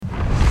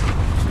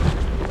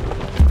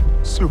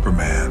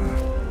Superman.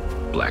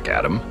 Black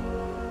Adam.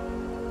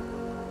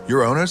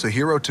 Your owner's a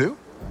hero too?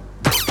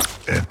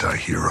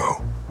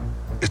 Anti-hero.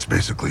 It's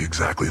basically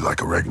exactly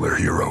like a regular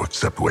hero,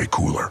 except way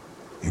cooler.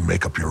 You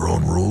make up your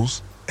own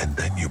rules, and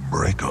then you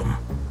break them.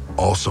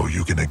 Also,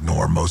 you can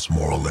ignore most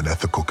moral and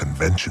ethical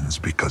conventions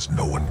because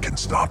no one can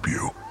stop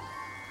you.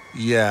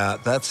 Yeah,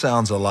 that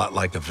sounds a lot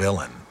like a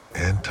villain.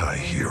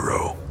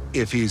 Anti-hero.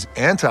 If he's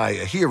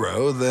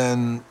anti-hero,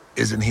 then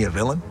isn't he a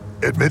villain?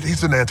 Admit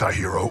he's an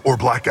anti-hero, or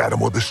Black Adam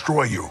will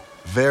destroy you.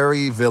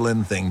 Very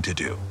villain thing to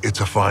do. It's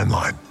a fine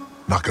line,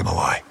 not gonna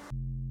lie.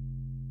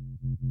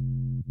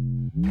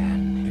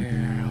 And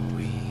here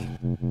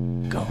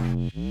we go.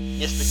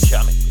 It's the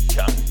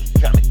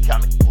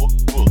comic book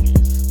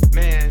bullies.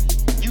 Man,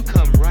 you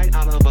come right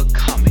out of a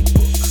comic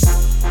book.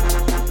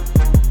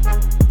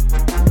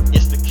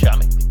 It's the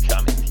comic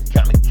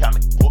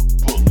book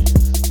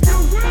bullies. You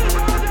will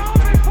bow down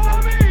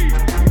before me!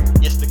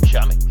 It's the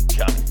comic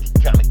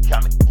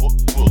book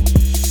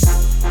bullies.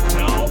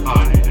 Now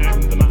I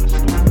am the master.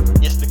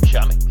 It's the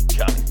comic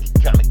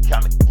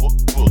book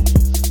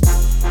bullies.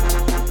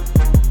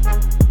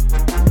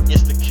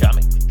 It's the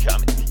comic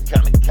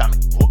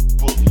book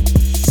bullies.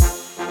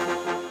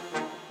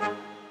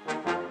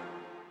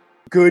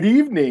 Good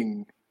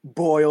evening,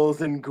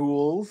 boils and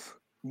ghouls,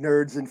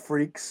 nerds and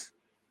freaks,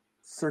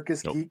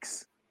 circus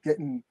geeks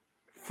getting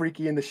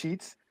freaky in the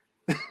sheets.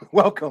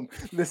 Welcome.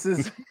 This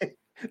is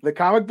the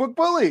Comic Book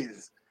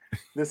Bullies.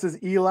 This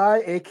is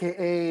Eli,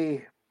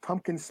 aka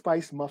Pumpkin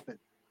Spice Muffin.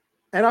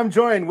 And I'm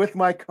joined with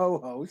my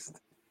co-host.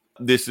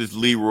 This is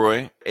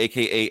Leroy,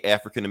 aka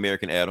African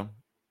American Adam.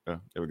 There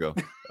we go.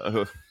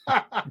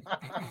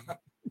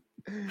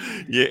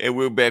 Yeah, and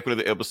we're back with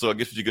another episode. I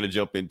guess we're going to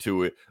jump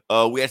into it.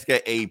 We actually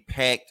got a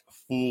packed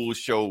full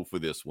show for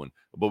this one,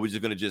 but we're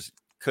just going to just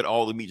cut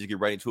all the meat, just get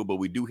right into it. But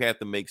we do have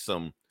to make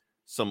some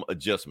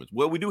adjustments.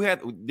 Well, we do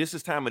have. This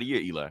is time of the year,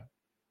 Eli.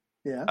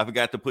 Yeah. I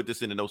forgot to put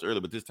this in the notes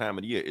earlier, but this time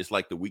of the year, it's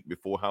like the week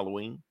before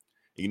Halloween.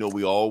 You know,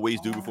 we always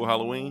do before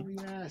Halloween.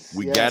 Yes,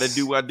 We got to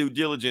do our due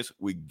diligence.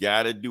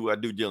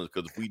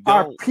 Because if we don't,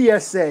 our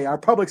PSA, our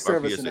public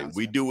service PSA, announcement.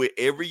 we do it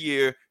every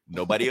year.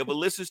 Nobody ever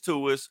listens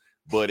to us.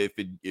 But if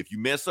you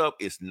mess up,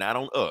 it's not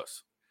on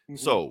us. Mm-hmm.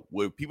 So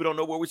when people don't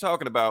know what we're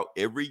talking about,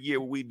 every year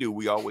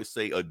we always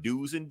say a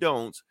do's and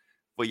don'ts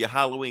for your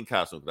Halloween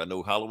costumes. I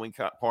know Halloween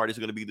parties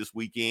are going to be this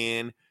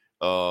weekend.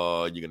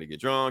 You're going to get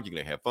drunk. You're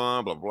going to have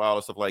fun, blah, blah, blah,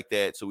 stuff like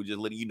that. So we're just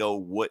letting you know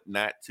what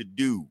not to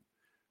do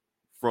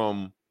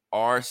from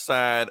our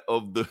side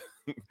of the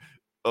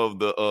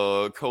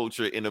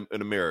culture in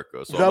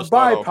America. So the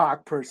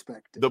BIPOC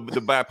perspective. The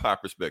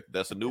BIPOC perspective.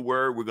 That's a new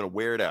word. We're gonna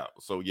wear it out.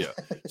 So yeah.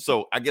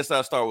 So I guess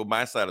I'll start with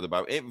my side of the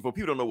BIPOC. And for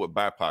people who don't know what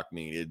BIPOC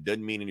means, it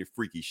doesn't mean any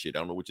freaky shit. I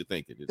don't know what you're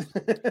thinking. It's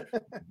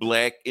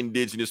Black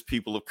Indigenous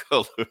People of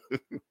Color.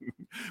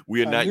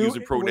 We are not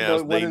using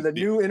pronouns. One of the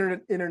new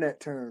internet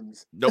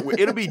terms. No,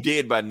 it'll be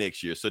dead by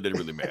next year, so it doesn't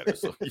really matter.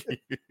 So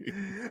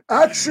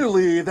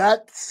actually,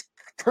 that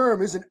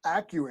term isn't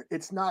accurate.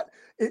 It's not.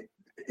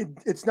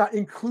 It's not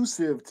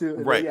inclusive to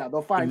right. Yeah,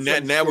 they'll find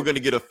now we're going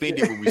to get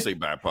offended when we say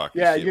BIPOC.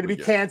 Yeah, you're going to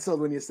be canceled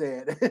when you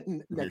say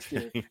it next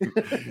year.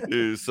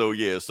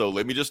 So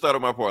let me just start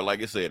on my part.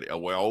 Like I said, I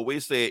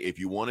always say if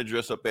you want to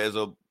dress up as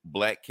a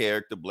Black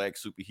character, Black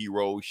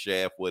superhero,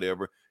 Shaft,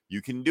 whatever,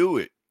 you can do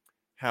it.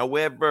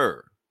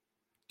 However,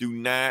 do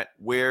not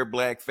wear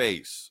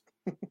blackface.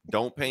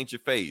 Don't paint your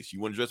face. You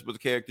want to dress up as a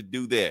character,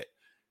 do that.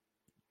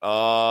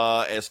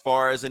 As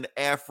far as an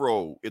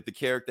afro, if the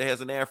character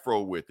has an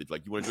afro with it,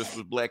 like you want to dress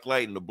with Black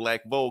Lightning or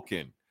Black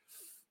Vulcan.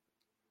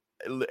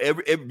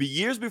 Every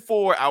years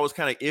before, I was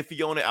kind of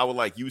iffy on it. I would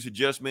like use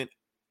adjustment.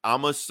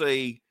 I'm gonna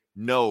say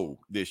no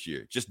this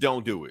year. Just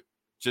don't do it.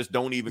 Just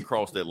don't even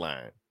cross that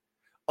line,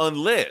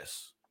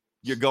 unless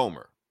you're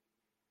Gomer.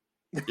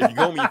 If you're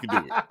Gomer, you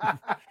can do it.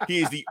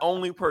 He is the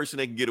only person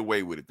that can get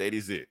away with it. That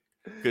is it.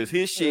 Because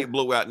his shit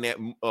blow out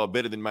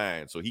better than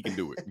mine, so he can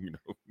do it. You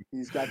know,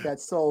 he's got that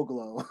soul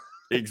glow.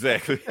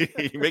 Exactly.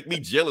 You make me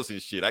jealous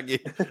and shit. I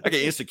get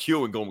insecure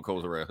when Gomer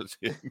comes around.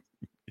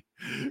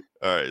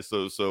 All right,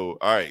 so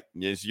all right,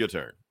 it's your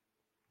turn.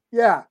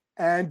 Yeah,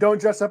 and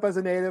don't dress up as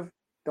a native.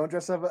 Don't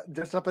dress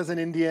up as an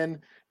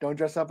Indian. Don't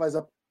dress up as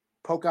a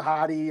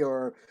Pocahontas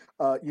or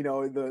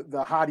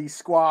the Hottie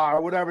Squaw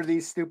or whatever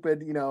these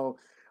stupid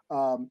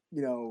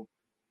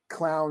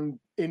clown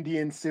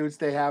Indian suits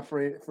they have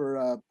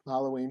for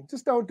Halloween.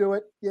 Just don't do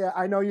it. Yeah,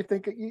 I know you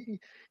think you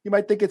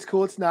might think it's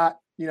cool. It's not.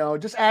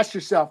 Just ask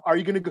yourself: are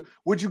you gonna go?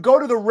 Would you go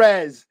to the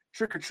res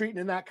trick or treating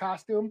in that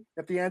costume?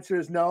 If the answer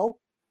is no,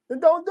 then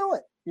don't do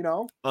it.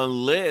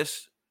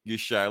 Unless you're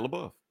Shia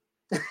LaBeouf.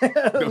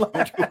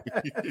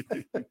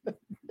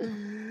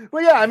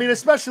 Well, yeah, I mean,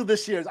 especially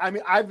this year. I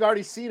mean, I've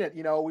already seen it.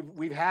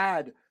 We've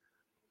had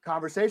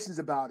conversations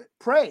about it.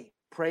 Prey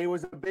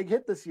was a big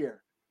hit this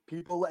year.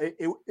 People,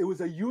 it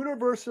was a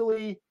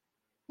universally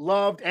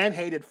loved and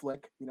hated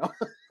flick,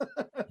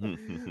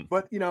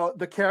 But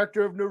the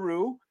character of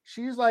Naru,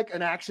 she's like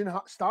an action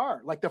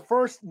star, like the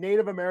first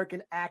Native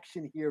American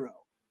action hero,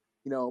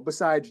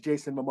 besides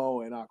Jason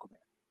Momoa and Aquaman,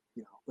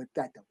 but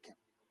that don't count.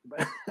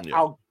 But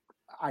Yeah.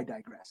 I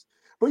digress.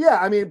 But yeah,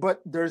 I mean,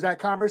 but there's that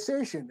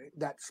conversation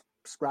that's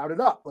sprouted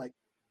up. Like,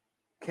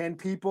 can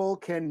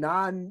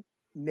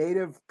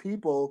non-native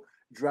people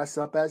dress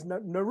up as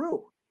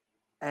Naru?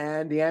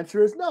 And the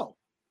answer is no.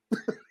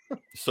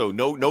 So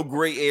no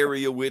gray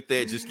area with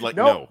that. Just like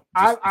Nope.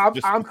 no.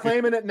 I'm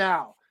claiming it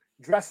now.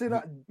 Dressing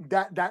up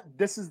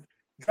this is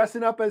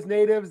dressing up as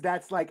natives.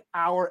 That's like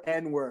our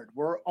N-word.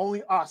 We're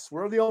only us.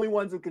 We're the only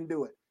ones who can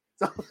do it.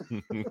 So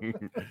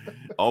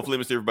Off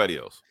limits to everybody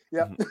else.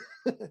 yeah.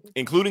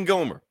 Including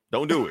Gomer.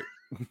 Don't do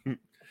it.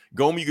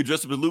 Gomer, you can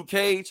dress up as Luke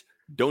Cage.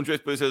 Don't dress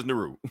up as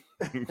Naru.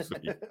 So,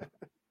 yeah.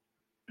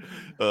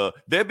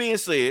 That being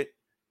said,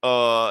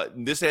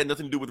 this had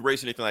nothing to do with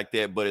race or anything like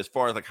that. But as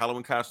far as like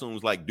Halloween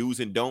costumes, like do's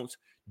and don'ts,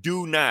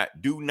 do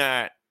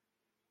not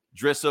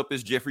dress up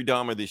as Jeffrey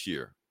Dahmer this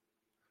year.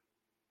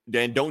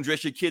 Then don't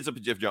dress your kids up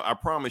as Jeffrey Dahmer. I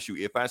promise you,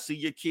 if I see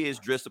your kids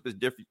dressed up as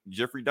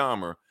Jeffrey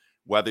Dahmer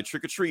while they're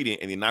trick-or-treating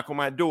and they knock on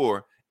my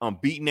door, I'm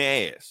beating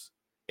their ass.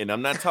 And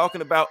I'm not talking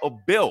about a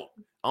belt.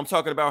 I'm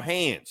talking about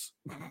hands.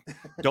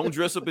 Don't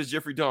dress up as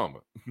Jeffrey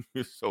Dahmer.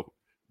 So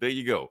there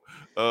you go.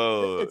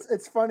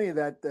 It's funny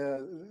that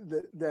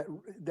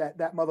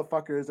that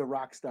motherfucker is a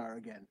rock star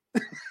again.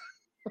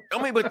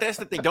 I mean, but that's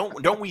the thing.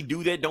 Don't we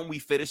do that? Don't we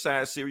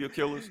fetishize serial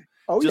killers?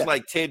 Oh, Just yeah.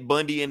 like Ted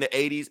Bundy in the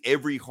 80s,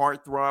 every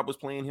heartthrob was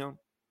playing him.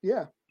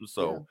 Yeah.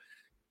 So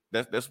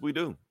that's what we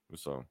do.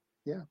 So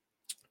yeah,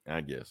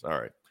 I guess. All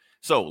right.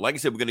 So, like I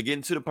said, we're gonna get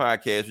into the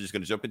podcast. We're just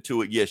gonna jump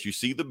into it. Yes, you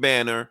see the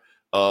banner.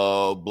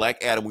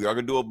 Black Adam. We are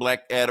gonna do a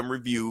Black Adam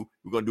review.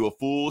 We're gonna do a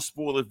full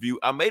spoiler review.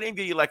 I may even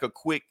give you like a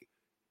quick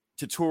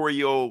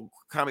tutorial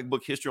comic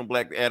book history on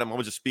Black Adam. I'm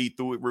gonna just speed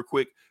through it real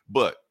quick,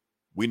 but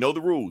we know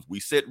the rules. We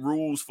set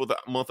rules for the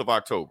month of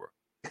October.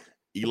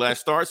 Eli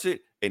starts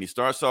it, and he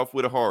starts off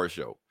with a horror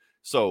show.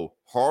 So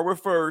horror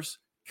first,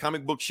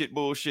 comic book shit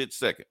bullshit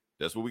second.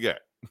 That's what we got.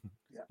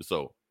 Yeah.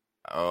 So,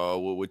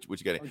 what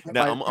you got? I'll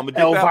Now I'm gonna dip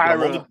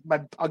Elvira.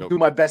 out. I'll do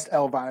my best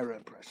Elvira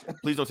impression.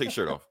 Please don't take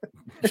your shirt off.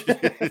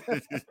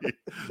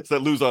 So I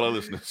lose all our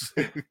listeners.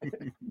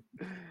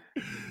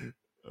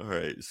 All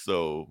right.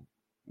 So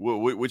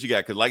what you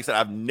got? Because like I said,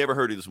 I've never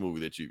heard of this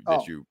movie that you.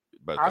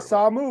 I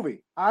saw a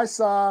movie. I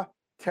saw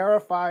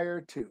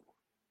Terrifier 2.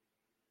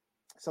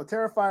 So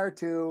Terrifier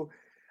 2,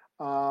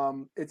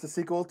 it's a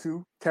sequel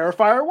to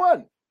Terrifier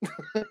 1.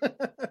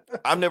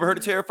 I've never heard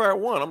of Terrifier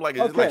 1. I'm like,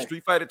 is it like Okay.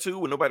 Street Fighter 2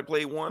 when nobody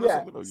played 1 or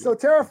Yeah. something? So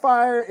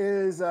Terrifier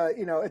is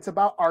it's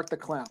about Art the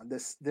Clown.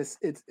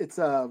 It's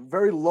a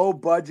very low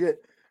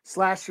budget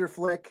slasher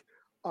flick.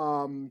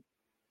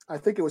 I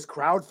think it was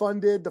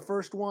crowdfunded, the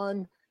first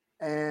one,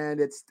 and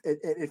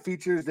it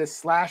features this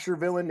slasher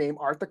villain named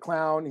Art the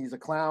Clown. He's a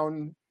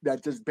clown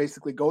that just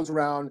basically goes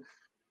around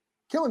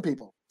killing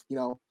people,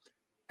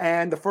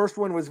 And the first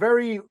one was I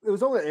think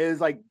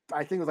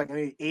it was like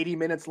maybe 80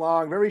 minutes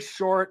long, very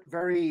short,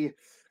 very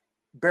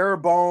bare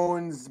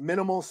bones,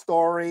 minimal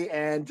story,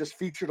 and just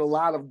featured a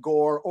lot of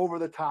gore, over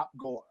the top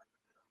gore.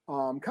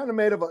 Kind of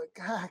made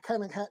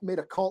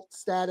a cult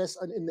status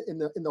in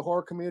the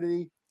horror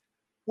community.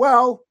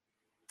 Well,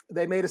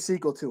 they made a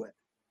sequel to it.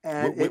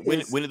 And when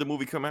did the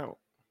movie come out?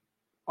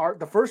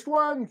 The first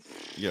one,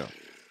 Yeah.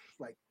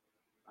 like,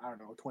 I don't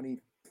know,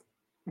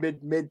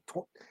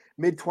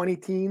 mid 20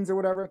 teens or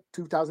whatever,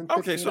 2015.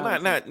 Okay, so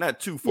not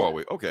too far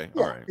away. Okay,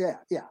 Yeah, all right.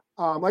 yeah.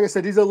 Like I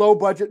said, these are low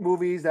budget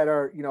movies that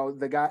are,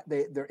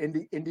 they're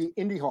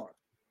indie horror,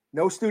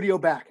 no studio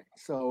backing,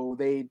 so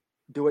they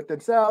do it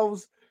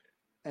themselves,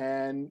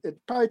 and it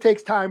probably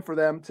takes time for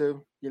them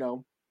to,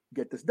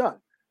 get this done.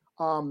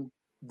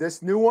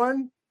 This new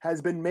one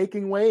has been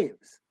making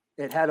waves.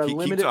 It had a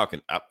limited. Keep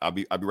talking. I'll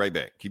be right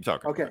back. Keep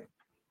talking. Okay,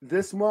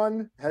 this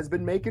one has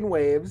been making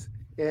waves.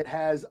 It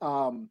has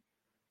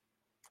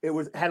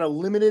had a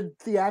limited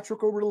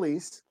theatrical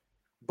release,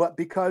 but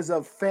because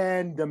of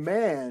fan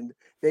demand,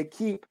 they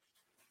keep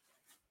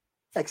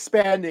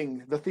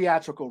expanding the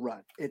theatrical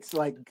run. It's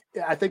like,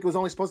 I think it was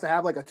only supposed to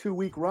have like a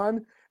 2-week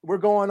run. We're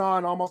going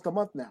on almost a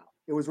month now.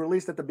 It was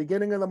released at the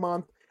beginning of the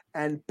month,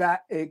 and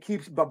it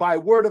keeps, but by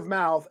word of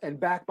mouth and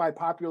backed by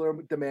popular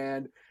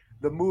demand,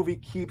 the movie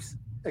keeps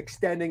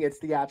extending its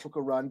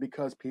theatrical run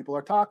because people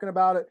are talking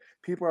about it.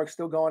 People are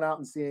still going out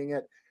and seeing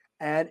it.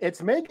 And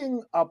it's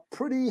making a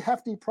pretty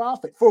hefty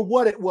profit for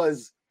what it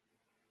was,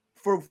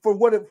 for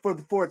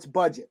its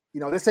budget.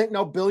 This ain't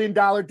no $1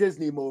 billion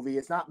Disney movie.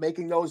 It's not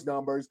making those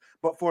numbers,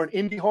 but for an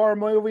indie horror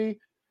movie,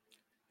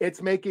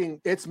 it's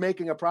making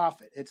a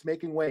profit. It's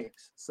making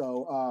waves.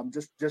 So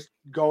just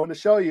going to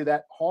show you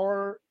that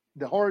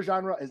the horror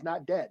genre is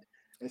not dead,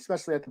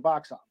 especially at the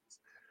box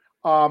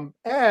office.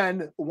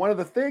 And one of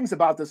the things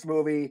about this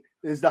movie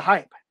is the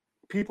hype.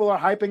 People are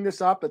hyping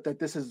this up that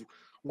this is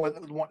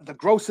the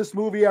grossest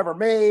movie ever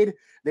made.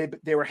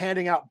 They were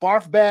handing out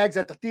barf bags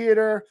at the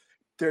theater.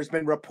 There's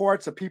been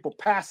reports of people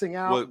passing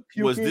out.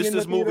 Was this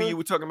movie theater. you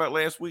were talking about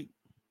last week?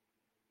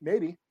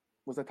 Maybe.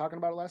 Was I talking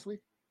about it last week?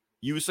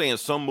 You were saying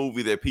some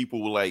movie that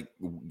people were like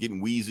getting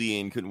wheezy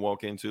and couldn't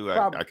walk into.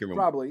 I can't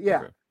remember. Probably,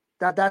 yeah. Okay.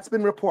 That's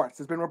been reports.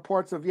 There's been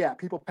reports of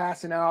people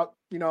passing out,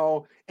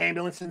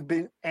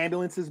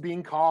 ambulances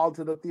being called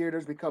to the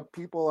theaters because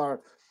people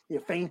are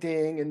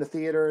fainting in the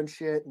theater and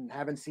shit and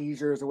having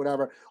seizures or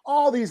whatever.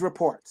 All these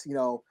reports,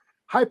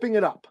 hyping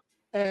it up.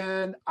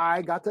 And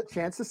I got the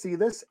chance to see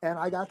this, and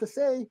I got to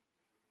say,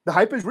 the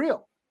hype is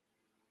real.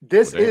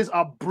 This is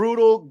a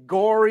brutal,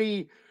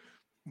 gory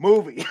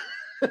movie.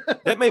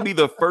 That may be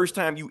the first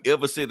time you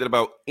ever said that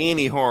about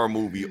any horror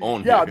movie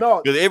on here. Yeah,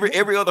 no. Because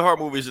every other horror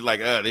movie is just like,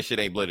 this shit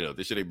ain't bloody enough.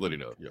 This shit ain't bloody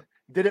enough. Yeah.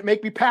 Did it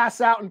make me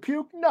pass out and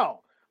puke?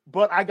 No.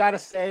 But I gotta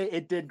say,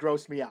 it did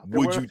gross me out.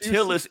 Would you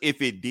tell us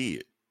if it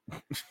did?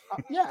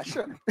 Yeah,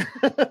 sure.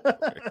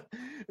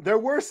 There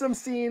were some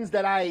scenes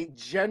that I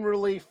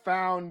generally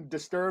found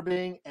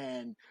disturbing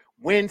and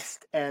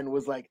winced and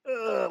was like,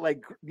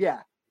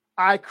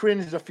 I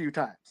cringed a few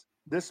times.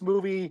 This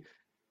movie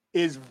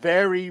is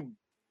very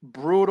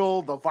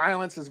brutal. The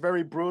violence is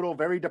very brutal,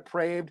 very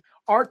depraved.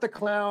 Art the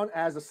Clown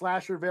as a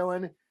slasher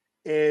villain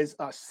is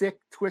a sick,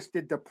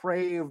 twisted,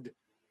 depraved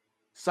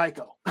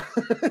psycho.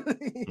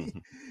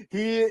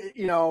 He,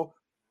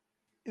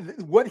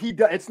 what he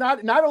does, it's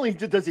not only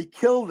does he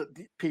kill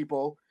the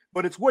people,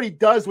 but it's what he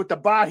does with the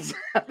bodies.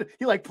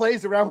 He like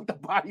plays around with the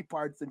body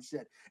parts and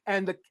shit.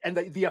 And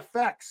the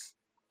effects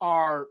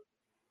are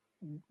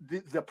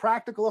the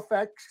practical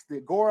effects,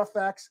 the gore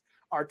effects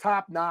are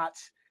top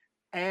notch.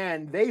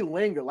 And they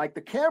linger, like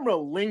the camera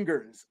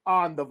lingers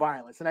on the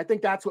violence. And I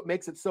think that's what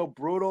makes it so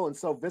brutal and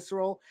so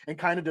visceral and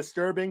kind of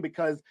disturbing,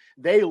 because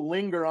they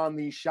linger on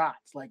these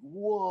shots like,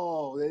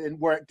 whoa. And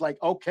we're like,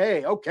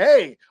 okay. I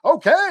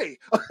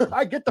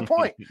get the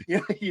point,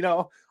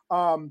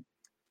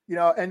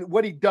 and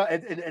what he does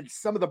and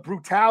some of the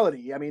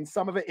brutality. I mean,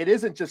 some of it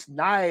isn't just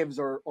knives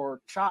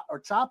or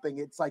chopping.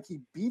 It's like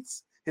he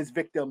beats his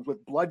victims with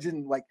blunt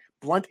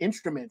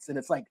instruments. And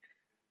it's like,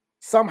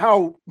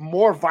 somehow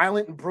more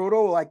violent and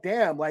brutal. Like,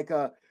 damn, like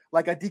a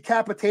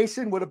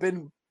decapitation would have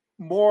been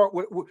more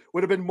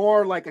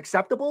like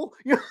acceptable.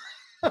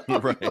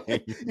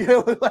 Right.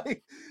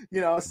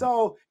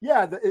 So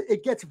yeah,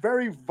 it gets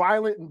very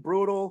violent and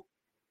brutal,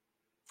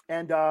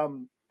 and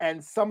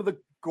some of the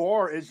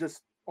gore is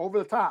just over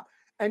the top.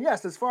 And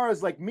yes, as far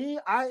as like me,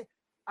 I'll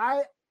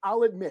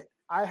admit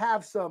I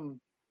have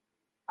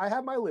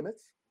my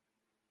limits.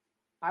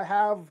 I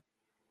have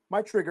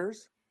my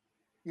triggers,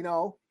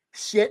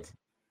 shit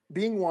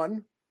being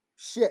one.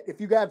 Shit. If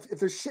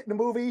there's shit in the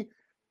movie,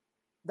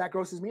 that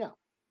grosses me out.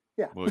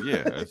 Yeah. Well,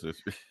 yeah.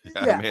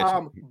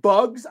 Yeah.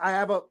 Bugs.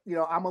 I'm a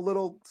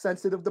little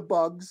sensitive to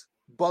bugs.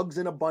 Bugs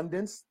in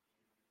abundance.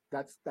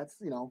 That's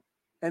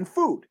and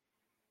food.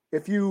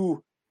 If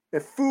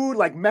food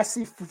like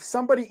messy,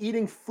 somebody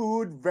eating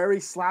food very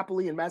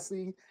sloppily and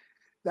messy,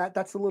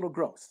 that's a little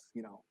gross.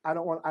 I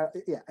don't want.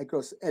 It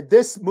gross. And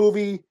this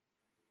movie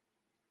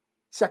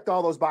checked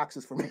all those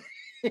boxes for me.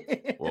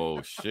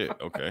 Oh shit!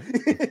 Okay.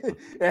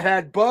 It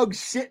had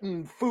bugs, shit,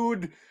 and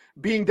food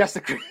being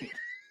desecrated.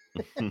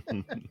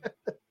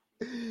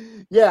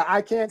 Yeah,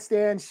 I can't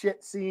stand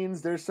shit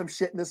scenes. There's some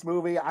shit in this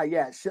movie.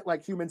 Shit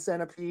like Human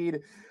Centipede.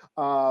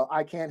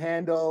 I can't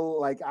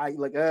handle. I can't.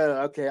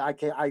 I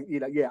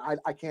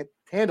can't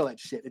handle that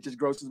shit. It just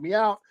grosses me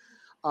out.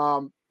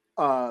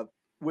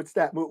 What's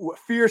that?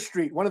 Fear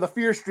Street. One of the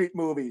Fear Street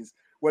movies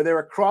where they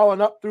were crawling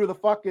up through the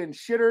fucking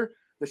shitter,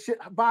 the shit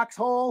box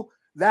hole.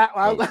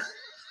 I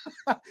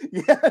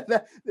think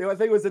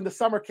it was in the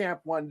summer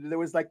camp one. There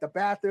was like the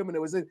bathroom, and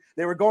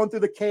they were going through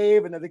the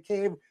cave, and then the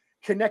cave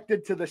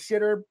connected to the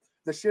shitter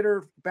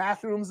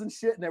bathrooms and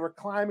shit, and they were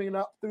climbing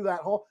up through that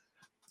hole.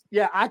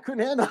 Yeah, I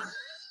couldn't handle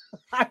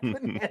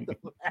that.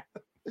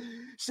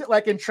 Shit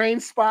like in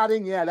Train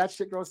Spotting, yeah, that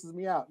shit grosses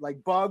me out.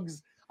 Like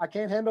bugs, I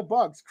can't handle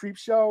bugs.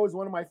 Creepshow is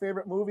one of my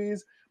favorite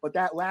movies, but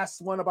that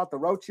last one about the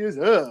roaches,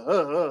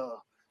 Bones.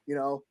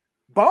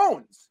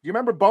 Do you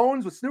remember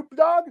Bones with Snoop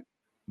Dogg?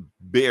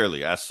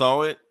 Barely. I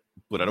saw it,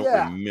 but I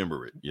don't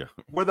remember it. Yeah.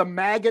 Where the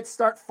maggots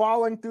start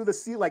falling through the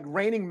sea, like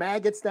raining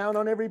maggots down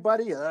on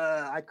everybody.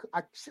 I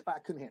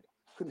couldn't handle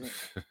it.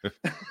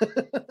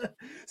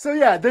 So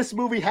yeah, this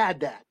movie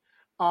had that.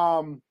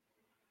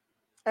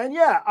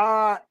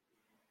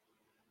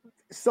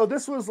 So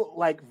this was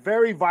like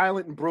very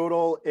violent and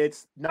brutal.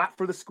 It's not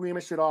for the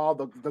squeamish at all.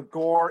 The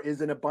gore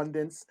is in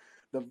abundance.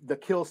 The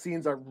kill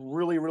scenes are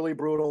really, really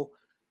brutal.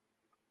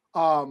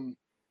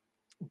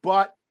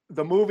 But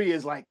the movie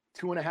is like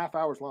 2.5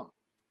 hours long,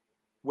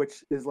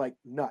 which is like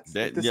nuts.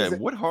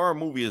 What horror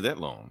movie is that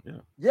long?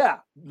 Yeah,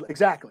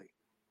 exactly.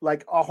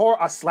 Like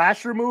a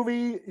slasher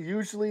movie,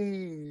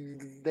 usually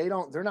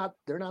they're not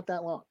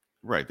that long.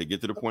 Right, they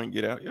get to the point and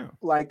get out. Yeah,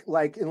 like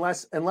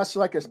unless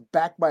like it's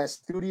backed by a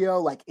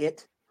studio, like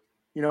It,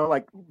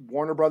 like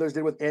Warner Brothers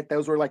did with It.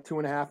 Those were like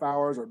 2.5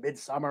 hours, or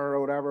Midsummer or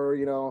whatever.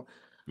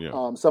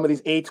 Yeah. Some of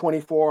these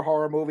A24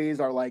 horror movies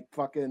are like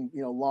fucking,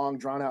 long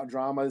drawn out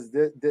dramas.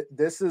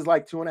 This is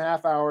like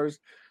 2.5 hours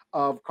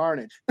of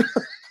carnage.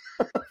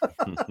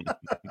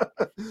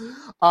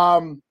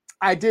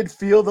 I did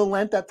feel the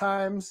length at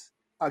times.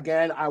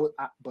 Again, I'm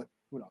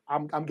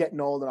getting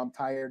old and I'm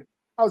tired.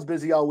 I was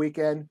busy all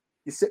weekend.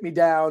 You sit me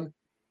down,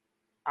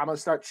 I'm gonna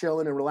start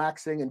chilling and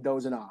relaxing and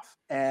dozing off.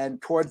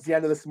 And towards the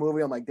end of this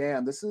movie, I'm like,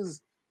 damn,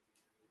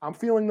 I'm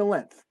feeling the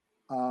length.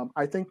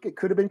 I think it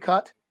could have been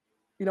cut.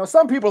 You know,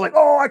 some people are like,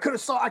 oh, I could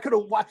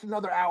have watched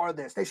another hour of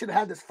this. They should have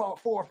had this 4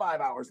 or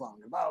 5 hours long.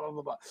 Blah, blah,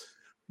 blah, blah.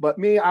 But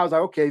me, I was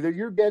like, okay,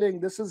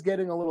 this is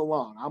getting a little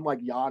long. I'm like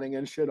yawning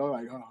and shit. I'm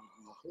like, oh.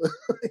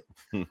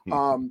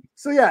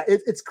 So yeah,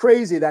 it's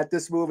crazy that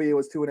this movie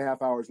was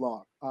 2.5 hours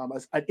long.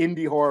 An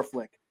indie horror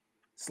flick,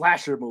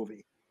 slasher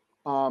movie.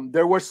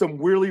 There were some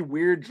really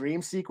weird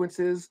dream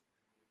sequences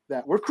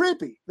that were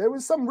creepy. There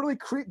was some really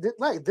creepy,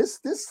 like it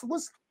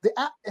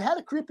had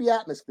a creepy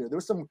atmosphere. There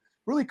was some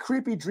really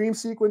creepy dream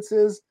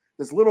sequences.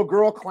 This little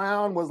girl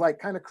clown was like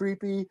kind of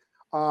creepy.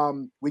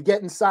 We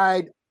get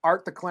inside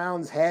Art the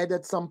Clown's head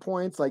at some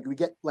points. Like we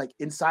get like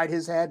inside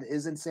his head,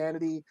 his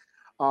insanity.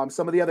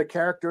 Some of the other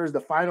characters, the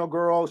final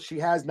girl, she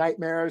has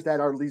nightmares that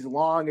are these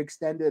long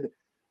extended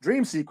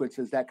dream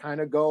sequences that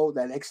kind of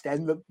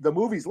extend the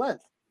movie's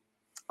length.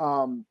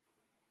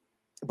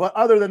 But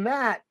other than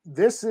that,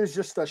 this is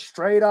just a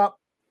straight up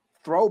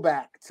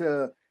throwback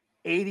to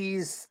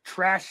 80s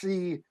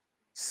trashy,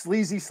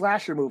 sleazy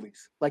slasher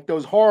movies, like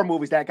those horror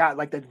movies that got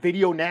like the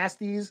video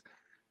nasties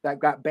that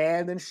got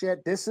banned and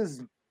shit. This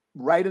is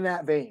right in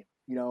that vein,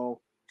 you know,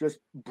 just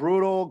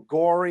brutal,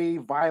 gory,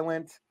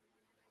 violent,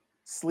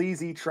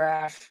 sleazy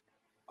trash.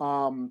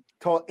 Total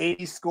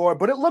 80s score,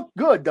 but it looked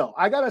good though.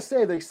 I gotta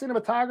say, the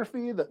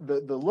cinematography,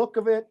 the look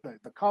of it,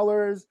 the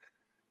colors,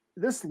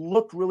 this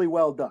looked really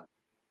well done.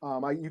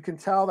 You can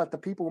tell that the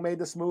people who made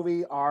this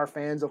movie are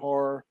fans of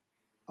horror.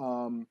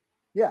 And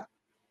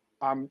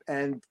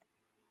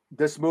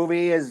this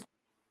movie is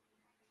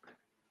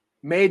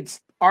made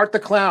Art the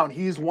Clown.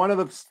 He's one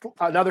of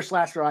another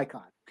slasher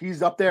icon.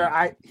 He's up there.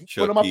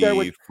 Put him up there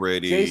with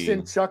Freddy,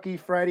 Jason, Chucky,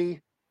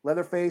 Freddy,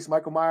 Leatherface,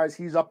 Michael Myers.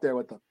 He's up there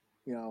with them.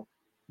 You know,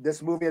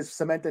 this movie has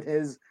cemented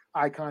his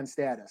icon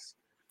status.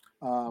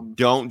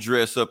 Don't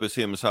dress up as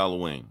him as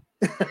Halloween.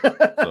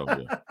 So,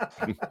 yeah.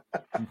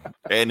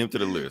 Add him to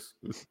the list.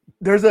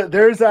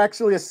 There's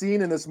actually a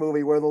scene in this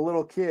movie where the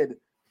little kid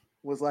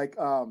was like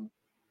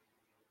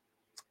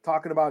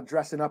talking about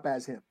dressing up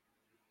as him,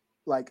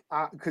 like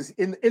because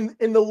in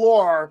the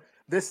lore,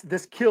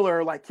 this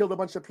killer like killed a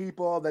bunch of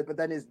people, but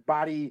then his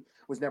body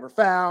was never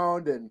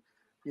found, and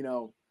you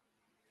know.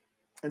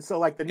 And so,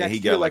 like the next he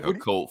year, got like a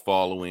cult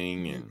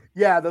following, and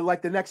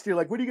the next year,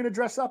 like, what are you gonna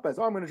dress up as?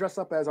 Oh, I'm gonna dress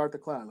up as Art the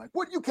Clown. Like,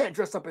 what? You can't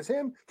dress up as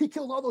him. He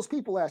killed all those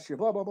people last year.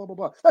 Blah blah blah blah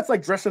blah. That's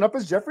like dressing up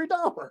as Jeffrey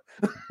Dahmer.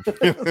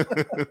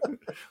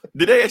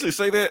 Did they actually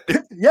say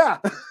that? Yeah.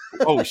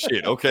 Oh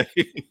shit. Okay.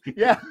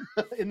 Yeah,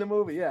 in the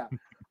movie, yeah.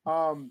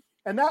 And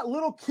that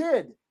little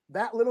kid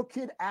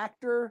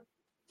actor,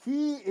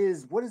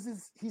 he's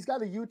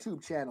got a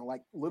YouTube channel,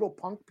 like Little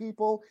Punk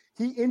People.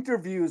 He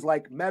interviews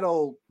like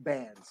metal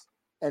bands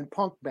and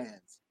punk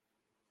bands.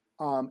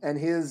 And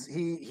he's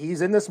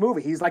in this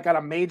movie. He's like got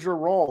a major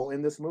role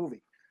in this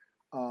movie.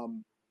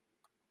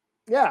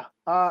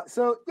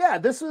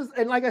 This was,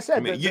 and like I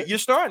said, you're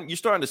starting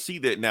to see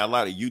that now. A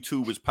lot of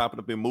YouTubers popping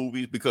up in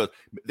movies because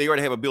they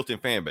already have a built-in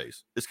fan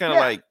base. It's kind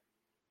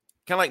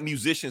of like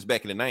musicians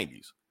back in the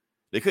 90s.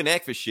 They couldn't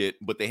act for shit,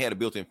 but they had a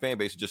built-in fan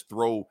base to just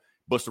throw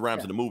Busta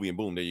Rhymes in the movie and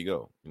boom, there you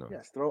go. You know?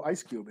 Yes, throw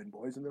Ice Cube in,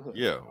 Boys in the Hood.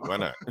 Yeah, why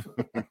not?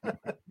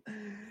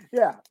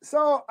 Yeah.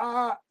 So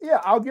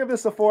I'll give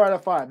this a 4 out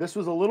of 5. This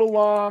was a little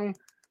long,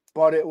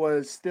 but it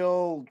was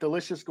still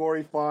delicious,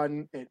 gory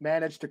fun. It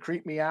managed to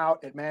creep me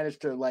out. It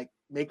managed to like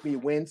make me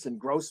wince and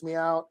gross me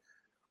out.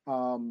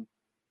 And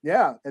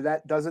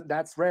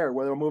that's rare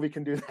whether a movie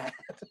can do that.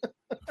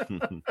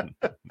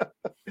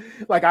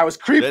 Like I was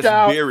creeped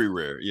out. That's very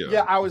rare. Yeah.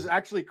 Yeah, I was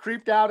actually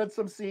creeped out at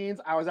some scenes.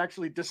 I was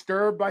actually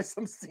disturbed by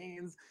some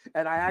scenes,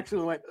 and I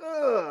actually went,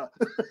 ugh.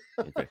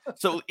 Okay.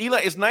 So Eli,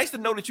 it's nice to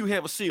know that you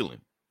have a ceiling.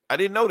 I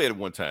didn't know that at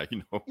one time,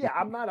 you know. Yeah,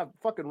 I'm not a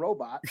fucking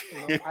robot.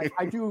 You know?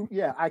 I do,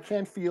 yeah, I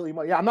can feel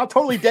emotion. Yeah, I'm not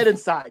totally dead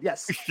inside.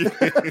 Yes.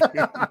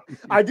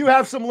 I do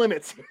have some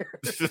limits here.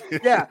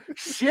 Yeah,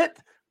 shit,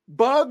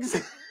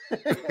 bugs,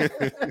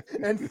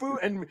 and food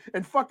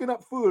and fucking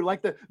up food.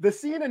 Like the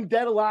scene in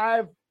Dead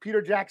Alive,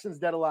 Peter Jackson's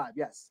Dead Alive.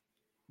 Yes.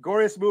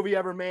 Goriest movie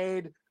ever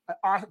made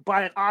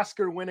by an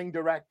Oscar-winning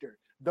director.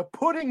 The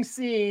pudding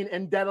scene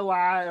in Dead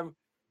Alive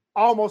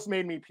almost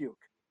made me puke.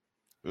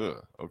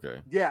 Ugh,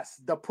 okay.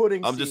 Yes, the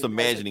pudding. I'm just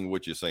imagining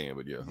what you're saying,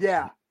 but yeah.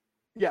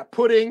 Yeah,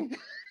 pudding.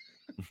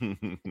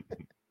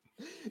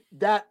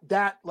 that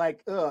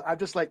like, I'm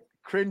just like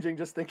cringing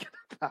just thinking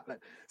about it.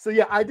 So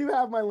yeah, I do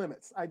have my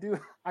limits. I do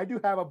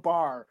have a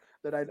bar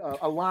that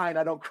a line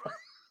I don't cross.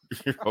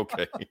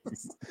 Okay.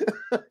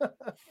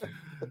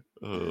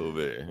 Oh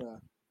man. Yeah.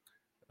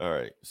 All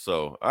right.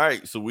 So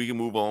we can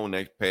move on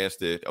next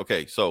past it.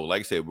 Okay. So like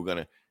I said,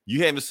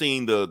 you haven't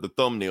seen the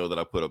thumbnail that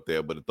I put up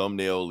there, but the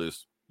thumbnail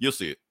is, you'll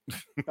see it.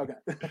 Okay.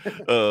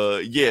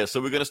 Yeah.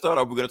 So we're going to start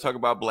off. We're going to talk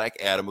about Black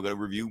Adam. We're going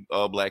to review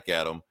Black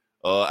Adam.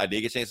 I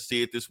did get a chance to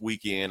see it this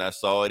weekend. I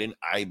saw it in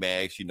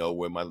IMAX,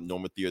 where my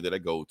normal theater that I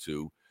go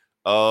to.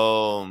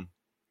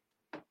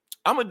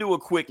 I'm gonna do a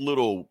quick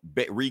little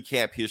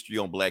recap history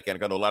on Black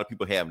Adam. I know a lot of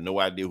people have no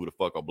idea who the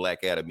fuck a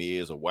Black Adam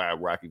is or why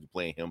Rocky's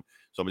playing him.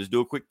 So I'm gonna just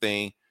do a quick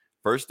thing.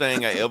 First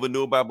thing I ever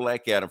knew about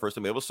Black Adam, first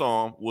time I ever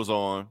saw him was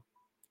on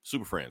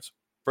Super Friends.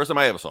 First time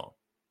I ever saw him.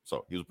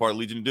 So he was part of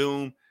Legion of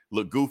Doom.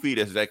 Looked goofy.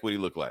 That's exactly what he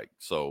looked like.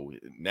 So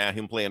now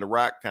him playing The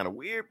Rock, kind of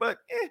weird, but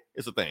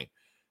it's a thing.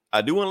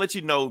 I do want to let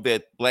you know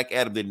that Black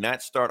Adam did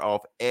not start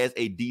off as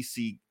a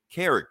DC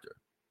character.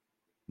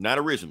 Not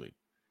originally.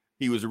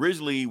 He was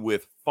originally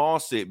with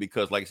Fawcett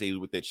because, like I said, he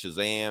was with that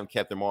Shazam,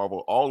 Captain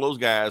Marvel. All those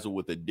guys were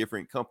with a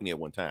different company at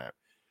one time.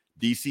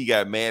 DC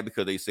got mad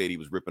because they said he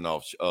was ripping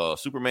off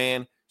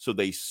Superman, so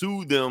they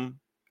sued them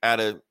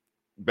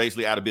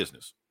basically out of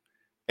business,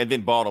 and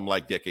then bought him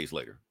like decades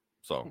later.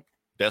 So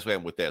that's what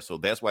happened with that. So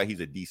that's why he's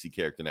a DC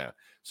character now.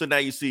 So now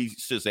you see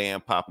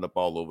Shazam popping up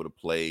all over the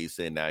place,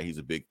 and now he's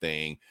a big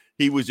thing.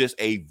 He was just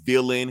a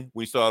villain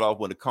when he started off,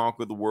 wanting to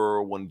conquer the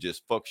world, wanted to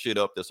just fuck shit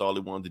up. That's all he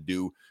wanted to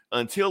do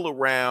until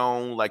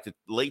around like the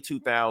late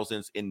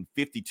 2000s in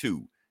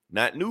 52.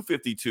 Not New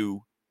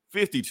 52,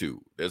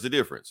 52. There's a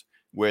difference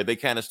where they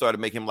kind of started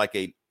making him like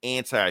an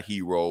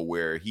anti-hero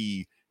where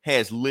he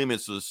has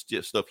limits of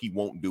stuff he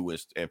won't do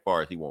as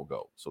far as he won't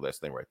go. So that's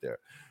the thing right there.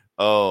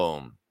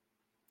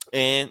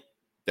 And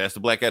that's the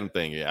Black Adam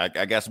thing. Yeah,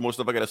 I got some more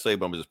stuff I got to say,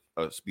 but I'm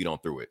just speed on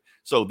through it.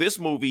 So this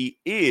movie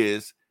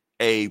is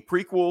a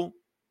prequel,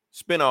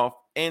 spinoff,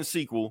 and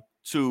sequel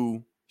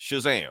to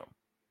Shazam,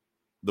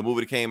 the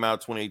movie that came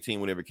out 2018,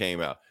 whenever it came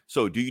out.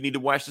 So do you need to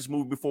watch this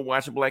movie before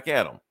watching Black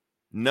Adam?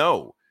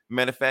 No.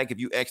 Matter of fact, if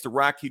you ask The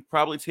Rock, he'd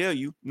probably tell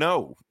you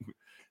no.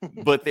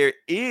 But there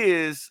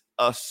is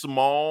a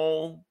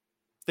small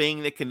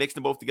thing that connects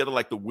them both together,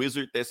 like the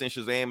wizard that's in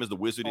Shazam is the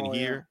wizard in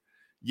here.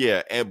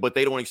 Yeah, but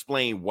they don't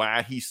explain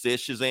why he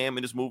says Shazam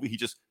in this movie. He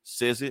just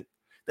says it.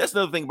 That's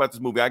another thing about this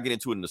movie. I'll get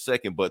into it in a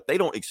second, but they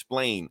don't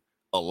explain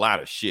a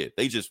lot of shit.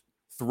 They just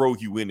throw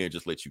you in there,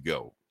 just let you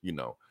go, you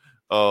know.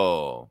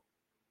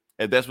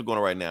 And that's what's going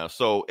on right now.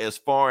 So as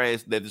far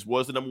as that, this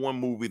was the #1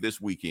 movie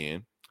this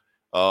weekend.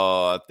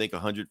 I think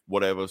 100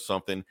 whatever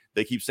something.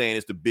 They keep saying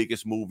it's the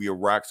biggest movie of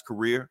Rock's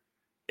career,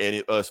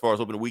 and as far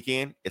as opening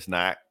weekend, it's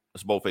not.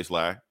 It's a bold-faced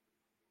lie.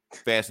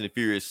 Fast and the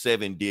Furious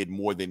 7 did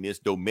more than this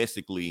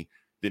domestically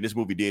than this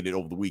movie did it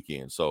over the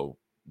weekend. So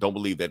don't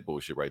believe that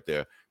bullshit right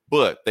there.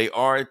 But they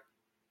are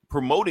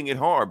promoting it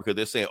hard because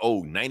they're saying,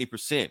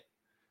 90%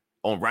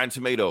 on Rotten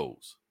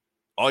Tomatoes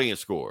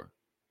audience score.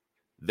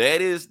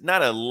 That is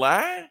not a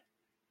lie,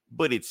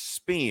 but it's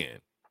spin.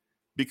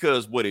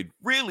 Because what it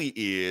really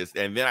is,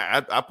 and then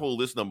I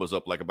pulled this numbers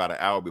up like about an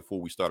hour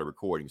before we started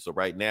recording. So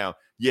right now,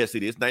 yes,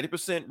 it is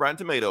 90% Rotten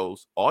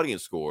Tomatoes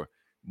audience score,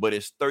 but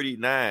it's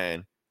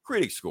 39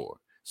 critic score.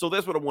 So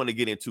that's what I want to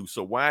get into.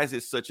 So why is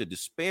it such a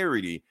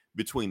disparity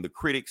between the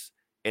critics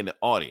and the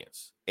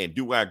audience? And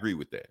do I agree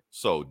with that?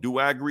 So do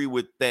I agree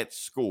with that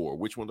score?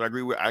 Which one do I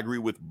agree with? I agree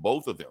with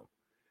both of them.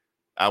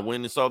 I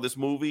went and saw this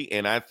movie,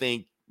 and I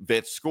think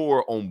that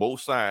score on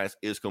both sides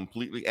is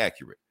completely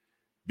accurate.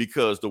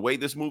 Because the way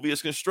this movie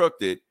is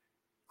constructed,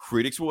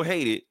 critics will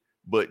hate it,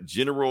 but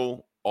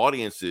general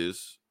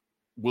audiences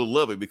will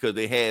love it because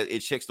it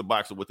checks the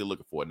box of what they're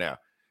looking for. Now,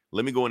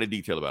 let me go into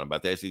detail about it. I'm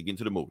about to actually get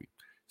into the movie.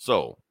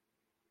 So,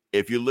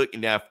 if you're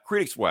looking now,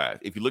 critics-wise,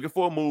 if you're looking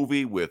for a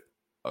movie with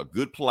a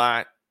good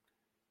plot,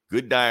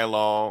 good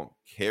dialogue,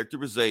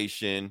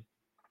 characterization,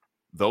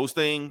 those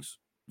things,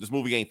 this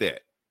movie ain't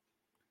that.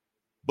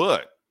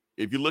 But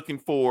if you're looking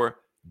for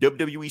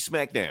WWE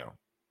SmackDown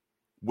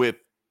with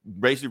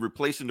basically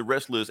replacing the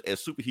wrestlers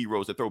as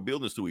superheroes that throw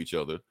buildings to each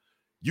other,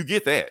 you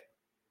get that.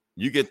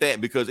 You get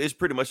that because it's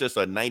pretty much just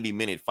a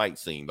 90-minute fight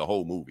scene, the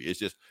whole movie. It's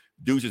just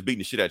dudes just beating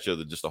the shit out of each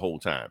other just the whole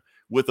time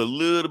with a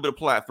little bit of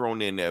plot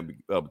thrown in there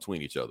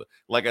between each other.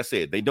 Like I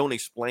said, they don't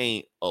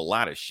explain a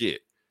lot of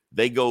shit.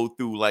 They go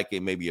through like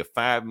maybe a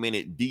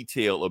 5-minute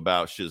detail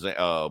about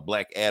Shazam,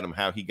 Black Adam,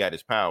 how he got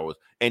his powers,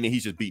 and then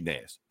he's just beating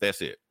ass.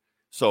 That's it.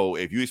 So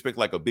if you expect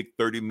like a big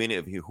 30-minute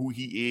of who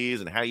he is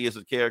and how he is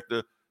as a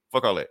character,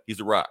 fuck all that. He's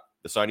The Rock.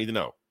 That's all I need to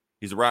know.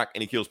 He's The Rock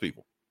and he kills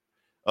people.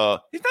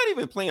 He's not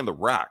even playing The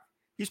Rock.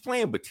 He's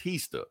playing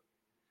Batista.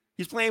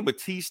 He's playing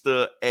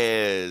Batista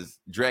as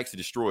Drax the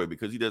Destroyer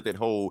because he does that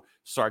whole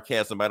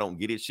sarcasm, I don't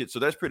get it shit. So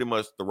that's pretty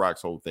much The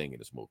Rock's whole thing in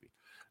this movie.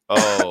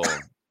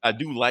 I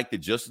do like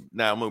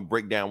now I'm going to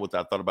break down what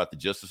I thought about the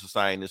Justice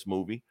Society in this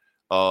movie.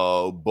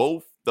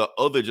 Both the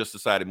other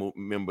Justice Society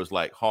members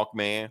like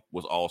Hawkman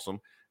was awesome.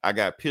 I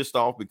got pissed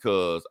off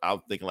because I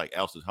was thinking like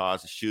Alfred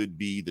Haas should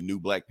be the new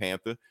Black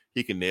Panther.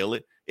 He can nail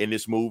it in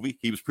this movie.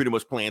 He was pretty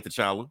much playing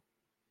T'Challa.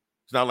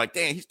 It's not like,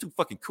 damn, he's too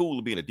fucking cool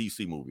to be in a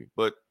DC movie,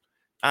 but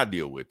I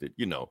deal with it,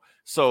 you know.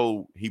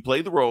 So he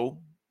played the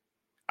role.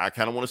 I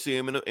kind of want to see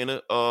him in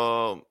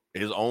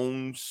his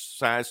own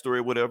side story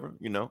or whatever,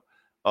 you know.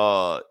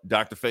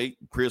 Dr. Fate,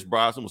 Pierce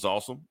Brosnan was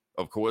awesome,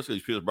 of course.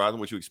 He's Pierce Brosnan,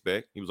 what you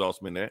expect. He was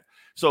awesome in that.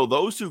 So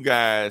those two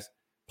guys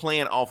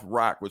playing off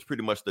Rock was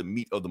pretty much the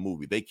meat of the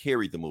movie. They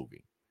carried the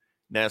movie.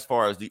 Now, as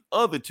far as the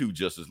other two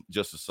Justice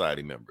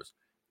Society members,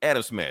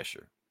 Adam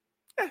Smasher,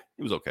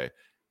 he was okay.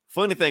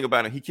 Funny thing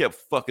about him, he kept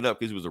fucking up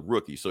because he was a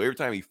rookie. So every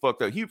time he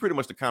fucked up, he was pretty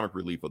much the comic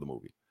relief of the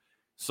movie.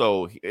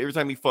 So every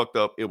time he fucked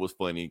up, it was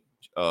funny.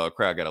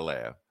 Crowd got a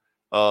laugh.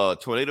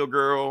 Tornado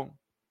Girl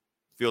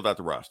filled out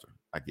the roster,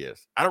 I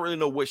guess. I don't really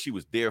know what she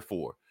was there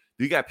for.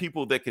 You got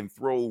people that can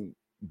throw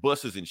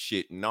buses and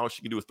shit, and all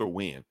she can do is throw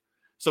wind.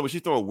 So when she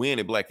throw a wind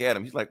at Black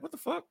Adam, he's like, what the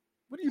fuck?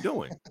 What are you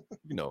doing?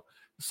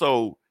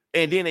 So,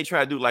 and then they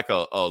try to do like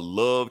a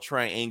love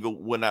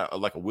triangle,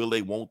 like a will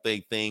they, won't they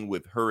thing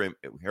with her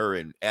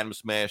and Adam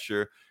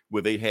Smasher,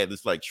 where they had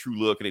this like true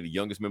look and they're the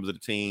youngest members of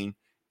the team.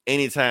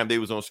 Anytime they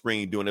was on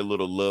screen doing their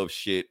little love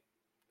shit,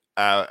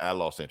 I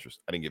lost interest.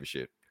 I didn't give a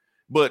shit.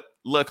 But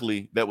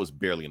luckily, that was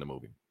barely in the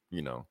movie,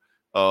 Now,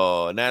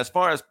 as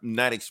far as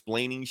not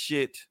explaining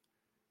shit,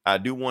 I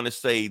do want to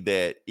say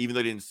that even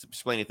though they didn't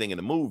explain anything in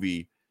the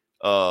movie,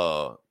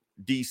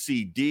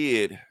 DC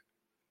did.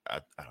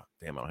 I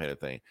don't have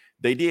that thing.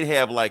 They did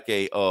have like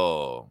a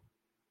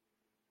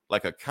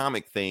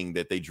comic thing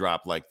that they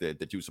dropped like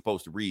that you were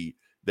supposed to read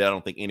that I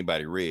don't think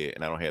anybody read,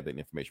 and I don't have that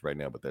information right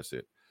now, but that's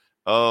it.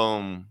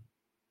 But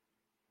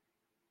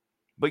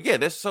yeah,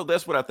 that's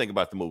what I think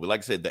about the movie.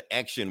 Like I said, the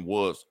action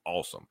was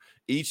awesome.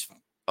 Each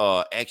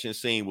action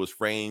scene was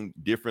framed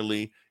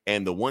differently,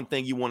 and the one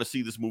thing you want to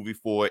see this movie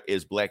for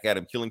is Black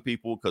Adam killing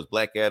people, because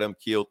Black Adam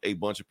killed a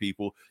bunch of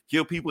people,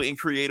 killed people in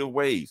creative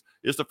ways.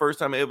 It's the first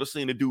time I ever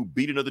seen a dude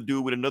beat another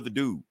dude with another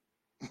dude.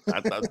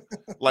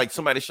 Like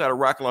somebody shot a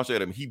rocket launcher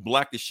at him, he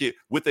blocked the shit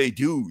with a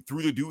dude,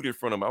 threw the dude in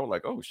front of him. I was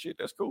like, oh shit,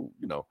 that's cool,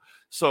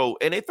 So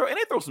and they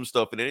throw some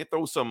stuff in there. They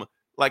throw some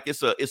like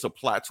it's a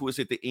plot twist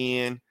at the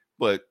end,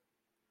 but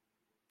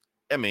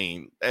I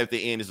mean, at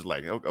the end, it's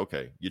like,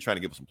 okay, you're trying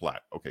to give us some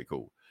plot. Okay,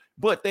 cool.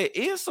 But there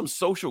is some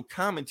social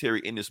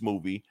commentary in this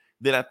movie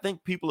that I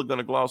think people are going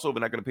to gloss over,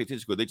 not going to pay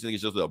attention to, because they just think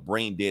it's just a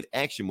brain dead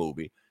action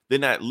movie. They're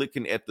not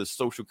looking at the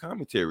social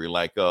commentary,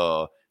 like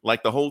the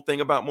whole thing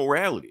about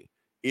morality.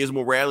 Is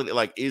morality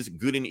is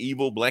good and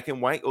evil black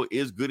and white, or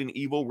is good and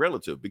evil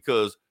relative?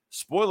 Because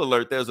spoiler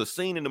alert, there's a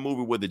scene in the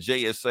movie where the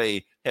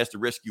JSA has to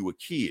rescue a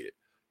kid.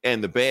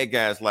 And the bad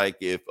guy's like,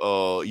 if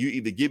you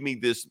either give me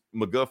this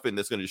MacGuffin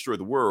that's going to destroy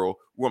the world,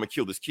 or I'm going to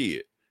kill this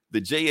kid.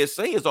 The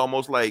JSA is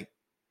almost like,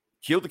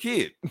 kill the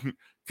kid,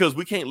 because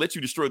we can't let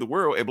you destroy the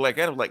world. And Black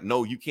Adam's like,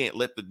 no, you can't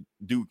let the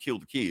dude kill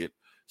the kid.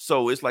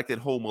 So it's like that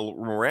whole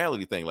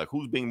morality thing, like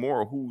who's being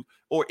moral,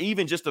 or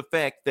even just the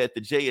fact that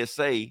the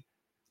JSA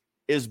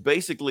is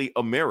basically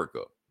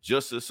America,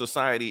 just a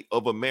society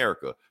of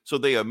America. So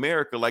they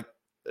America, like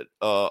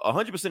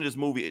 100% of this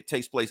movie, it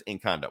takes place in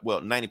Kahndaq.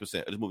 Well,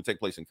 90% of this movie takes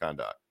place in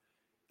Kahndaq,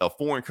 a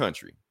foreign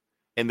country.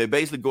 And they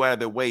basically go out of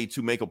their way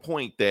to make a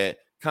point that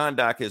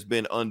Kahndaq has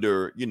been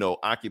under,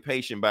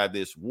 occupation by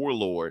this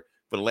warlord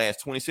for the last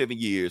 27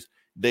 years.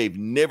 They've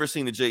never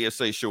seen the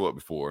JSA show up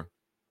before.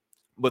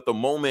 But the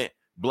moment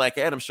Black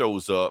Adam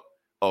shows up,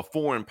 a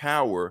foreign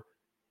power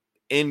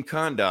in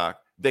Kahndaq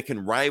that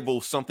can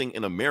rival something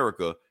in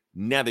America,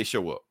 now they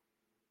show up.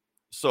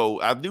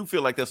 So I do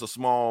feel like that's a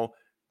small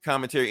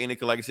commentary in it,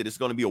 because like I said, it's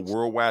going to be a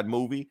worldwide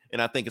movie.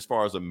 And I think as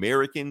far as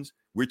Americans,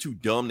 we're too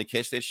dumb to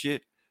catch that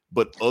shit.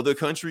 But other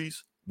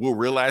countries will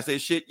realize that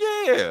shit.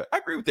 Yeah, I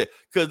agree with that.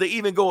 Because they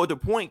even go at the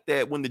point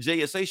that when the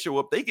JSA show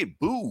up, they get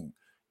booed.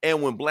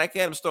 And when Black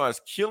Adam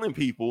starts killing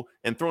people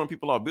and throwing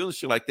people off buildings,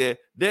 shit like that,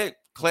 they're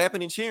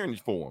clapping and cheering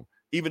for him,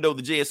 even though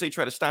the JSA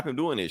try to stop him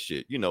doing this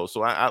shit.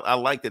 So I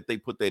like that they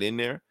put that in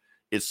there.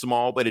 It's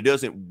small, but it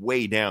doesn't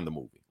weigh down the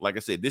movie. Like I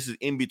said, this is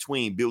in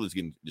between buildings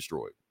getting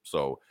destroyed.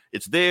 So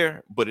it's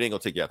there, but it ain't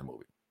gonna take you out the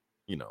movie,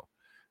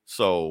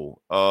 So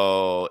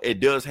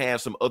it does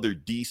have some other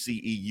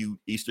DCEU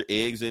Easter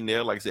eggs in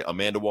there. Like I said,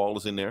 Amanda Waller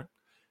is in there.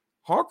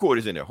 Harcourt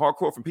is in there.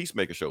 Harcourt from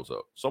Peacemaker shows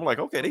up. So I'm like,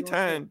 okay, they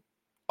tying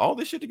all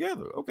this shit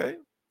together. Okay,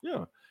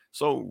 yeah.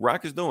 So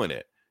Rock is doing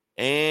that.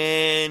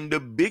 And the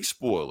big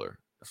spoiler.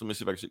 So let me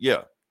see if I can.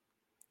 Yeah,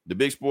 the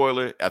big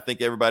spoiler. I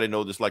think everybody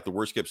knows this, like the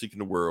worst kept secret in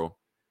the world.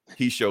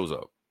 He shows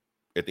up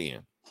at the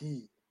end.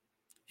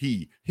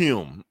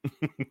 Him.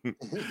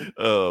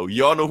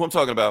 Y'all know who I'm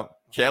talking about.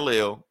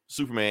 Kal-El,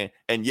 Superman,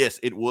 and yes,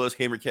 it was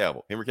Henry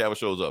Cavill. Henry Cavill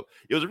shows up.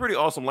 It was a pretty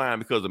awesome line,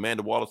 because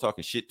Amanda Waller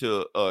talking shit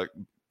to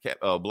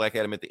Black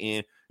Adam at the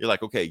end. You're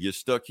like, okay, you're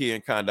stuck here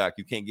in Kahndaq.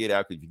 You can't get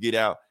out, because if you get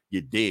out,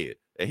 you're dead.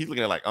 And he's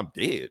looking at like, I'm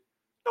dead.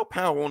 No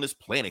power on this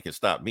planet can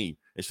stop me.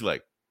 And she's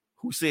like,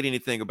 who said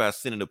anything about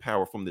sending the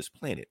power from this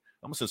planet?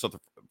 I'm gonna send something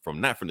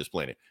not from this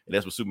planet. And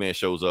that's when Superman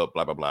shows up,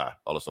 blah, blah, blah,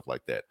 all the stuff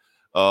like that.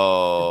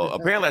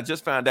 Apparently, I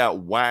just found out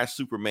why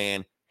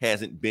Superman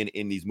hasn't been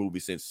in these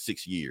movies since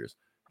 6 years.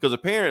 Because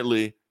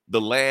apparently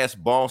the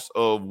last boss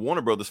of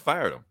Warner Brothers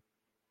fired him.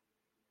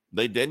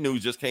 That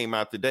news just came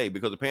out today,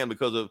 because apparently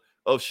because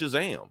of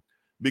Shazam.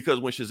 Because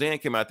when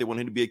Shazam came out, they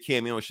wanted him to be a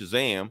cameo in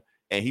Shazam.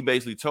 And he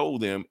basically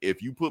told them,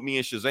 if you put me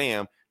in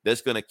Shazam,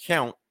 that's going to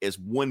count as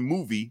one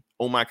movie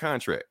on my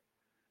contract.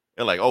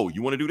 And like, oh,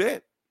 you want to do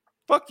that?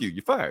 Fuck you,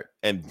 you're fired.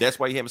 And that's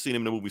why you haven't seen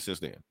him in the movie since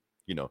then.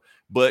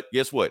 But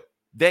guess what?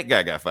 That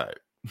guy got fired.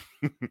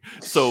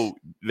 So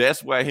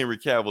that's why Henry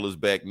Cavill is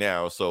back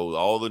now. So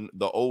all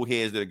the old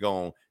heads that are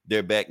gone,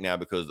 they're back now,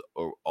 because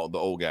all the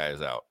old guy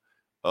is out.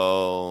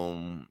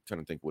 Trying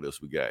to think what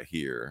else we got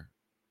here.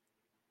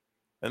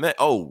 And that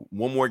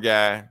one more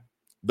guy.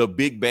 The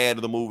big bad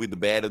of the movie. The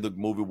bad of the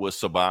movie was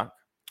Sabak.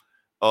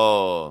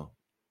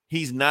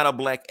 He's not a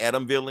Black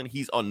Adam villain.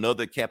 He's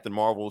another Captain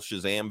Marvel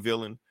Shazam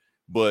villain.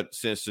 But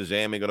since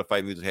Shazam ain't gonna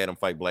fight, we just had him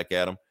fight Black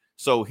Adam.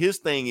 So his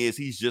thing is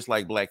he's just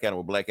like Black Adam.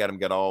 Where Black Adam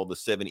got all the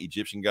 7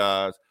 Egyptian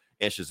gods,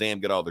 and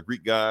Shazam got all the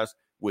Greek gods.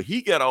 Well,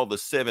 he got all the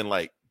 7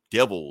 like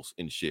devils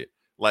and shit.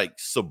 Like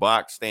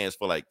Sabak stands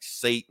for like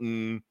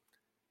Satan,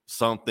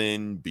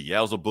 something,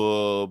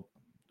 Beelzebub,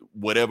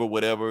 whatever,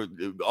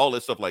 all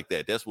that stuff like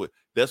that. That's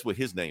what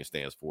his name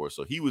stands for.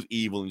 So he was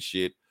evil and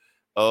shit.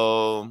 A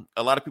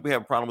lot of people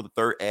have a problem with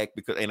the third act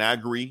because, and I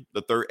agree,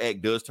 the third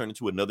act does turn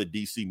into another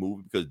DC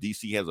movie because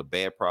DC has a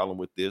bad problem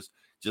with this.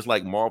 Just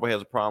like Marvel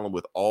has a problem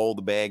with all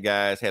the bad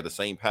guys have the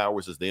same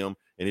powers as them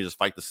and they just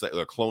fight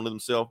the clone of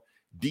themselves.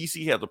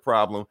 DC has a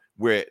problem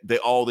where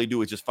all they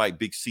do is just fight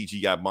big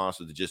CGI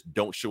monsters that just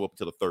don't show up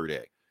until the third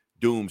act.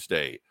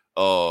 Doomsday,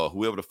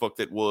 whoever the fuck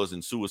that was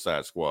in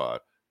Suicide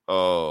Squad,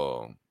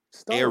 Ares,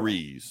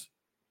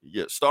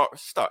 yeah, Star.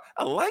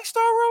 I like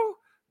Starro,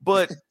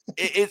 but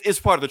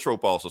it's part of the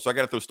trope also. So I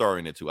got to throw Star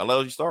in there too. I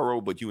love you,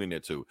 Starro, but you in there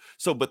too.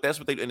 So, but that's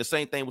what and the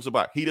same thing was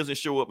about. He doesn't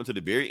show up until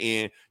the very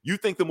end. You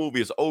think the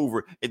movie is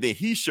over, and then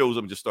he shows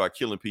up and just start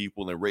killing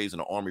people and raising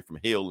an army from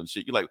hell and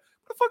shit. You're like, where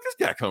the fuck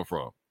this guy come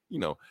from? You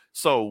know,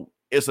 so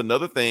it's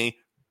another thing,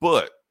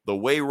 but the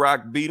way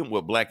Rock beat him,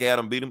 Black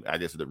Adam beat him, I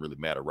guess it doesn't really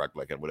matter, Rock,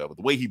 Black Adam, whatever.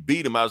 The way he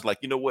beat him, I was like,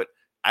 you know what?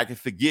 I can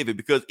forgive it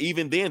because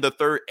even then, the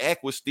third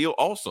act was still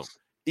awesome,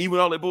 even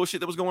all that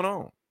bullshit that was going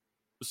on.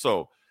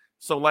 So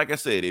like I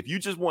said, if you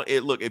just want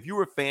it, look, if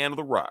you're a fan of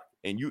The Rock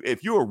and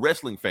if you're a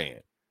wrestling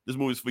fan, this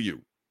movie's for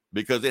you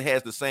because it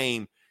has the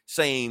same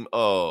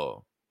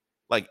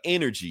like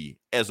energy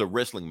as a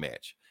wrestling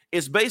match.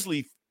 It's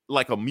basically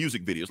like a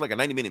music video. It's like a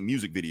 90-minute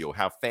music video,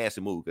 how fast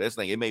it moves. That's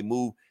the thing. It may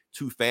move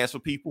too fast for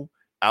people.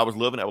 I was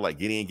loving it. I was like,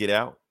 get in, get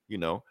out, you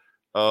know.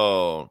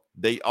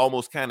 They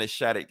almost kind of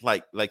shot it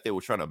like they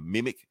were trying to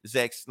mimic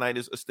Zack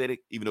Snyder's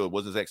aesthetic, even though it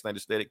wasn't Zack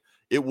Snyder's aesthetic.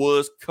 It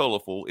was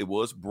colorful. It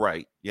was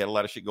bright. You had a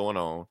lot of shit going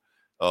on.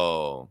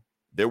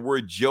 There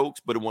were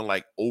jokes, but it wasn't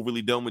like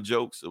overly done with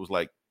jokes. It was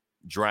like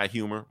dry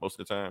humor most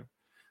of the time.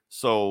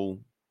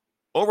 So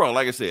overall,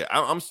 like I said,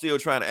 I'm still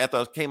trying to, after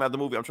I came out of the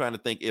movie, I'm trying to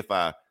think if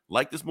I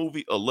like this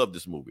movie or love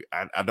this movie.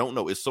 I don't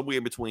know. It's somewhere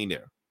in between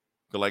there.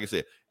 Because like I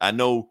said, I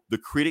know the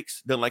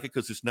critics don't like it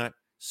because it's not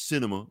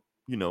cinema.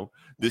 You know,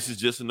 this is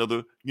just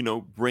another, you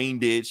know, brain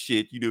dead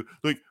shit. You do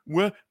like,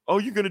 well,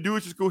 all you're going to do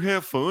is just go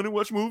have fun and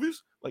watch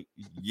movies. Like,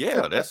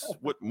 yeah, that's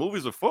what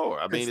movies are for.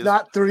 I mean, it's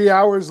not 3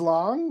 hours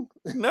long.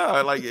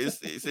 No, like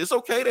it's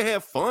okay to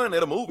have fun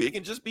at a movie. It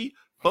can just be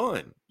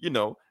fun. You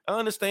know, I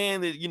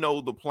understand that, you know,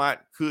 the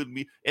plot could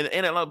be, and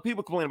a lot of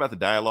people complain about the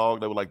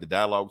dialogue. They were like, the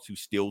dialogue too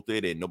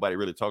stilted and nobody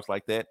really talks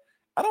like that.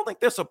 I don't think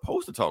they're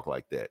supposed to talk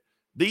like that.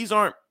 These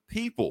aren't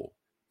people.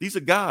 These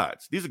are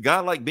gods. These are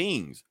godlike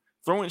beings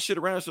throwing shit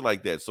around and shit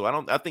like that. So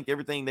I think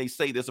everything they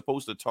say, they're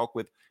supposed to talk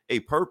with a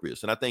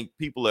purpose. And I think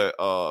people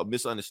are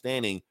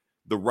misunderstanding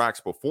The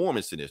Rock's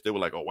performance in this. They were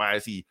like, oh, why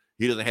is he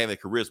doesn't have any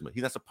charisma?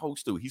 He's not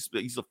supposed to.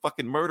 He's a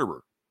fucking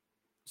murderer.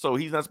 So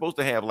he's not supposed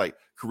to have like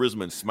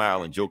charisma and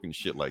smile and joke and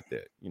shit like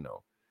that. You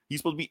know, he's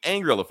supposed to be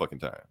angry all the fucking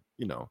time,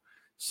 you know?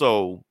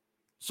 So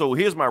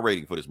here's my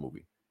rating for this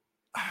movie.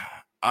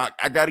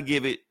 I got to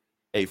give it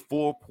a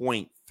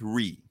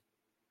 4.3.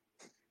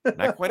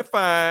 Not quite a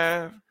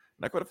 5,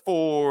 not quite a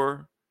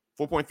 4,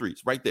 4.3.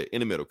 It's right there in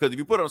the middle. Because if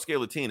you put it on a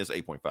scale of 10, it's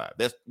 8.5.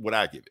 That's what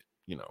I give it,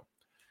 you know.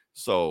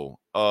 So,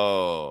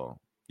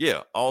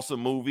 yeah,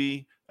 awesome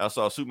movie. I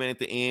saw Superman at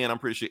the end. I'm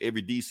pretty sure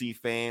every DC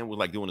fan was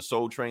like doing a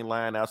Soul Train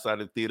line outside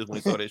of the theaters when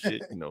they saw that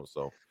shit, you know.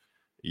 So,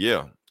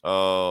 yeah,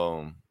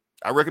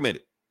 I recommend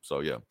it.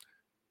 So, yeah.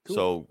 Cool.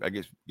 So, I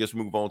guess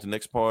we move on to the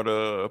next part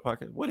of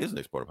podcast. What is the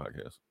next part of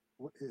podcast?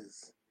 What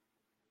is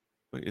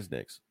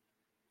next?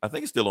 I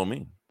think it's still on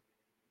me.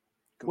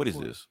 What is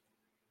this?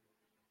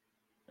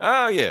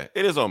 Oh, yeah,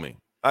 it is on me.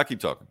 I keep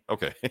talking.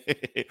 Okay.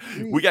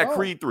 We got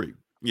Creed 3.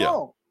 Yeah.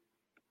 Oh,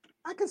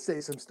 I can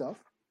say some stuff.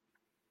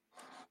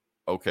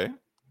 Okay.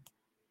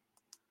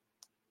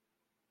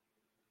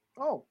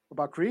 Oh,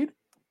 about Creed?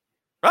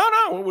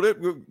 Oh,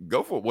 no.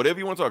 Go for it. Whatever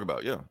you want to talk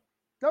about. Yeah.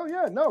 Oh,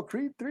 yeah. No,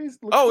 Creed 3's.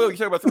 Oh, you're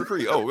talking about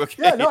Creed. Oh,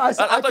 okay. Yeah, no, I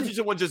thought you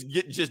just want to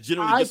just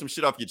generally get some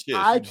shit off your chest.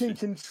 I can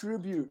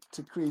contribute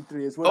to Creed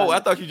 3 as well. Oh,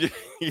 I thought you just.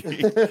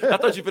 I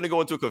thought you were going to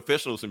go into a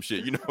confessional or some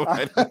shit. You know.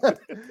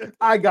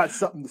 I got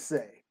something to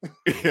say.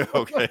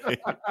 Okay.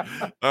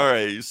 All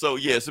right. So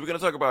we're going to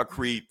talk about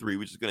Creed 3.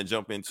 We're just going to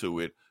jump into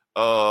it.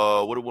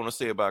 What do I want to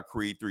say about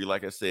Creed 3?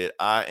 Like I said,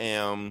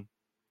 I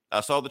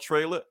saw the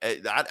trailer.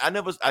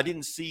 I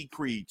didn't see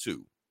Creed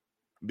 2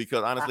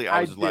 because honestly,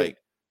 I was just like.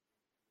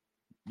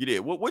 You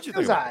did. What you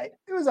think?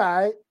 It was all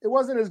right. It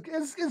wasn't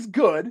it's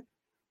good. It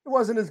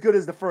wasn't as good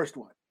as the first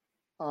one.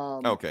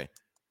 Okay.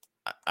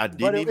 I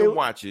didn't even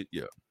watch it.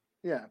 Yeah.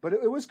 Yeah, but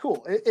it was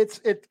cool.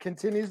 It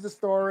continues the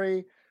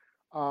story.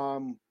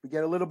 We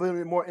get a little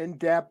bit more in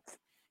depth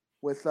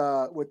with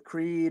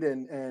Creed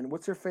and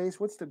what's her face?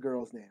 What's the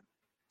girl's name?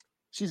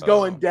 She's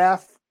going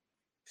deaf.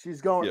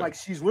 She's going Yeah. like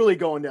she's really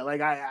going deaf. Like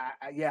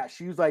yeah,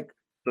 she was like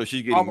So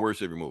she's getting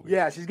worse every movie.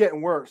 yeah, she's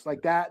getting worse.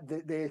 Like that,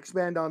 they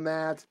expand on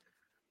that.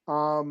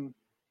 And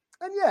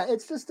yeah,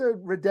 it's just a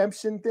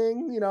redemption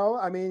thing, you know.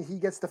 I mean, he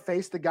gets to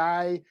face the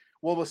guy,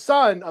 well, the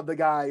son of the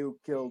guy who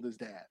killed his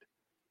dad.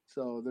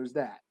 So there's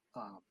that.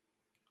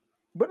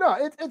 But no,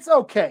 it's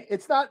okay.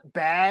 It's not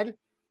bad.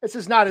 It's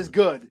just not as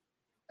good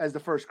as the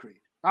first Creed.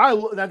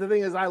 The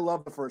thing is, I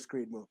love the first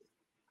Creed movie.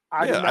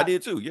 I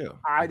did too. Yeah,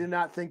 I did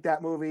not think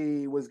that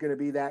movie was going to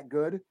be that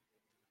good,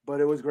 but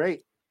it was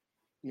great.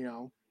 You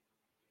know,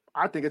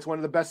 I think it's one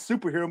of the best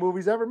superhero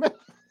movies ever made.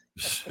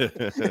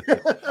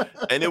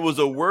 And it was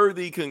a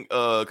worthy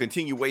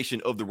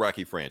continuation of the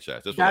Rocky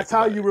franchise. That's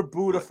how you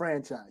reboot a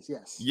franchise.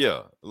 Yes.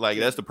 Yeah, like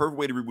that's the perfect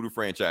way to reboot a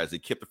franchise.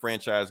 It kept the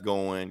franchise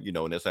going, you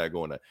know, and that's how it's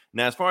going.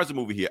 Now, as far as the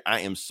movie here,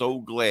 I am so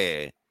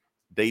glad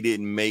they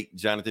didn't make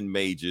Jonathan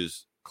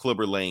Majors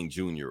Clubber Lang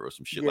Jr. or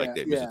some shit like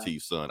that, Mr.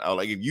 T's son. I was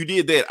like, if you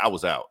did that, I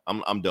was out.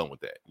 I'm done with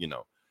that, you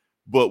know.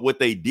 But what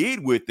they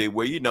did with it,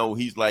 where, you know,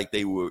 he's like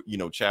they were, you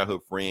know,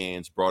 childhood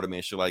friends, brought him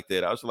in, shit like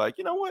that. I was like,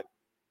 you know what?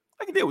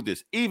 I can deal with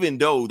this, even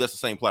though that's the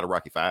same plot of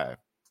Rocky V.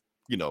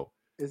 You know,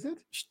 is it?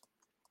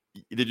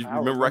 Did you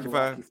remember Rocky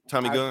V?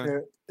 Tommy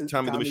Gunn,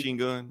 Tommy the Machine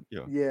Gun.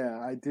 Yeah,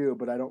 I do,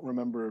 but I don't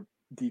remember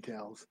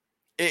details.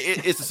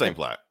 It's the same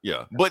plot,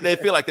 yeah. But they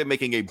feel like they're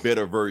making a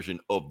better version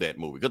of that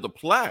movie because the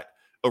plot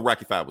of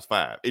Rocky V was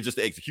 5. It's just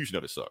the execution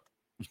of it sucked.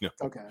 You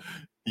know? Okay.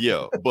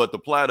 Yeah, but the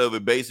plot of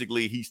it,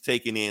 basically, he's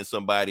taking in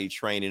somebody,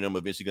 training him,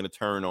 eventually going to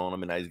turn on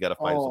him, and now he's got to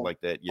fight something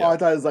like that. Yeah. Oh, I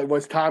thought it was like,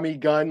 was Tommy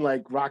Gunn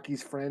like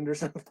Rocky's friend or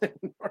something?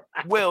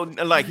 Well,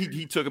 like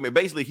he took him, and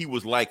basically he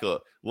was like a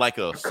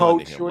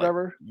coach or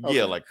whatever. Like,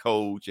 yeah, like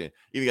coach, and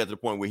even got to the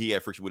point where he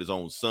had friction with his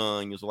own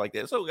son and stuff like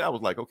that. So I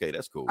was like, okay,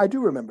 that's cool. I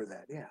do remember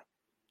that. Yeah.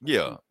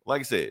 Yeah,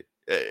 like I said,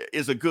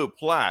 it's a good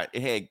plot.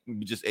 It had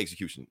just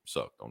execution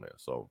sucked on there.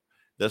 So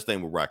that's the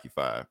thing with Rocky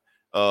V.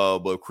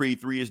 But Creed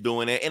 3 is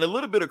doing that, and a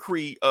little bit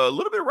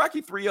of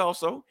Rocky 3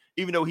 also.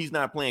 Even though he's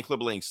not playing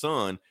Clubber Lang's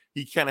son,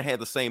 he kind of had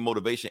the same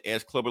motivation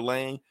as Clubber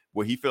Lang,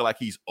 where he felt like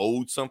he's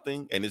owed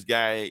something, and this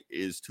guy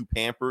is too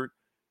pampered,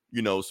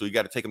 you know, so you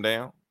got to take him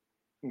down.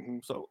 Mm-hmm.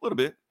 So a little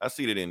bit, I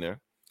see that in there.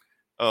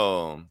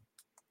 But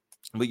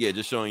yeah,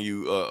 just showing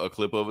you a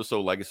clip of it.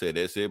 So like I said,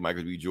 that's it.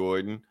 Michael B.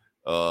 Jordan,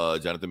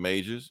 Jonathan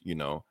Majors, you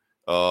know.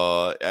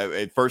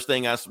 First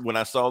thing when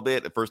I saw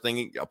that, the first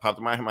thing that popped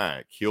in my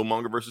mind,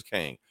 Killmonger versus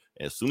Kane.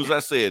 As soon as I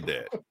said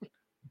that,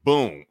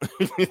 boom,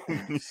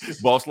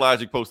 Boss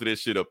Logic posted that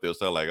shit up there.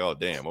 So I'm like, oh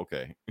damn,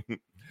 okay.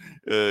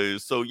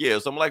 So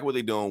I'm like what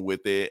they're doing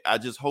with it. I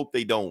just hope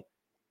they don't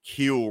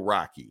kill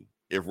Rocky.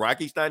 If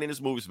Rocky's not in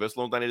this movie,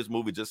 Sylvester Stallone's not in this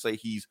movie, just say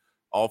he's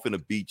off in a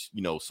beach,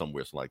 you know,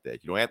 somewhere, something like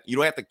that. You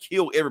don't have to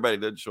kill everybody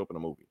that doesn't show up in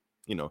the movie,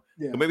 you know.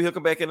 Yeah. But maybe he'll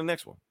come back in the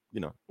next one,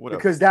 you know, whatever.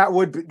 Because that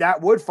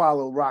would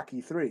follow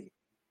Rocky 3.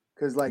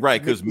 Because like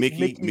because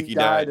Mickey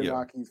died in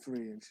Rocky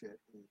 3 and shit.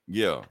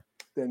 Yeah.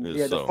 Then he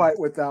had to fight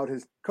without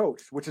his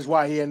coach, which is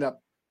why he ended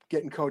up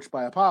getting coached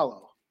by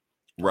Apollo.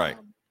 Right.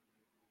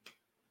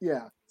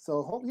 Yeah.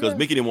 So because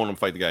Mickey didn't want him to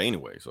fight the guy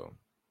anyway. So.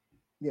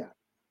 Yeah.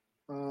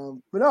 But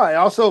no, I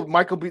also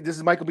this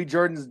is Michael B.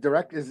 Jordan's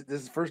is this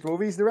his first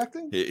movie he's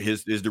directing?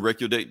 His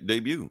directorial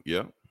debut.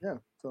 Yeah. Yeah.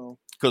 So.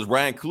 Because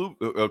Ryan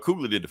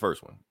Coogler did the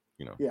first one.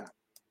 You know. Yeah.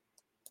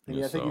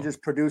 And I think he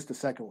just produced the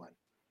second one.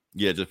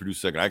 Yeah, just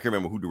produced the second. I can't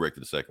remember who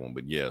directed the second one,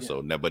 but yeah. So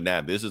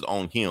now this is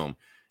on him.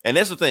 And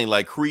that's the thing,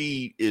 like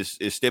Creed is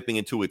stepping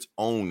into its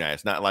own now.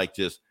 It's not like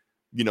just,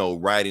 you know,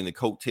 riding the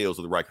coattails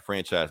of the Rocky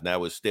franchise.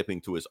 Now it's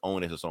stepping to its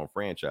own as its own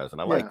franchise.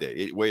 And I like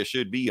that. Where it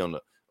should be on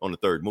the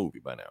third movie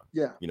by now.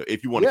 Yeah. You know,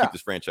 if you want to keep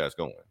this franchise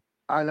going.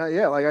 I know,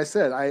 yeah. Like I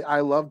said, I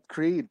loved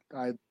Creed.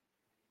 I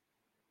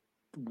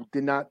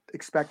did not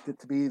expect it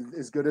to be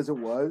as good as it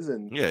was.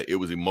 And yeah, it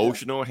was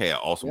emotional, had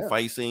awesome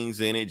fight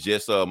scenes in it.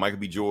 Just Michael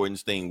B.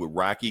 Jordan's thing with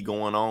Rocky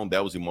going on,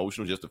 that was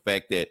emotional. Just the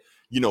fact that,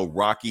 you know,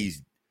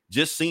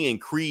 just seeing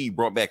Creed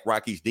brought back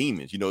Rocky's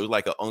demons. You know, it was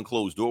like an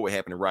unclosed door what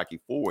happened in Rocky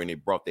 4, and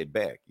it brought that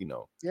back, you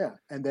know. Yeah,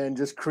 and then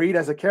just Creed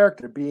as a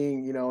character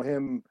being, you know,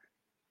 him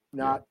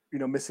not, you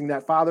know, missing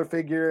that father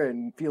figure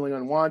and feeling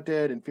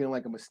unwanted and feeling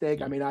like a mistake.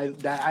 Yeah. I mean,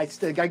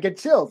 I get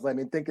chills. I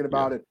mean, thinking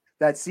about it,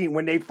 that scene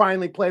when they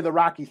finally play the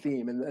Rocky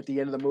theme and at the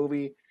end of the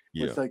movie,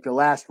 it's like the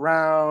last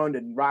round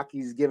and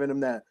Rocky's giving him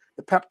the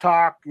pep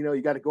talk, you know,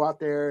 you got to go out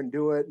there and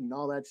do it and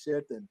all that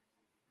shit. And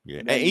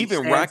and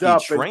even Rocky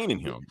training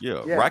him.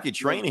 Rocky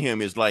training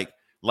him is like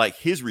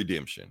his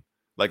redemption.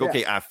 Like,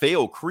 okay, I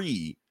failed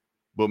Creed,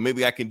 but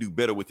maybe I can do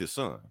better with his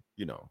son,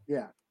 you know.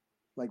 Yeah.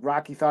 Like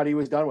Rocky thought he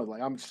was done with,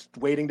 like, I'm just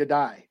waiting to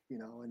die, you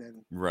know, and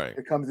then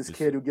here comes this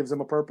kid who gives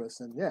him a purpose.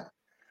 And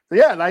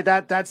like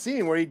that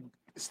scene where he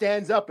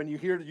stands up and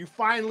you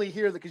finally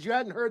hear because you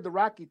hadn't heard the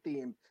Rocky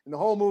theme in the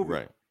whole movie.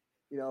 Right.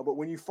 You know, but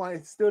when you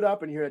finally stood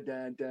up and you hear it,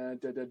 dun, dun,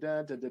 dun, dun,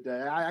 dun, dun, dun,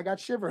 dun, I got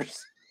shivers.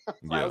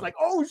 I was like,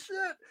 oh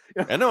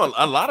shit. I know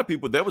a lot of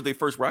people, that was their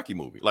first Rocky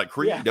movie. Like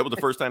Creed, that was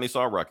the first time they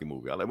saw a Rocky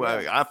movie.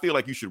 I feel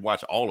like you should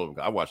watch all of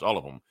them. I watched all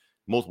of them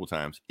multiple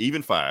times,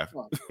 even 5.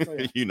 Oh, so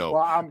yeah. You know,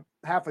 Well, I'm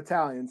half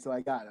Italian, so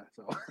I gotta.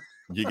 So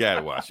you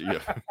gotta watch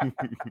it.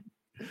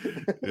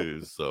 Yeah.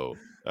 So,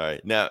 all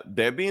right. Now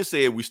that being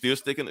said, we still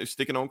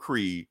sticking on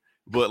Creed,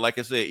 but like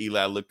I said,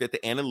 Eli, I looked at the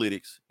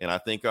analytics, and I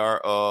think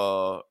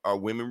our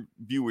women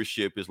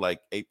viewership is like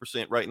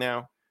 8% right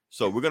now.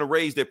 So we're gonna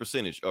raise that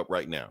percentage up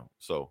right now.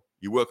 So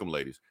you're welcome,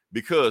 ladies,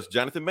 because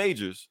Jonathan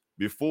Majors,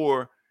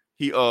 before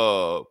he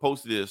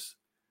posted this,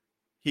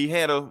 he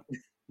had a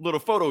little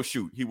photo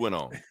shoot he went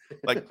on.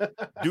 Like,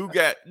 dude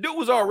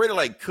was already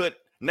like cut.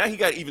 Now he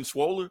got even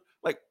swoller.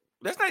 Like,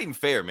 that's not even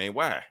fair, man.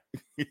 Why?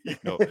 You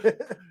know,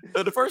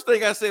 the first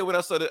thing I said when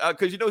I saw that,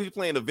 because you know he's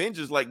playing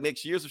Avengers like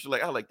next year, so she's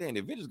like, I like, damn,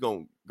 the Avengers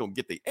gonna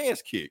get their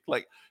ass kicked.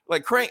 Like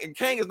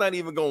Kang is not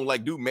even gonna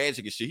like do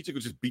magic and shit. He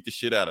could just beat the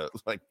shit out of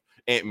like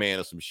Ant-Man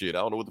or some shit. I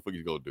don't know what the fuck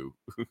he's gonna do.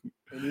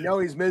 And you know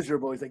he's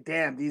miserable. He's like,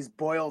 damn, these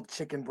boiled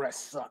chicken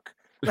breasts suck.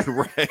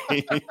 Right,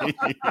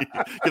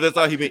 because that's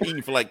all he's been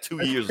eating for like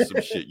 2 years or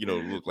some shit. You know,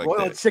 look like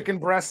boiled that. chicken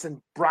breasts and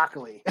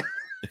broccoli.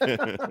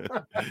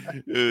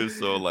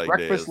 So like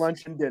breakfast, that.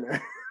 lunch, and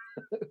dinner.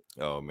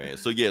 Oh man,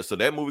 so yeah, so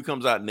that movie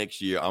comes out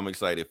next year. I'm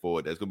excited for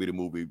it. That's gonna be the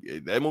movie.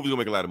 That movie's gonna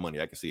make a lot of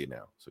money. I can see it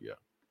now. So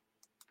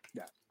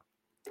yeah.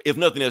 If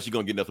nothing else, you're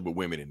gonna get nothing but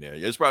women in there.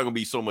 It's probably gonna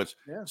be so much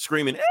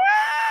screaming.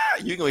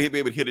 Ah! You're gonna be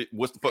able to hit it.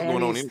 What's the fuck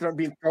going on? Start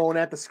being thrown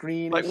at the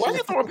screen. Like, why are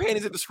you throwing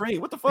panties at the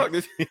screen? What the fuck?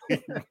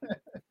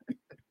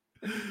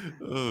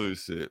 Oh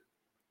shit.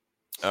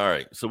 All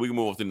right, so we can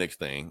move on to the next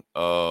thing.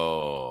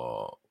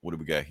 What do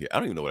we got here? I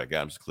don't even know what I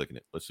got. I'm just clicking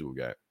it. Let's see what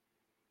we got.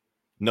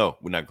 No,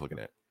 we're not clicking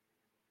that.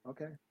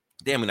 Okay.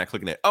 Damn, we're not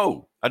clicking that.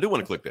 Oh, I do want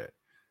to click that.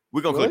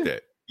 We're gonna click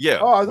that. Yeah.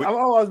 Oh, I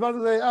was about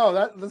to say,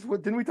 that's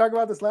what didn't we talk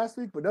about this last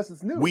week? But this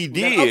is new. We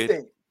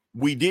did,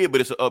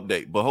 but it's an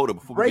update. But hold on,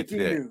 before breaking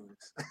we get to that,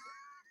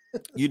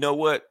 news. You know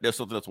what? There's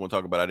something else I want to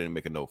talk about. I didn't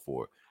make a note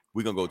for it.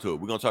 We're gonna go to it.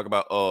 We're gonna talk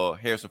about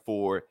Harrison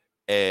Ford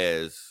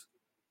as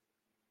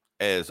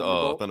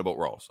Thunderbolt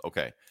Ross.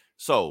 Okay.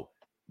 So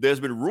there's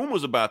been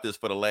rumors about this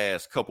for the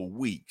last couple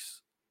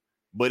weeks,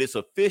 but it's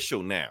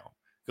official now.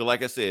 So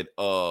like I said,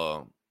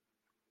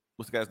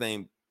 what's the guy's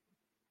name?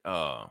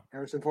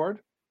 Harrison Ford?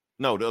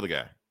 No, the other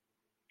guy.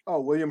 Oh,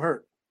 William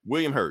Hurt.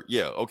 William Hurt.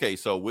 Yeah. Okay.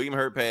 So William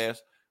Hurt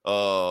passed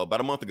about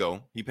a month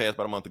ago. He passed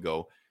about a month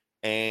ago.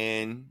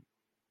 And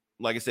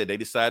like I said, they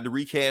decided to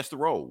recast the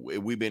role.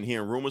 We've been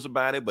hearing rumors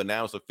about it, but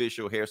now it's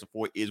official. Harrison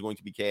Ford is going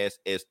to be cast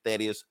as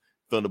Thaddeus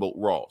Thunderbolt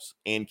Ross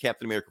and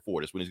Captain America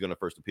 4. That's when he's going to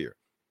first appear.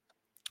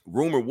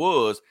 Rumor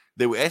was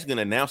they were actually going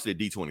to announce it at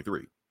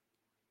D23.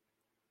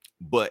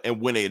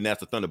 And when they announced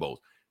the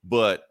Thunderbolts,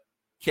 but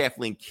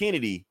Kathleen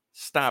Kennedy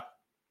stopped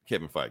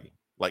Kevin Feige.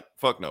 Like,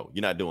 fuck no,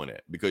 you're not doing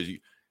that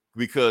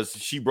because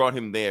she brought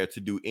him there to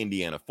do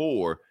Indiana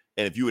 4.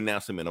 And if you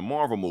announce him in a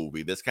Marvel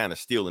movie, that's kind of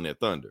stealing their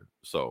thunder.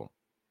 So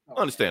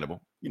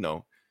understandable, you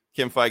know.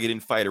 Kevin Feige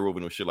didn't fight her over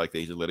no shit like that.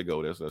 He just let it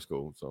go. That's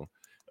cool. So,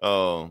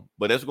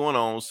 but that's going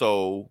on.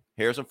 So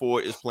Harrison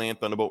Ford is playing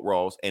Thunderbolt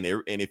Ross, and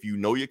if you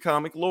know your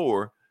comic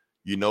lore,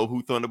 you know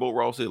who Thunderbolt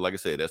Ross is. Like I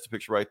said, that's the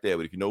picture right there.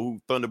 But if you know who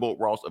Thunderbolt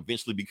Ross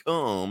eventually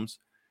becomes,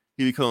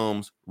 he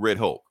becomes Red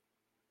Hulk.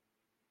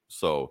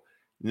 So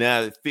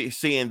now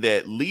seeing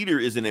that Leader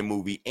is in that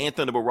movie and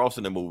Thunderbolt Ross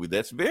in the movie,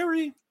 that's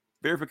very,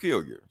 very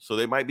peculiar. So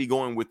they might be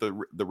going with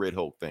the Red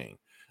Hulk thing.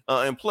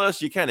 And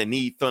plus, you kind of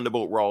need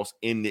Thunderbolt Ross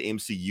in the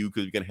MCU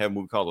because you're going to have a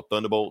movie called The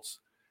Thunderbolts.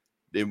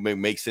 It may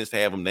make sense to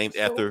have them named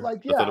after the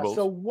Thunderbolts.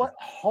 So what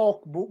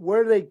Hulk, what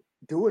are they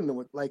doing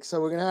with, like, so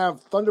we're going to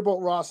have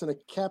Thunderbolt Ross in a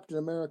Captain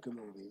America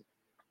movie.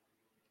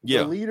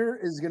 Yeah. The Leader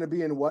is going to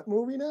be in what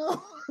movie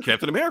now?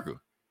 Captain America.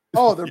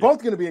 Oh, they're both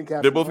going to be in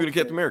Captain. They're both going to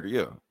Captain America,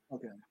 yeah.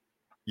 Okay.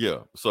 Yeah,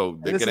 so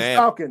they this can is add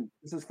Falcon.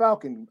 This is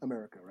Falcon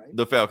America, right?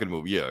 The Falcon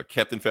movie, yeah,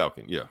 Captain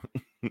Falcon, yeah.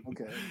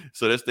 Okay.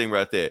 So that's the thing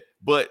right there.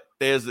 But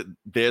there's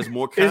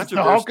more Is controversy.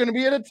 the Hulk going to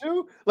be in it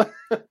too?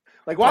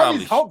 Like why are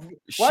these Hulk?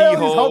 Why are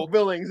these Hulk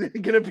villains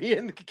going to be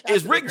in? Captain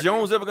Is Rick America?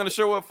 Jones ever going to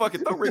show up?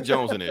 Fucking throw Rick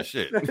Jones in there,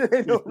 shit.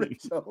 No,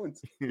 Rick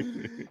Jones.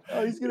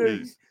 Oh, he's going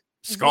to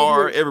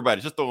Scar everybody.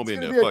 Just throw him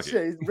in there. Fuck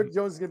it. Rick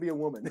Jones is going to be a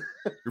woman.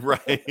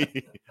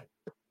 Right.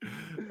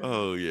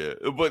 Oh yeah,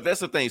 but that's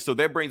the thing. So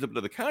that brings up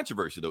another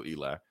controversy, though,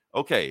 Eli.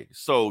 Okay,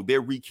 so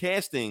they're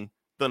recasting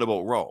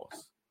Thunderbolt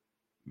Ross.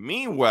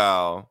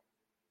 Meanwhile,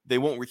 they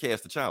won't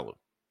recast T'Challa.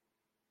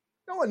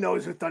 No one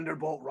knows who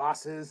Thunderbolt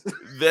Ross is.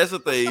 That's the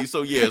thing.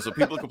 So yeah, so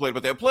people complain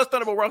about that. Plus,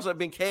 Thunderbolt Ross have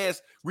been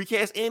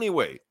recast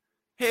anyway.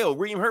 Hell,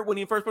 William Hurt wasn't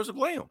even the first person to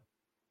play him.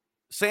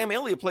 Sam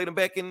Elliott played him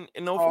back in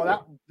 04.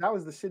 Oh, that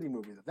was the shitty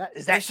movie.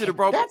 They should have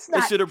brought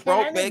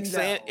back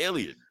Sam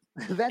Elliott.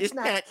 It's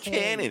not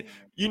canon.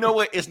 You know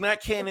what? It's not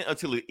canon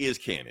until it is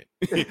canon.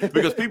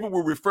 Because people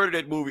will refer to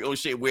that movie, oh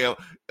shit, well,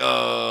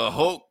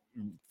 Hulk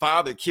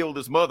father killed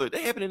his mother.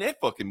 That happened in that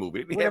fucking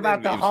movie. What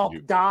about the Hulk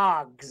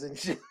dogs and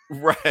shit?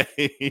 Right.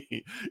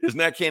 It's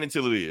not canon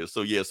until it is.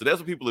 So yeah, so that's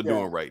what people are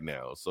doing right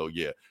now. So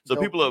yeah. So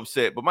people are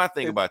upset. But my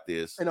thing about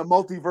this, in a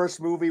multiverse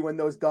movie, when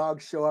those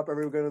dogs show up,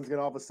 everyone's gonna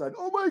all of a sudden,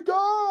 oh my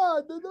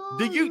god.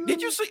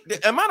 Did you see?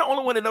 Am I the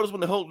only one that noticed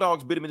when the Hulk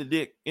dogs bit him in the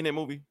dick in that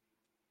movie?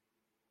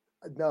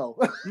 No.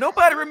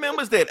 Nobody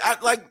remembers that.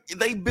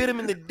 They bit him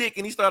in the dick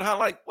and he started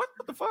hollering like, what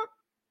the fuck?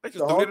 They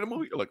just threw it in the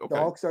movie. You're like, okay.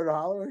 The Hulk started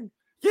hollering?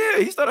 Yeah,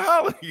 he started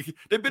hollering.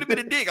 They bit him in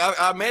the dick.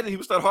 I imagine he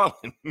would start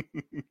hollering.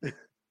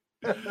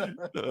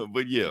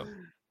 But yeah.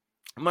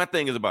 My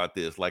thing is about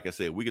this. Like I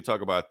said, we could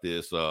talk about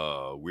this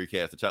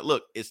recast the child.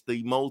 Look, it's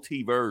the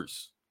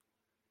multiverse.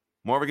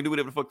 Marvel can do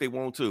whatever the fuck they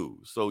want to.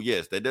 So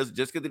yes, that doesn't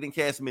just because they didn't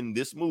cast him in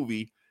this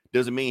movie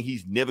doesn't mean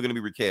he's never going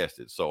to be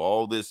recasted. So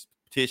all this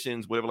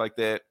petitions, whatever like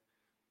that,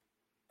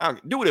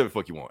 do whatever the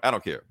fuck you want. I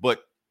don't care.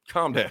 But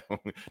calm down.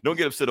 Don't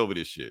get upset over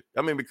this shit.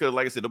 I mean, because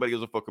like I said, nobody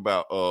gives a fuck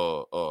about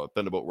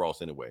Thunderbolt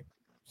Ross anyway.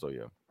 So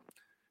yeah.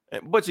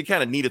 But you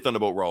kind of need a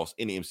Thunderbolt Ross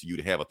in the MCU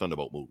to have a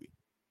Thunderbolt movie.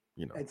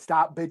 You know. And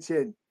stop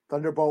bitching.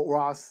 Thunderbolt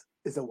Ross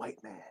is a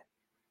white man.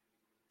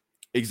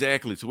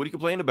 Exactly. So what are you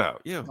complaining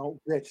about? Yeah.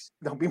 Don't bitch.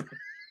 Don't be.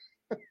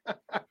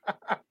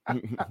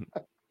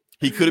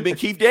 He could have been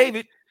Keith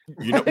David.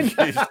 You know.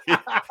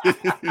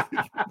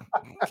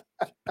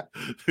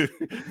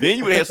 Then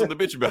you would have something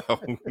to bitch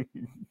about.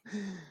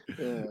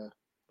 Yeah.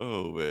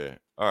 Oh man.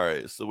 All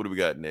right. So what do we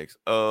got next?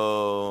 Give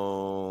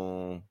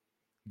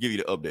you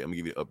the update. I'm gonna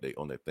give you the update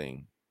on that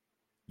thing.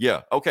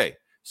 Yeah. Okay.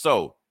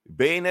 So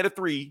Bayonetta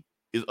 3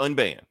 is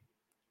unbanned.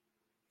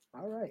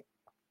 All right.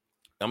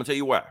 I'm gonna tell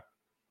you why.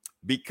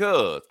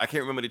 Because I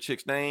can't remember the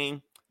chick's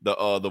name,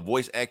 the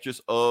voice actress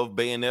of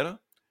Bayonetta.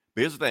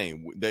 But here's the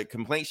thing: the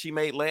complaint she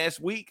made last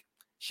week,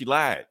 she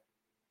lied.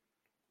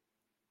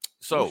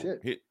 So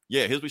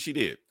here's what she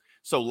did.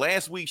 So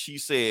last week she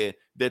said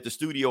that the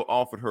studio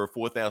offered her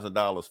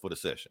 $4,000 for the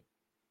session.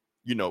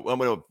 You know,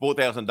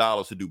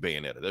 $4,000 to do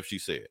Bayonetta. That's what she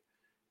said.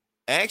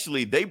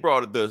 Actually, they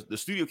brought it. The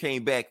studio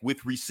came back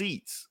with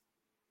receipts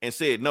and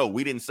said, no,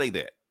 we didn't say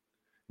that.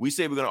 We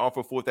said we're going to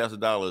offer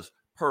 $4,000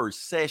 per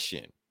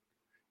session,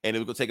 and it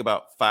was going to take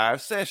about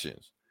 5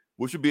 sessions,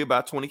 which would be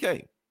about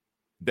 $20K.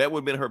 That would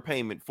have been her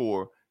payment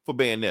for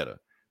Bayonetta.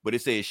 But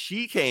it says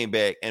she came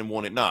back and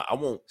wanted, I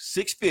want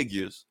 6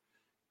 figures,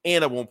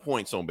 and I want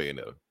points on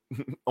Bayonetta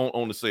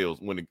on the sales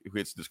when it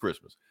hits this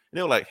Christmas. And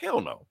they were like,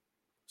 hell no.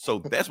 So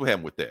that's what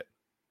happened with that.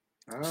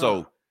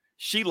 So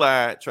she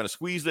lied, trying to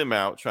squeeze them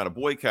out, trying to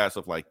boycott,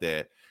 stuff like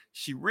that.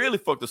 She really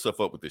fucked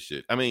herself up with this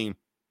shit. I mean,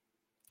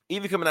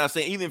 even coming out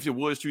saying, even if it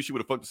was true, she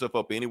would have fucked herself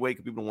up anyway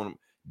because people don't want to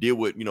deal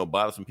with,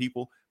 bothersome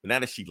people. But now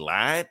that she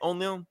lied on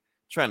them,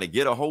 trying to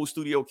get a whole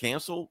studio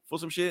canceled for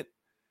some shit,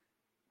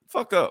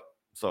 fuck up.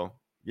 So,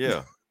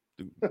 yeah.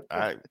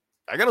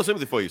 I got no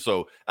sympathy for you.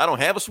 So, I don't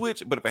have a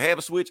Switch, but if I have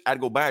a Switch, I'd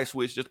go buy a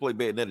Switch, just play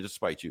Bayonetta just to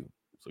spite you.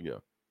 So, yeah.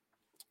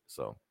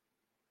 So,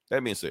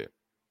 that being said,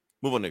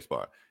 move on to the next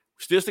part.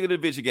 Still sticking to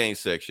the video game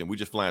section. We're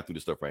just flying through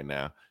this stuff right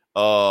now.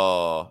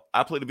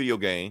 I played a video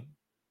game.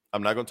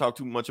 I'm not going to talk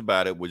too much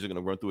about it. We're just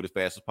going to run through it as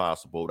fast as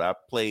possible. I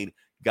played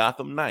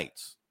Gotham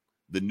Knights,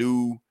 the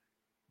new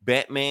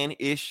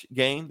Batman-ish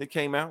game that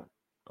came out.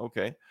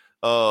 Okay.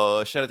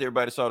 Shout out to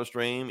everybody that saw the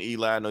stream.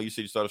 Eli, I know you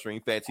said you saw the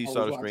stream. Fat T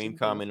saw the stream,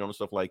 commenting on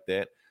stuff like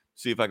that.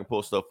 See if I can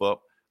pull stuff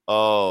up.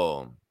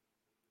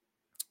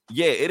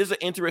 Yeah, it is an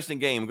interesting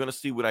game. I'm going to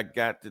see what I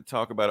got to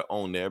talk about it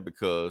on there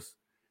because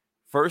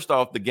first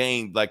off, the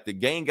game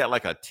got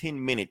like a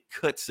 10-minute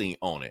cutscene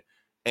on it,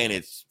 and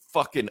it's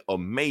fucking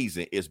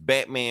amazing. It's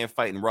Batman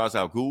fighting Ra's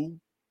al Ghul.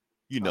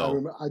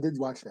 I did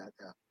watch that.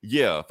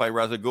 Yeah, fight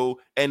Ra's al Ghul.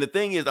 And the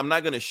thing is, I'm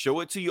not going to show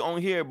it to you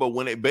on here, but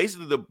when it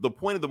basically the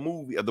point of the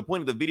movie, the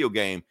point of the video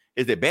game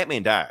is that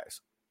Batman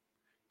dies,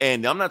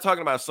 and I'm not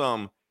talking about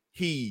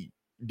he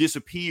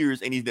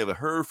disappears and he's never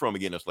heard from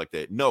again, just like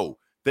that. No,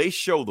 they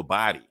show the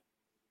body,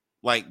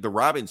 like the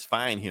Robins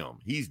find him,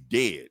 he's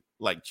dead,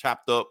 like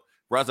chopped up.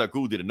 Ra's al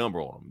Ghul did a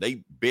number on him.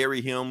 They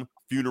bury him,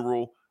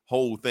 funeral,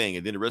 whole thing,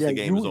 and then the rest of the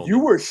game is on. You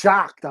were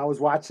shocked. I was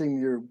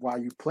watching while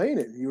you playing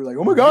it. You were like,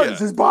 "Oh my god,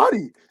 it's his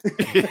body."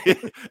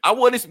 I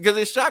wasn't because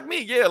it shocked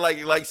me. Yeah,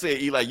 like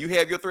said Eli, you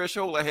have your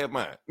threshold, I have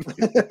mine.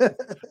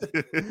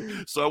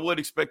 So I wasn't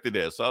expecting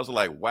that. So I was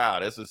like,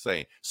 "Wow, that's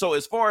insane." So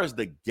as far as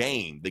the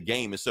game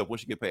itself,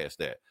 once you get past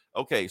that,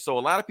 okay. So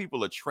a lot of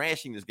people are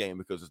trashing this game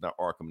because it's not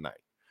Arkham Knight,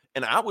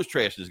 and I was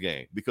trashing this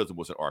game because it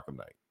wasn't Arkham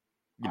Knight.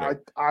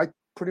 I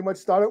pretty much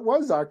thought it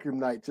was Arkham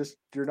Knight. Just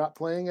you're not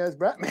playing as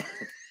Batman.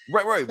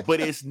 Right.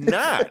 But it's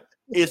not.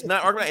 It's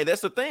not Arkham Knight. And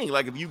that's the thing.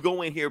 Like if you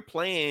go in here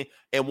playing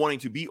and wanting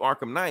to be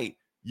Arkham Knight,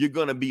 you're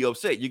gonna be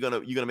upset. You're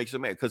gonna make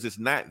yourself mad because it's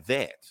not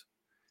that.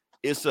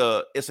 It's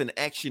an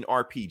action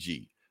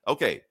RPG.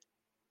 Okay.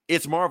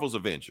 It's Marvel's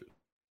Avengers.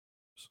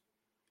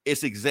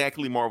 It's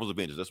exactly Marvel's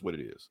Avengers. That's what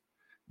it is.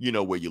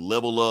 Where you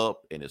level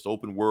up and it's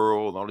open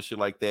world and all this shit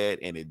like that,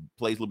 and it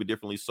plays a little bit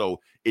differently.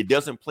 So it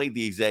doesn't play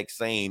the exact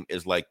same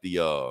as like the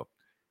other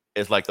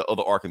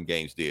Arkham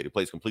games did. It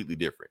plays completely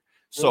different.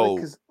 So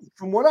because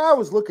from what I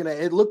was looking at,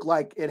 it looked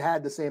like it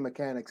had the same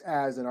mechanics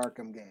as an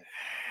Arkham game.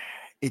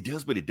 It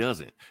does, but it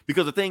doesn't.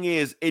 Because the thing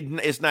is,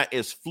 it's not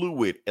as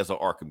fluid as an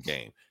Arkham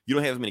game. You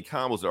don't have as many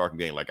combos as an Arkham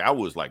game. Like I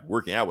was like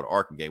working out with an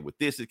Arkham game. With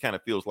this, it kind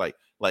of feels like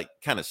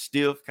kind of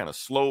stiff, kind of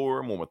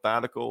slower, more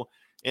methodical.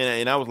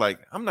 And I was like,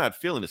 I'm not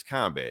feeling this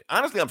combat.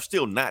 Honestly, I'm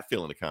still not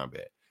feeling the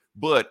combat.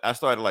 But I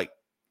started like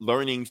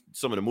learning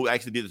some of the moves. I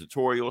actually did a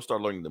tutorial,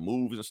 started learning the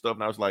moves and stuff,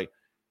 and I was like,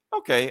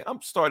 okay,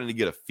 I'm starting to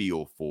get a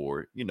feel for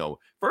it. You know,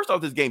 first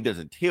off, this game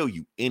doesn't tell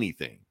you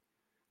anything.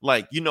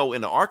 Like, you know,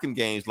 in the Arkham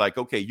games, like,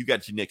 okay, you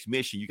got your next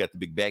mission, you got the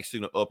big back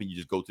signal up, and you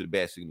just go to the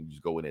back signal, and you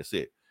just go, and that's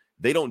it.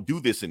 They don't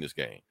do this in this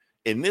game.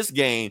 In this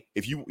game,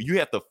 if you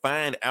have to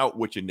find out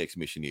what your next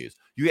mission is,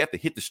 you have to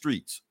hit the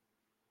streets.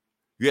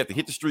 You have to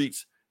hit the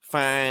streets,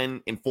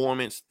 find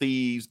informants,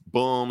 thieves,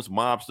 bums,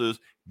 mobsters,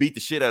 beat the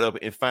shit out of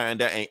it, and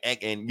find out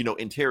and you know,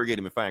 interrogate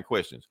them and find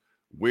questions.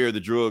 Where are the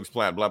drugs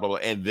plant, blah, blah, blah,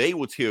 and they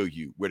will tell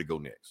you where to go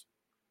next.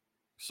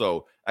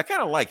 So I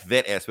kind of like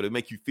that aspect. It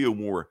makes you feel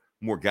more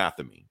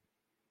Gotham-y.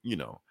 You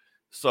know,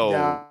 so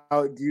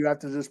now, do you have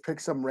to just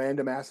pick some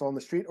random asshole on the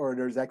street, or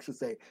does actually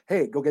say,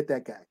 "Hey, go get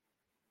that guy"?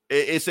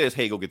 It says,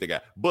 "Hey, go get the guy."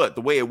 But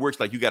the way it works,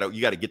 like you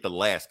gotta get the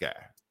last guy.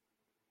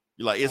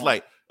 You're like, it's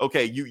like,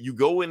 okay, you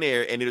go in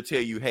there and it'll tell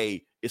you,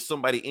 "Hey, it's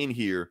somebody in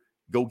here.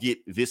 Go get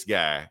this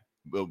guy."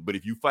 But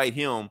if you fight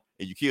him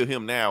and you kill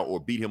him now or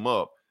beat him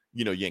up,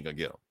 you know, you ain't gonna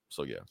get him.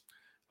 So yeah,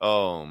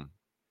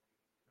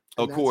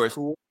 of course.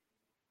 Cool.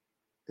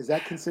 Is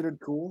that considered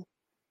cool?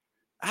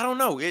 I don't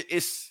know.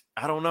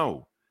 I don't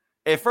know.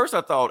 At first, I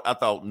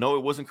thought no,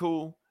 it wasn't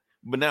cool.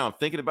 But now I'm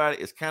thinking about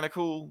it. It's kind of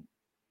cool.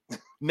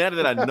 Now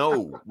that I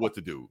know what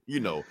to do, you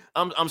know,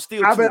 I'm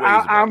still.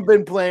 I've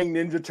been playing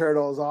Ninja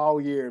Turtles all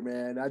year,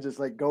 man. I just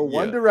like go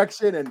one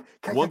direction and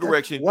one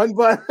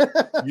button.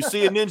 You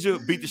see a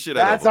ninja, beat the shit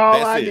out of him. That's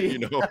all I need. You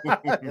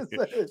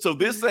know. So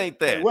this ain't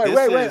that. Wait!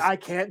 I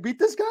can't beat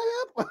this guy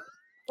up.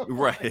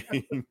 Right.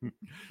 So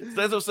that's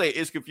what I'm saying.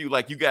 It's confused.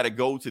 Like you got to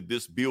go to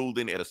this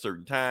building at a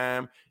certain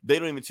time. They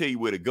don't even tell you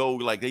where to go.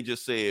 Like they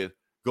just said,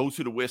 go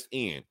to the West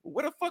End.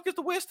 Where the fuck is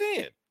the West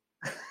End?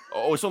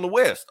 Oh, it's on the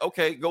west.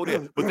 Okay, go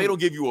there. But they don't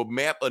give you a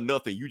map or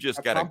nothing. You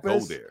just gotta go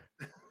there.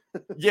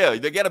 Yeah,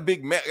 they got a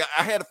big map.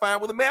 I had to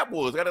find where the map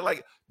was. I gotta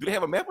like, do they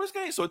have a map on this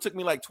game? So it took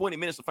me like 20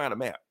 minutes to find a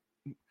map.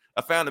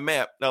 I found a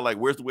map. Now, like,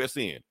 where's the West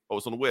End? Oh,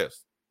 it's on the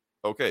west.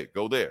 Okay,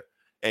 go there.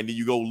 And then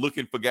you go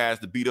looking for guys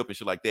to beat up and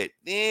shit like that.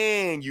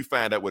 Then you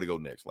find out where to go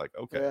next. Like,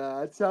 okay.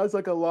 Yeah, it sounds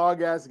like a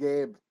long ass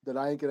game that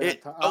I ain't gonna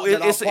have time.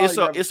 It's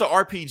a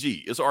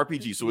RPG. It's an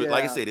RPG. So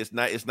like I said, it's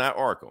not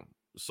Arkham.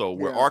 So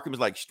where Arkham is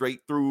like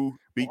straight through,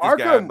 beat this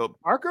guy.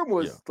 Arkham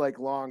was like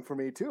long for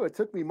me too. It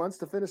took me months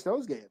to finish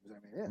those games.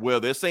 I mean, Well,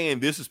 they're saying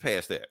this is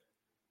past that.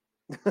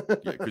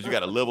 Because you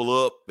got to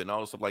level up and all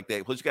the stuff like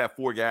that. Plus, you got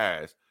 4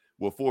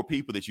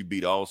 people that you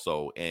beat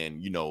also,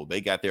 and you know they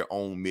got their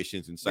own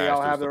missions and side. They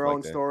all have their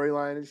own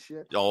storyline and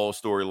shit. All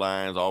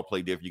storylines, all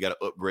play different. You got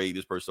to upgrade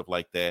this person, stuff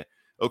like that.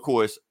 Of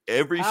course,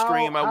 every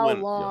stream I went.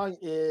 How long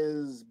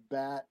is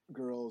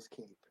Batgirl's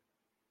cape?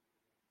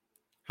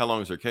 How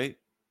long is her cape?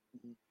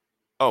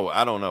 Oh,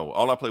 I don't know.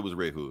 All I played was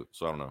Red Hood,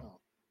 so I don't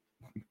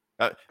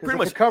know. Pretty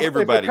much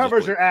everybody. If it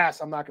covers her ass,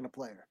 I'm not going to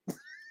play her.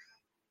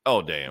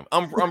 Oh damn!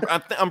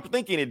 I'm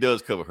thinking it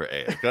does cover her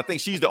ass. I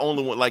think she's the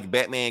only one. Like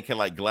Batman can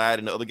like glide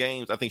in the other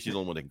games. I think she's the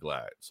only one that can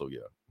glide. So yeah.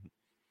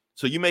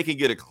 So you may can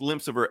get a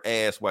glimpse of her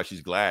ass while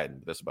she's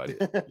gliding. That's about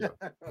it. Yeah.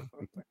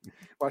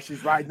 While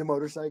she's riding the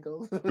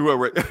motorcycle.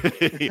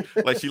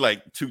 Right. Like she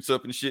like toots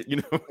up and shit. You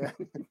know.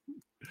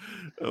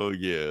 Oh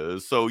yeah.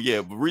 So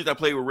yeah. The reason I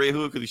play with Red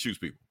Hood because he shoots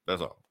people.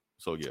 That's all.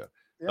 So yeah.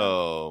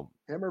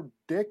 Him or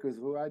Dick is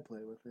who I'd play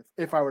with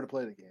if I were to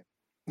play the game.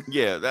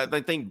 Yeah,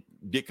 I think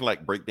Dick can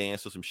like break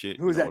dance or some shit.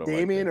 Who is that,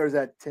 Damien or is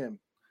that Tim?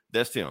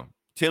 That's Tim.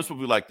 Tim's supposed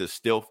to be like the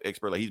stealth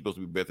expert. Like he's supposed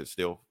to be better at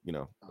stealth, you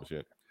know.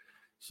 Shit.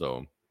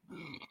 So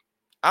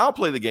I'll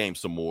play the game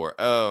some more.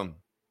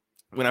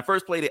 When I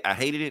first played it, I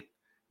hated it,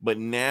 but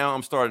now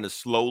I'm starting to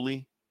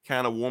slowly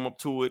kind of warm up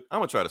to it. I'm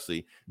gonna try to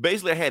see.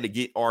 Basically, I had to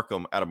get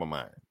Arkham out of my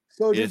mind.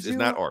 So it's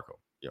not Arkham.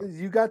 Yeah.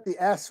 You got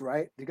the S,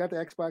 right? You got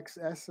the Xbox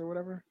S or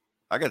whatever?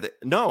 I got the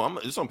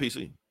it's on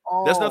PC.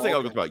 That's nothing I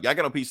was talking about. Yeah, I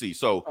got on PC.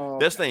 So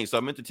that's the thing. So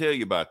I meant to tell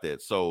you about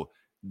that. So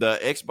the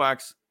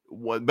Xbox,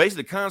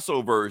 basically the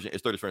console version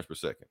is 30 frames per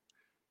second.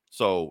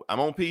 So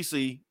I'm on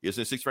PC. It's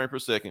in 6 frames per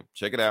second.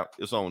 Check it out.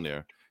 It's on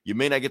there. You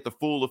may not get the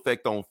full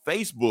effect on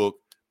Facebook,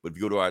 but if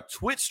you go to our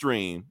Twitch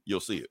stream, you'll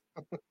see it.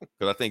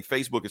 Because I think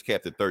Facebook is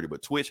capped at 30,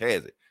 but Twitch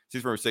has it.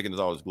 6 frames per second is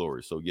all its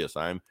glory. So yes,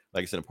 I'm,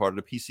 like I said, I'm part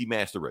of the PC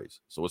Master Race.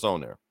 So it's on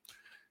there.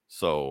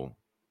 So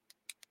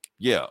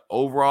yeah,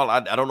 overall, I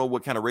don't know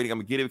what kind of rating I'm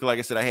gonna give it because, like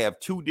I said, I have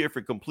 2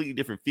 completely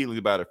different feelings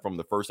about it from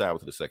the first hour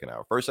to the second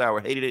hour. First hour,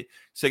 hated it.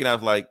 Second hour,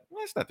 was like,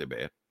 it's not that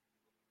bad.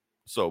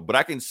 So, but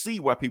I can see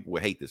why people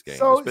would hate this game.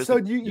 So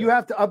you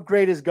have to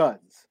upgrade his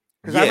guns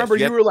because I remember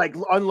you were like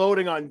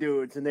unloading on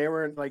dudes and they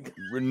weren't like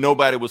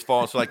nobody was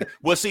falling. So like,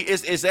 well, see,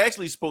 it's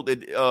actually supposed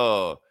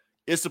to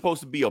it's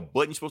supposed to be a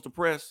button you're supposed to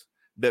press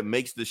that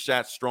makes the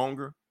shot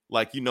stronger.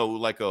 Like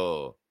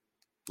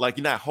like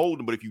you're not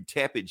holding, but if you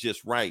tap it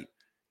just right,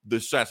 the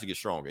shots will get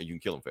stronger and you can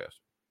kill them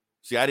faster.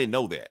 See, I didn't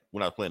know that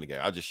when I was playing the game.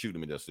 I just shoot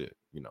them and that's it,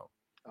 you know.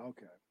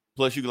 Okay.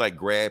 Plus, you can like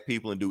grab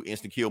people and do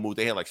instant kill moves.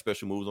 They had like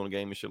special moves on the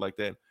game and shit like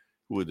that.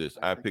 Who is this?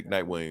 I picked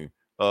Nightwing.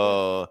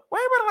 Why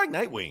everybody like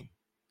Nightwing?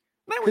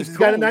 Nightwing's cool. He's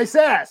got a nice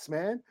ass,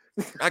 man.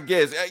 I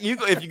guess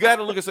if you got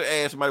to look at some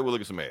ass, somebody will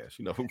look at some ass.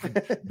 You know,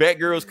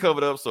 Batgirl's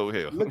covered up, so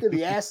hell. Look at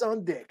the ass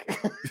on dick.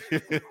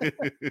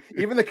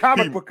 Even the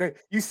comic book.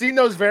 You seen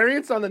those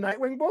variants on the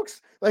Nightwing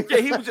books? Like, yeah,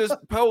 he was just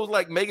posed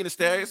like Megan Thee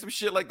Stallion, some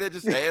shit like that,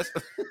 just ass.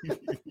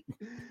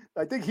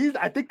 I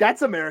think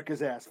that's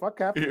America's ass. Fuck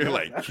Captain You're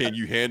America. like, can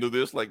you handle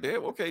this? Like,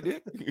 damn, okay,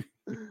 Dick.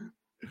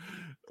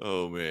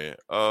 Oh man.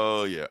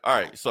 Oh yeah. All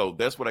right. So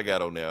that's what I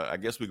got on now. I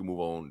guess we can move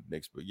on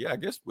next. But yeah, I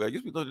guess we go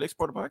to the next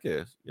part of the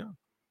podcast. Yeah.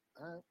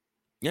 All right.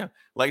 Yeah.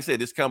 Like I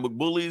said, this Comic Book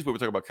Bullies, where we're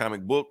talking about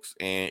comic books.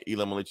 And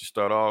Eli, I'm gonna let you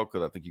start off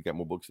because I think you got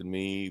more books than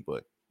me.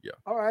 But yeah.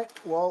 All right.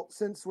 Well,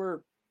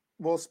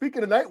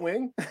 speaking of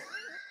Nightwing,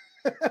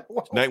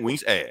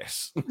 Nightwing's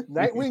ass.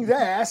 Nightwing's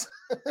ass.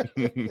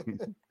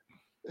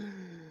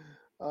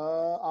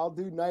 I'll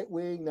do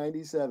Nightwing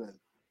 97.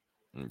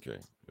 Okay.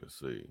 Let's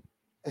see.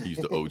 He's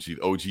the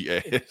OG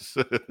ass.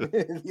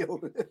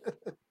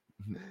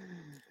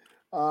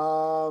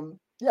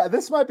 Yeah,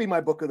 this might be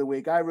my book of the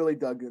week. I really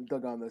dug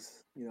on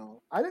this. You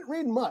know, I didn't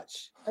read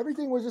much.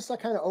 Everything was just like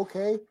kind of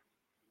okay.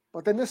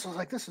 But then this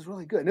is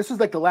really good. And this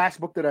was like the last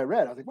book that I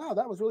read. I was like, wow,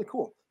 that was really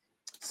cool.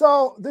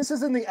 So this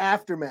is in the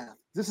aftermath.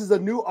 This is a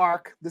new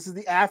arc. This is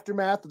the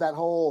aftermath of that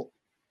whole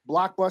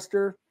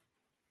Blockbuster.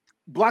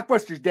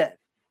 Blockbuster's dead.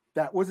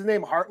 That was his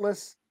name,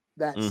 Heartless,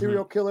 that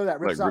serial killer that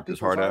rips ripped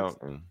his heart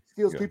out and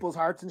steals people's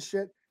hearts and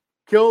shit.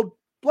 Killed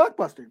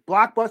Blockbuster.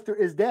 Blockbuster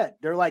is dead.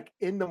 They're like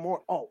in the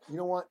more. Oh, you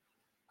know what?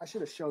 I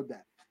should have showed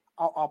that.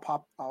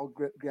 I'll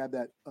grab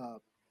that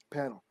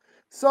panel.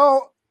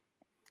 So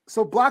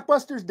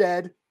Blockbuster's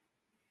dead.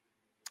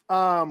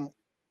 Fucking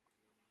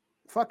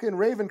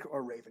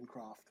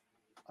Ravencroft.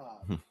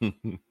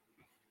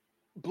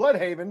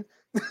 Bloodhaven.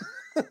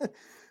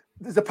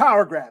 There's a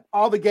power grab.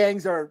 All the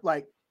gangs are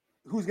like,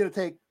 who's gonna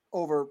take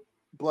over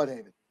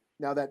Bloodhaven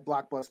now that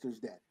Blockbuster's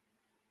dead?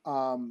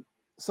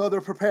 So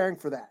they're preparing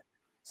for that.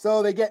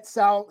 So they get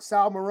Sal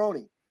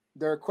Maroni.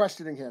 They're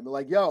questioning him. They're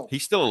like, yo,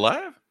 he's still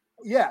alive?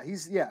 Yeah,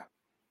 he's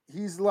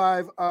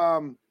alive.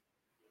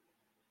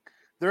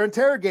 They're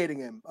interrogating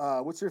him.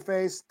 What's her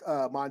face?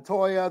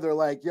 Montoya. They're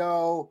like,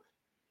 yo,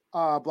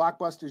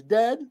 Blockbuster's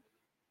dead.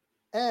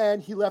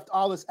 And he left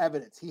all this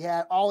evidence. He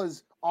had all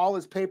his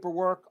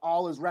paperwork,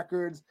 all his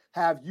records,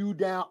 have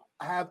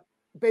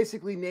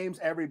basically names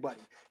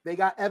everybody. They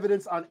got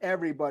evidence on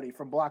everybody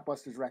from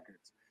Blockbuster's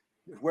records,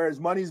 where his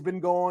money's been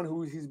going,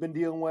 who he's been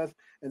dealing with,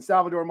 and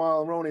Salvador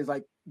Maroni is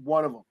like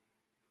one of them.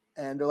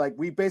 And they're like,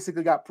 we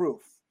basically got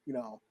proof, you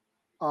know.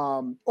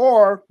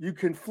 Or you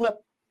can flip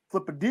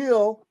a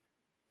deal,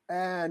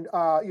 and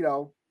you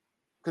know,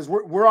 because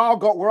we're all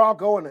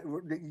going.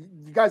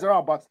 You guys are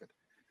all busted,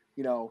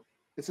 you know.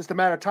 It's just a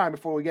matter of time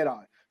before we get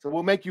on. So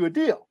we'll make you a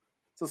deal.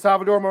 So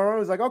Salvador Maroni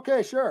was like,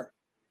 okay, sure.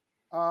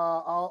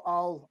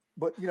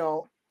 But you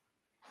know,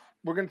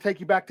 we're going to take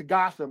you back to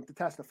Gotham to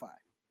testify.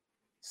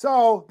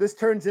 So this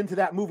turns into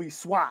that movie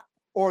SWAT,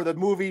 or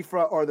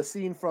the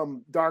scene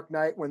from Dark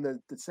Knight when the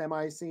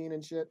semi scene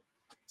and shit.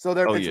 So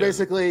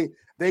basically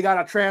they got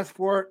to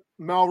transport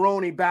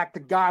Mulroney back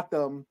to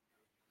Gotham,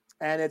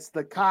 and it's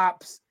the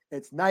cops,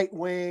 it's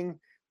Nightwing,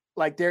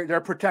 like they're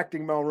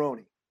protecting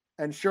Mulroney.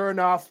 And sure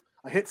enough,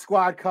 a hit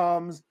squad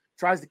comes,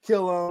 tries to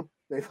kill him.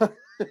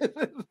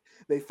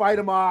 They fight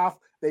him off.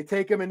 They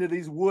take him into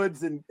these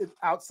woods and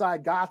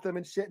outside Gotham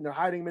and shit, and they're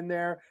hiding him in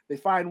there. They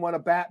find one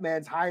of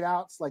Batman's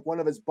hideouts, like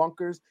one of his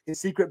bunkers, his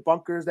secret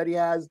bunkers that he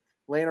has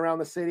laying around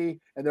the city,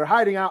 and they're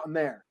hiding out in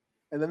there.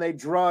 And then they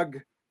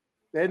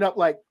end up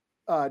like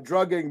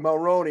drugging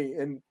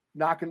Mulroney and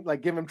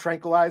give him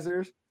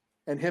tranquilizers,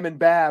 and him and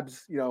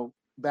Babs, you know,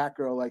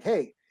 Batgirl, like,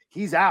 hey,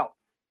 he's out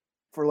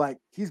for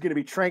he's going to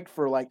be tranked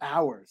for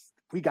hours.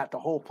 We got the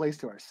whole place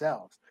to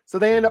ourselves. So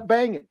they end up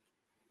banging.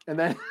 And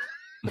then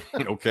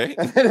okay.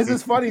 And then it's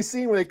this funny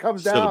scene where he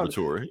comes down.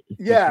 Celebratory.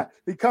 Yeah,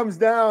 he comes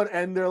down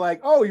and they're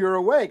like, "Oh, you're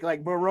awake."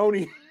 Like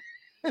Maroni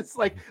it's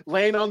like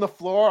laying on the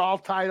floor, all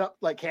tied up,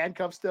 like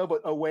handcuffed still, but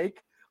awake,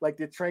 like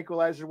the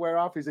tranquilizers wear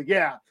off. He's like,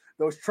 "Yeah,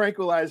 those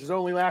tranquilizers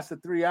only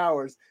lasted 3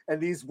 hours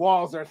and these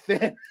walls are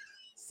thin."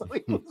 So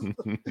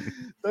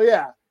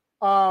yeah.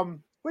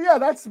 But yeah,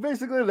 that's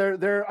basically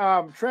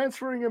they're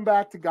transferring him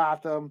back to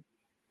Gotham.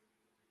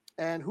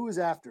 And who is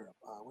after him?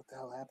 What the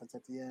hell happens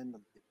at the end? Let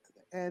me get to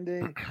the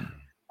ending.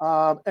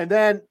 And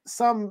then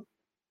some,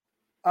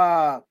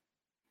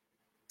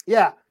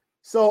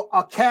 so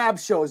a cab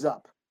shows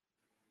up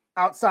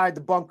outside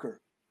the bunker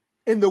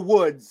in the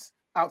woods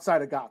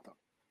outside of Gotham.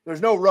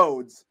 There's no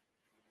roads.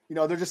 You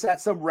know, they're just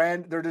at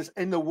they're just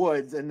in the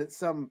woods, and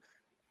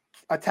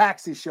a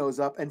taxi shows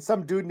up, and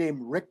some dude named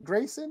Rick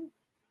Grayson.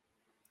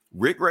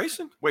 Rick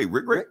Grayson? Wait,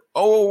 Rick Grayson?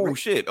 Oh,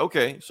 shit.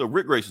 Okay. So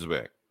Rick Grayson's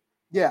back.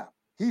 Yeah.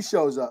 He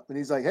shows up and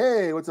he's like,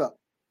 "Hey, what's up?"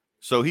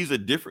 So he's a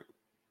different.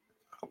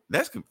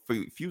 That's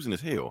confusing as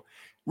hell.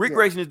 Rick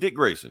Grayson is Dick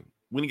Grayson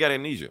when he got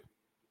amnesia.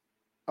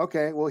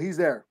 Okay, well, he's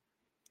there.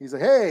 He's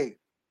like, "Hey,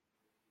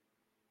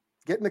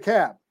 get in the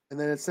cab," and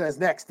then it says,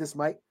 "Next, this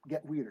might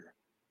get weirder."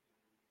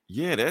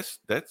 Yeah,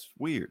 that's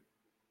weird.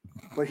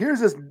 But here's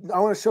this. I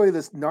want to show you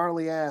this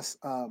gnarly ass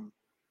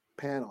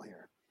panel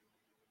here.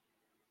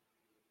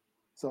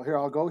 So here,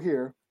 I'll go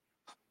here.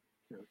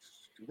 Here,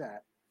 let's do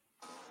that.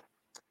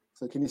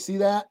 So can you see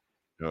that?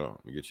 Oh,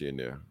 let me get you in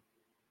there.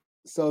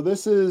 So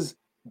this is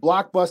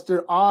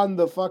Blockbuster on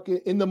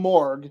the in the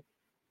morgue.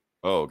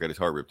 Oh, got his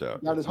heart ripped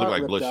out. Got his Look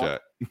heart like ripped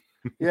out. bloodshot.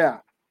 Yeah.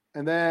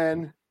 And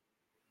then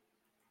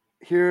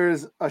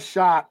here's a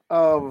shot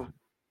from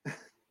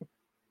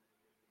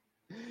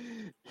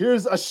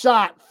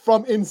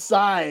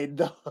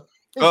inside.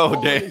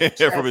 Oh, damn.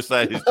 From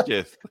inside his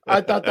chest.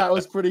 I thought that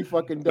was pretty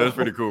fucking dope. That's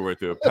pretty cool right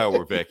there.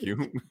 Power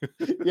vacuum.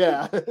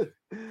 Yeah.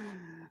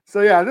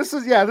 So yeah, this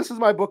is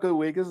my book of the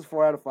week. This is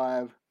 4 out of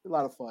 5. A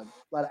lot of fun,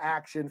 a lot of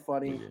action,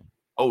 funny.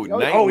 Oh,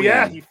 Nightwing.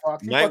 Yeah, he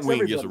fucks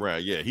Nightwing gets everybody.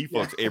 around. Yeah, he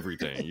fucks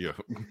everything. Yeah.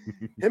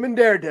 Him and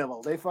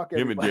Daredevil, they fuck Him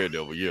everybody. and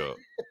Daredevil, yeah.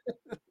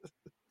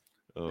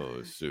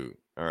 Oh, shoot.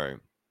 All right.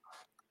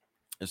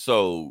 And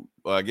so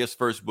I guess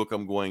first book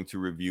I'm going to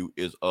review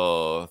is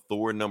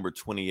Thor number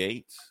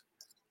 28.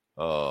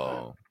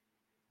 Let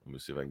me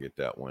see if I can get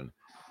that one.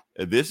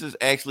 This is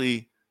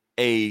actually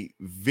a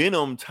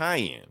Venom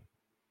tie-in.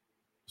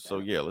 So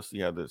yeah, let's see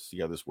how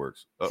this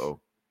works.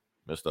 Uh-oh.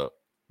 Messed up.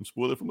 I'm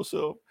spoiling for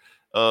myself.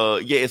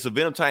 Yeah, it's a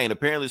Venom tie-in.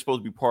 Apparently it's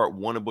supposed to be part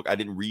 1 of the book. I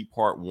didn't read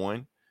part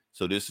 1.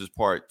 So this is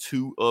part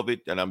 2 of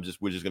it, and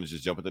we're just gonna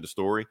jump into the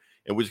story,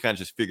 and we're just kind of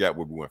just figure out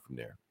where we went from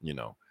there, you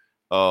know.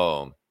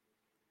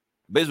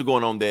 Basically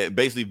going on that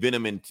basically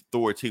Venom and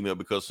Thor teaming up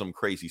because some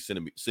crazy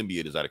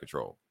symbiote is out of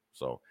control.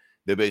 So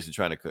they're basically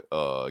trying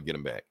to get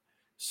him back.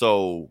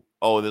 So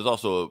there's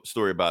also a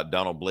story about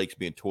Donald Blake's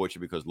being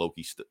tortured because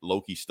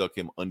Loki stuck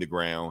him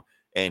underground,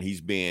 and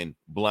he's been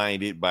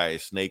blinded by a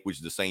snake, which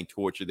is the same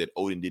torture that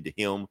Odin did to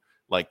him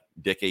like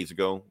decades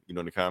ago, you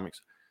know, in the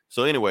comics.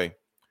 So anyway,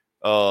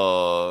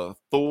 Thor,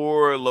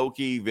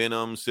 Loki,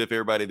 Venom, Sif,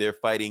 everybody, they're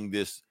fighting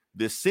this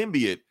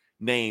symbiote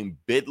named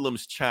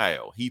Bedlam's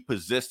Child. He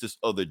possessed this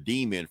other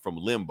demon from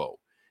Limbo,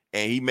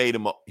 and he made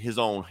him his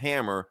own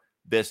hammer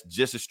that's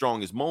just as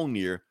strong as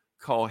Mjolnir,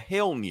 called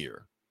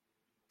Helnir.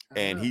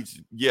 And he's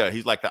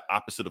like the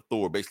opposite of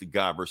Thor, basically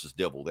God versus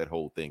devil, that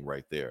whole thing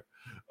right there.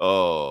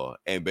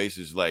 And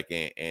basically it's like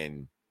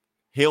and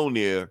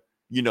Helnir,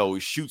 you know,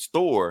 shoots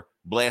Thor,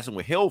 blasts him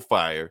with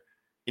hellfire.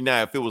 And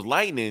now if it was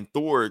lightning,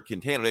 Thor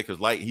can handle that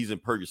because he's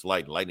impervious to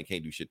lightning. Lightning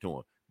can't do shit to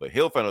him. But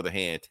hellfire, on the other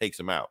hand, takes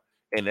him out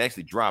and it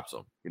actually drops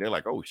him. And they're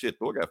like, oh shit,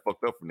 Thor got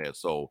fucked up from that.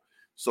 So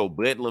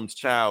Bedlam's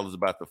Child is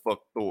about to fuck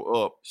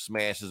Thor up,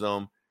 smashes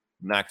him,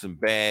 knocks him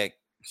back.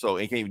 So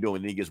he can't even do it.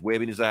 And then he gets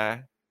web in his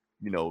eye,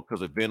 you know,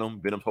 because of Venom.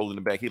 Venom's holding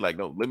him back. He's like,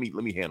 no, let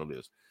me handle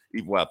this,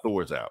 even while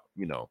Thor's out,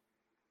 you know.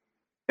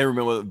 And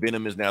remember,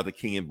 Venom is now the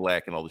King in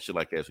Black and all the shit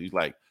like that. So he's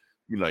like,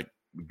 you know, like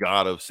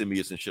God of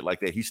symbiotes and shit like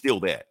that. He's still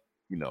that,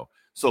 you know.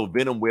 So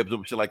Venom webs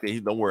him, shit like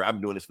that. Don't worry, I've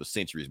been doing this for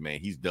centuries, man.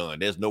 He's done.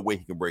 There's no way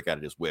he can break out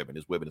of this web, and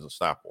this weapon is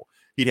unstoppable.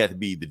 He'd have to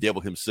be the devil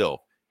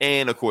himself.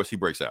 And of course, he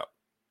breaks out.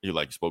 You're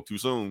like, you spoke too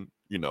soon,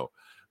 you know.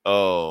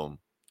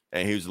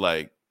 And he was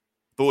like,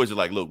 Thor's just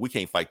like, look, we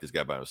can't fight this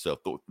guy by himself.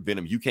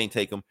 Venom, you can't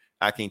take him.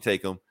 I can't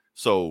take him.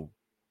 So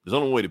there's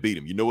only way to beat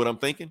him. You know what I'm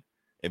thinking?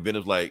 And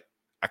Venom's like,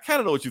 I kind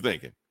of know what you're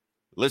thinking.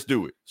 Let's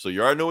do it. So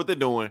you already know what they're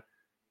doing.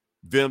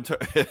 Venom,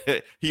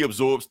 he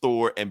absorbs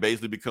Thor and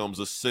basically becomes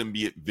a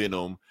symbiote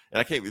Venom.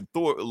 And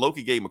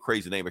Loki gave him a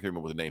crazy name. I can't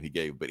remember the name he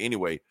gave. But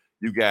anyway,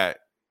 you got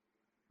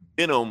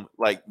Venom,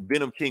 like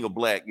Venom King of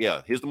Black.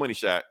 Yeah, here's the money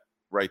shot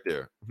right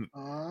there.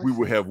 We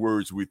will have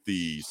words with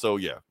thee. So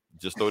yeah,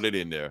 just throw that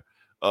in there.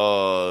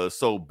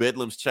 So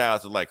Bedlam's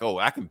Child is like, oh,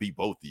 I can beat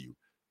both of you.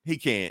 He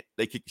can't.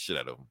 They kick the shit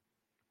out of him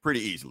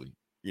pretty easily,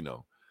 you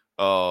know.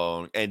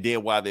 And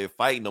then while they're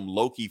fighting them,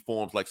 Loki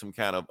forms like some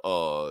kind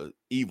of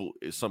evil,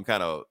 some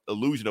kind of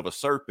illusion of a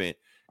serpent.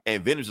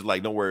 And Venom's is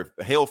like, don't worry,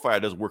 hellfire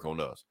doesn't work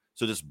on us.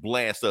 So just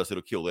blast us,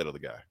 it'll kill that other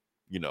guy,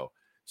 you know.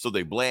 So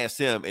they blast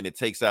him, and it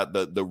takes out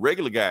the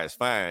regular guy is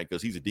fine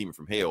because he's a demon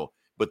from hell,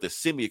 but the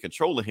symbiote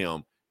controlling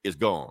him is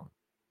gone.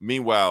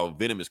 Meanwhile,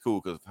 Venom is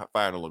cool because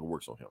fire no longer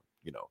works on him,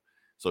 you know.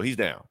 So he's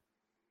down.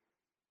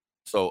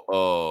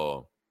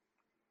 So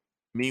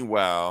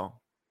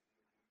meanwhile,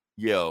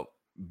 yeah,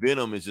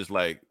 Venom is just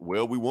like,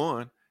 well, we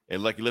won.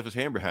 And like he left his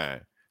hand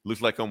behind.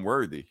 Looks like I'm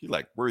worthy. He's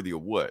like, worthy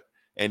of what?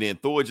 And then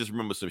Thor just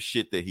remembers some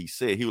shit that he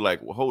said. He was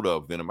like, well, hold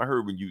up, Venom. I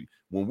heard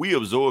when we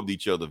absorbed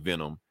each other,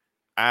 Venom,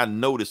 I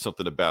noticed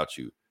something about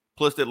you.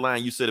 Plus that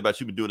line you said about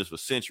you've been doing this for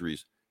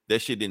centuries, that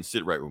shit didn't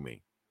sit right with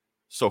me.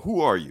 So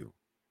who are you?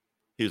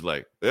 He's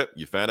like,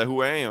 you found out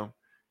who I am.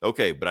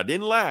 Okay, but I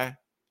didn't lie.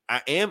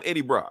 I am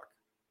Eddie Brock,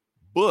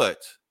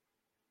 but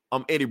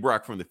I'm Eddie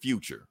Brock from the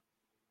future.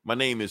 My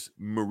name is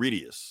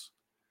Meridius.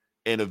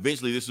 And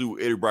eventually this is who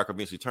Eddie Brock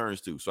eventually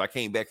turns to. So I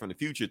came back from the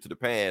future to the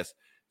past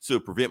to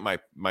prevent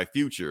my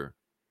future.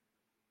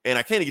 And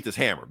I can't get this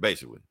hammer,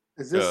 basically.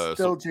 Is this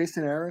still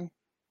Jason Aaron?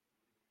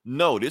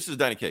 No, this is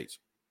Donny Cates.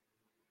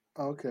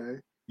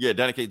 Okay. Yeah,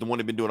 Donny Cates, the one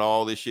that's been doing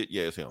all this shit.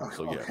 Yeah, it's him.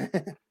 So yeah.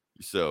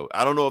 So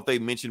I don't know if they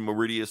mentioned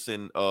Meridius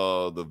in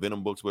the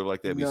Venom books, whatever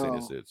like that. But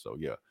he said this. So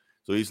yeah.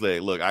 So he's like,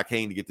 look, I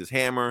came to get this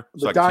hammer.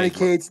 So Donny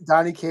Cates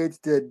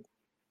did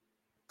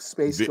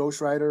Space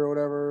Ghost Rider or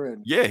whatever.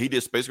 And yeah, he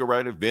did Space Ghost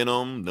Rider,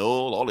 Venom,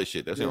 Null, all this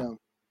shit. That's him.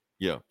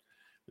 Yeah.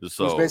 Who's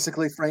So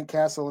basically Frank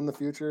Castle in the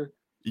future.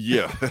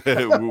 yeah,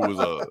 who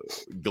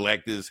was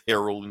Galactus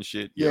Herald and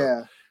shit. Yeah.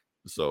 Yeah.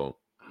 So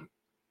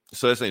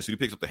that's saying, so he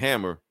picks up the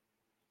hammer,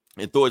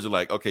 and Thor's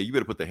like, okay, you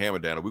better put the hammer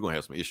down, or we're gonna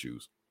have some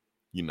issues.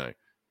 You know,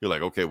 you're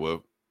like, okay,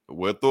 well,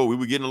 Thor, we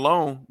were getting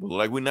along, but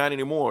like we're not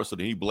anymore. So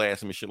then he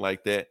blasts him and shit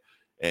like that,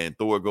 and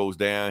Thor goes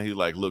down. He's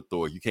like, look,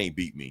 Thor, you can't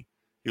beat me.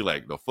 He's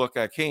like, the fuck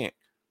I can't.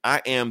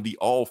 I am the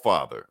All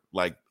Father.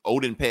 Like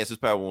Odin passes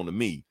power on to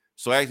me,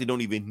 so I actually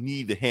don't even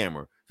need the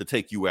hammer to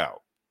take you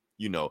out.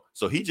 You know,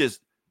 so he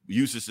just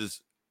uses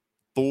his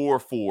Thor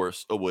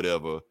force or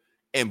whatever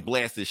and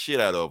blasts the shit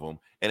out of him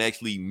and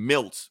actually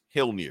melts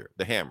Helnir,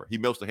 the hammer. He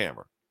melts the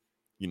hammer,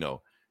 you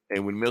know,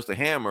 and when he melts the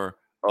hammer,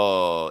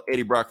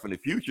 Eddie Brock from the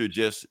future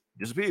just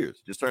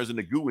disappears, just turns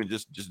into goo and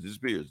just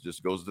disappears,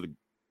 just goes to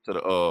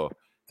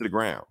the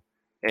ground.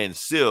 And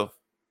Sif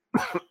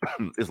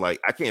is like,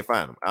 I can't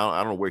find him.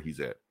 I don't know where he's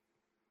at.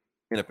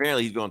 And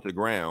apparently he's gone to the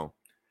ground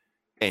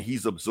and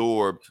he's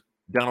absorbed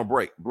Donald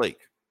Blake.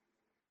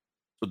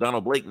 So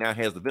Donald Blake now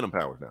has the Venom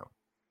powers now.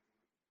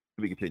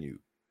 To be continued.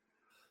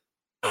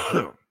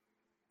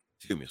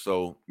 Excuse me.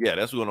 So yeah,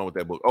 that's what's going on with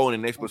that book. Oh, and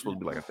the next book's supposed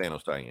to be like a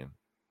Thanos tie-in.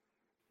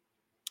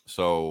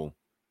 So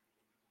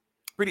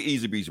pretty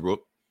easy breezy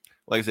book.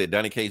 Like I said,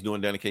 Donny Cates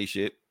doing Donny Cates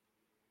shit.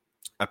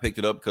 I picked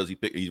it up because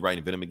he's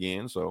writing Venom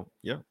again. So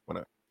yeah, why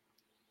not?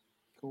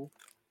 Cool.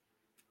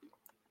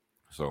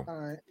 So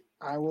all right.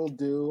 I will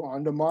do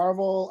on to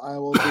Marvel. I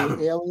will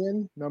do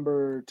Alien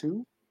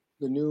 #2,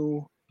 the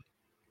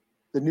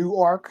new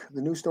arc,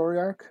 the new story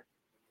arc.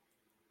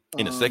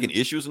 In the second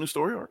issue is a new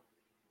story arc?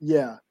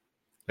 Yeah.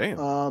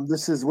 Damn.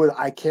 This is what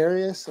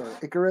Icarus or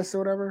Icarus or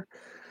whatever.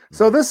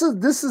 So this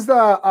is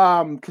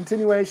the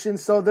continuation.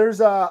 So there's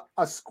a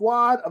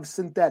squad of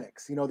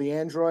synthetics, you know, the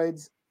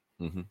androids.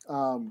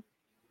 Mm-hmm.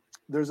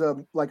 There's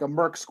a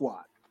Merc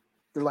squad.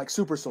 They're like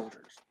super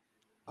soldiers.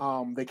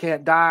 They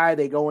can't die.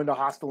 They go into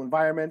hostile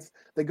environments.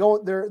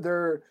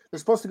 They're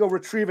supposed to go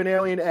retrieve an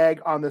alien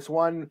egg on this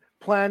one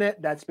planet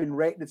that's been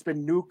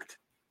nuked.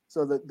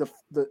 So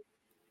the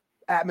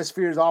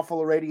atmosphere is all full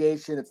of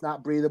radiation. It's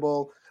not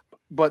breathable,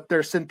 but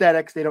they're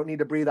synthetics. They don't need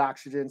to breathe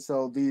oxygen.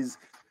 So these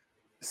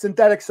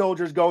synthetic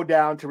soldiers go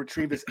down to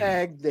retrieve this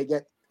egg. They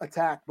get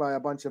attacked by a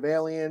bunch of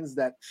aliens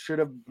that should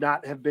have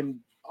not have been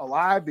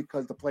alive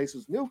because the place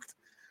was nuked,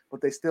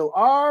 but they still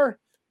are.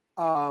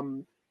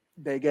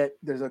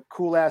 There's a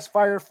cool ass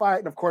firefight,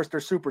 and of course they're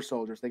super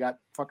soldiers. They got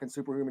fucking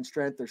superhuman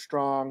strength. They're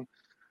strong.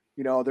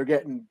 You know, they're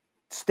getting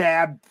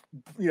stabbed,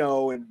 you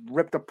know, and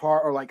ripped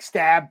apart, or like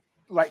stabbed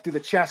right through the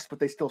chest, but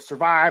they still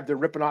survive. They're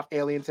ripping off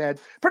aliens'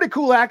 heads. Pretty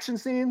cool action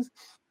scenes.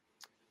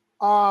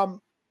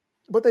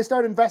 But they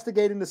start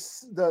investigating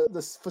this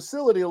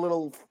facility a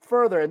little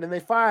further, and then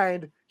they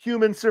find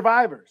human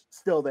survivors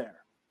still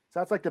there. So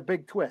that's like the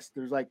big twist.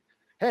 There's like,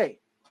 hey,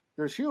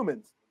 there's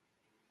humans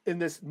in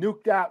this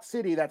nuked out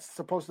city that's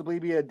supposed to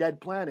be a dead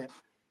planet,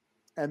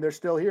 and they're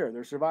still here.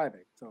 They're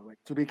surviving. So like,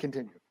 to be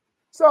continued.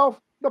 So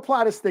the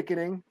plot is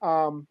thickening.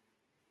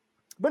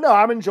 But no,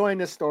 I'm enjoying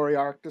this story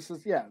arc. It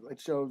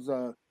shows,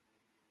 you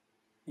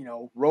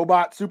know,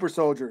 robot super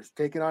soldiers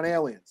taking on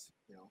aliens,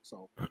 you know,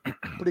 so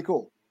pretty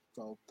cool.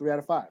 So 3 out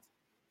of 5,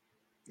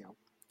 you know,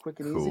 quick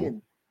and easy.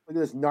 And look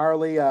at this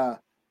gnarly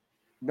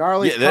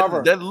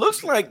cover. That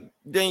looks like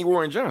Daniel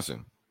Warren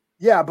Johnson.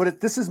 Yeah, but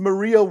this is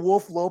Maria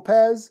Wolf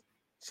Lopez.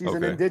 She's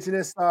an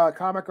indigenous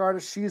comic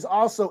artist. She's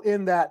also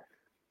in that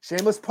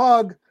shameless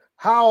plug,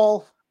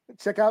 Howl.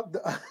 Check out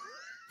the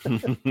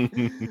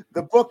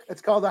book.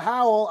 It's called The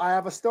Howl. I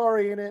have a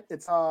story in it.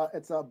 It's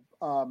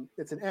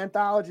an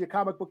anthology, a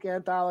comic book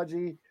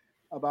anthology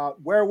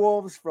about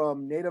werewolves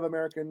from Native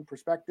American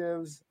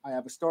perspectives. I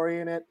have a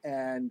story in it,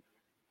 and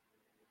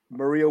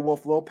Maria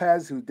Wolf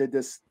Lopez, who did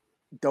this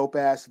dope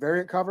ass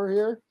variant cover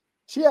here,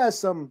 she has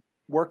some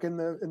work in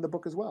the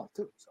book as well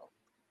too. So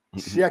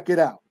check it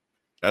out.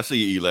 I see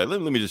you, Eli.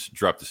 Let me just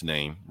drop this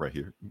name right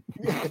here.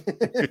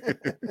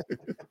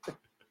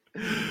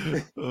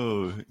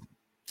 Oh.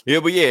 Yeah,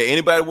 but yeah,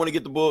 anybody want to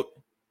get the book?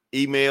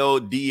 Email,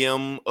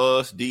 DM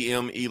us,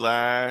 DM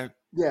Eli.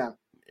 Yeah.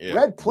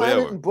 Red Planet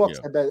whatever. And books.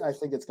 Yeah. I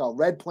think it's called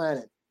Red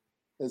Planet.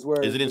 Is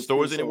it in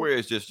stores anywhere?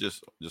 It's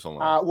just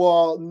online.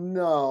 Well,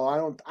 no,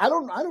 I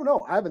don't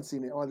know. I haven't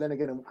seen it. Or then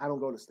again, I don't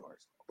go to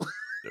stores.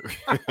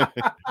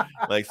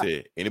 Like I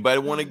said, anybody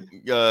want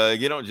to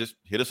get on? Just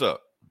hit us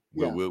up.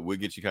 We'll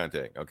get you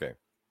contact. Okay.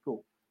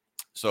 Cool.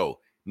 So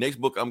next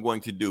book I'm going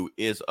to do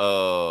is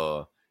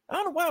I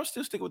don't know why I'm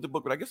still sticking with the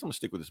book, but I guess I'm gonna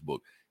stick with this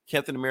book.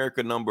 Captain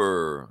America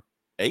 #8,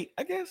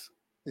 I guess.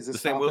 Is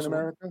this Falcon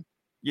America? One?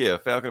 Yeah,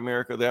 Falcon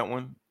America, that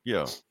one.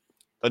 Yeah.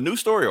 A new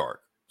story arc.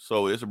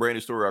 So it's a brand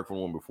new story arc from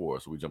one before.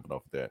 So we're jumping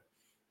off of that.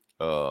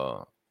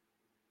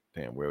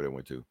 Damn, wherever they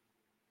went to.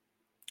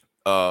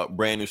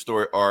 Brand new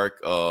story arc.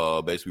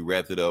 Basically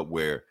wrapped it up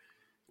where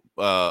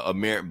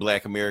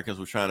Black Americans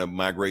were trying to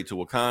migrate to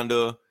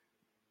Wakanda.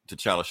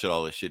 T'Challa shut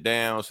all this shit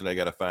down. So they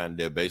gotta find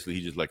that basically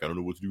he's just like, I don't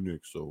know what to do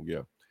next. So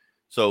yeah.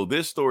 So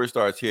this story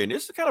starts here, and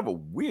this is kind of a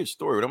weird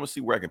story, but I'm gonna see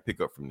where I can pick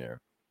up from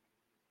there.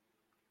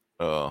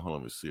 Hold on,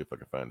 let me see if I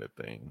can find that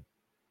thing.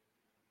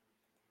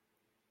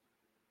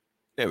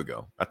 There we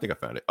go. I think I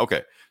found it.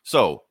 Okay.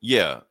 So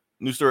yeah,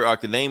 new story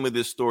arc. The name of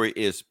this story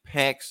is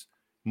Pax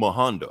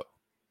Mahonda.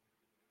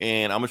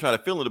 And I'm gonna try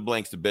to fill in the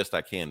blanks the best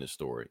I can in this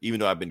story, even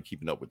though I've been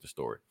keeping up with the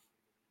story.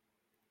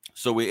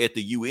 So we're at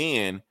the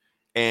UN,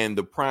 and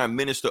the Prime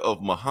Minister of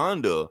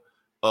Mahonda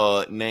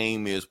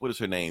name is, what is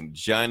her name?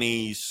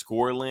 Johnny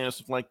Scorland or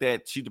something like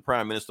that. She's the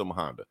Prime Minister of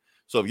Mahonda.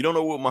 So if you don't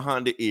know what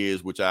Mahonda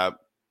is, which I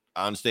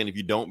understand if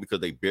you don't,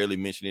 because they barely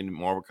mention it in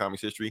Marvel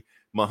Comics history,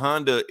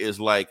 Mahonda is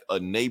like a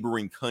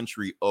neighboring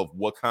country of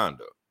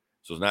Wakanda.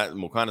 So it's not,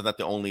 Wakanda's not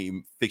the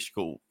only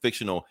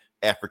fictional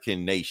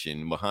African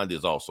nation. Mahonda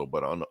is also,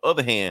 but on the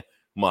other hand,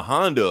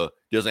 Mahonda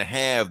doesn't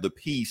have the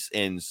peace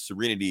and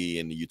serenity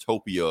and the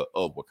utopia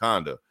of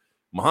Wakanda.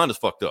 Mahonda's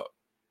fucked up.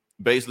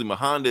 Basically,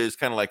 Mahonda is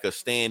kind of like a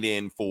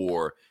stand-in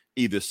for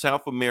either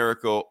South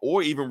America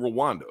or even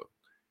Rwanda.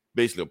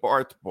 Basically,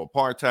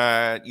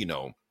 apartheid, you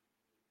know,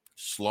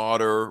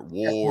 slaughter,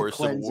 war,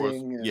 civil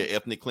wars,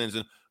 ethnic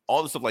cleansing,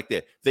 all the stuff like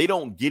that. They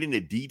don't get into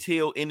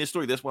detail in this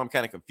story. That's why I'm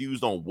kind of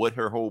confused on what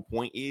her whole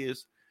point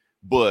is.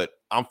 But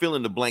I'm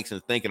filling the blanks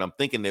and I'm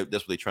thinking that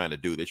that's what they're trying to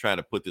do. They're trying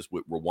to put this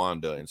with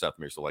Rwanda and South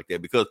America, stuff like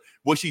that. Because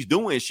what she's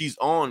doing is she's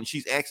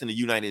asking the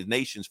United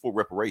Nations for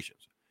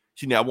reparations.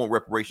 I want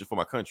reparations for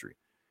my country,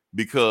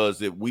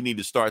 because we need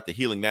to start the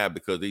healing now,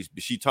 because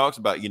she talks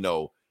about, you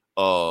know,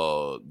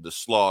 the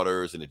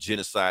slaughters and the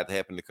genocide that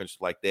happened in the country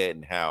like that,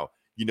 and how,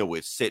 you know,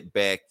 it's set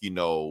back, you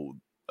know,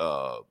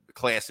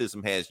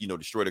 classism has, you know,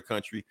 destroyed her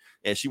country,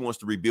 and she wants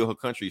to rebuild her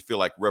country, feel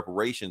like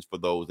reparations for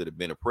those that have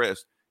been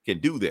oppressed can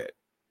do that.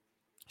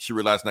 She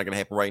realized it's not going to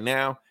happen right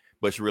now,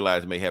 but she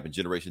realized it may happen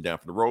generations down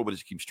the road. But if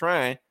she keeps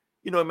trying,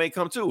 you know, it may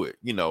come to it.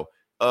 You know,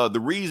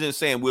 the reason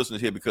Sam Wilson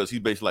is here because he's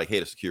basically like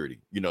head of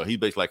security. You know, he's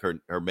basically like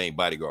her main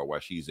bodyguard while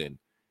she's in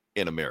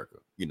America.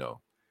 You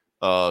know,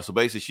 so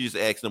basically she's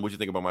just asking him, "What you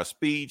think about my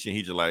speech?" And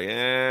he's just like,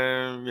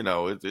 you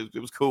know, it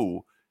was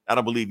cool. I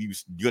don't believe you're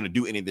going to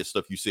do any of this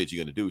stuff you said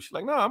you're going to do. She's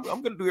like, "No, I'm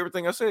going to do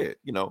everything I said.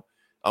 You know,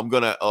 I'm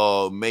going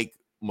to make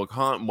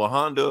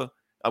Mahonda.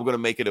 I'm going to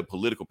make it a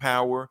political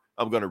power.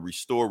 I'm going to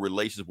restore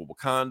relations with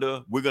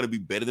Wakanda. We're going to be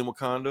better than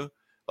Wakanda.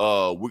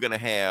 We're going to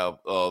have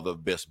the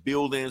best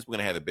buildings. We're going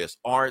to have the best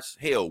arts.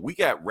 Hell, we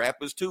got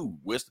rappers too.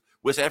 West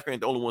Africa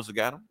ain't the only ones that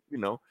got them, you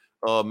know.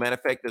 Matter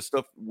of fact, the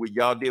stuff what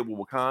y'all did with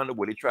Wakanda,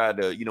 where they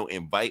tried to, you know,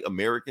 invite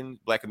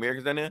Black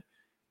Americans down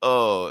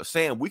there.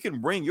 Sam, we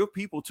can bring your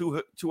people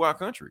to our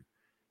country.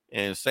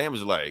 And Sam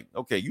is like,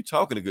 okay, you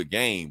talking a good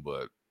game,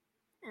 but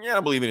yeah, I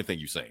don't believe anything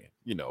you're saying,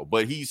 you know.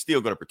 But he's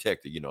still going to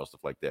protect it, you know,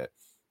 stuff like that.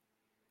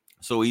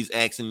 So he's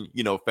asking,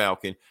 you know,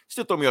 Falcon.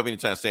 Still throw me off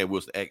anytime Sam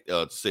Wilson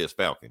says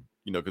Falcon,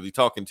 you know, because he's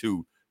talking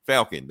to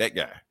Falcon, that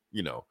guy,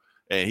 you know,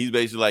 and he's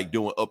basically like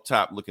doing up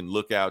top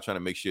lookout, trying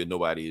to make sure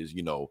nobody is,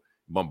 you know,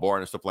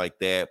 bombarding and stuff like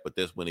that. But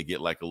that's when they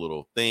get like a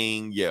little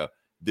thing. Yeah,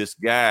 this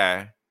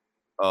guy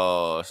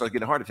starts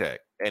getting a heart attack,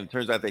 and it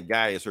turns out that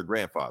guy is her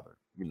grandfather,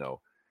 you know.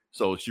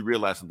 So she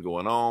realized something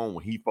going on.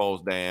 When he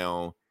falls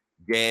down,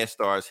 gas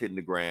starts hitting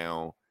the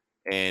ground,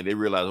 and they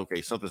realize,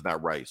 okay, something's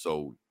not right.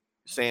 So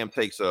Sam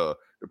takes the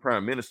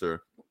Prime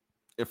Minister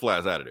and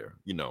flies out of there,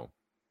 you know,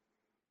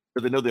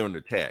 because they know they're under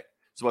attack.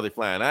 So while they're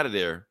flying out of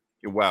there,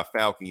 and while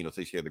Falcon, you know,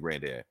 takes care of the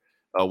granddad,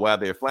 while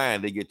they're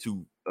flying, they get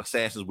two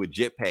assassins with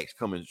jetpacks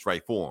coming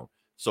straight for them.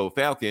 So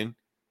Falcon,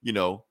 you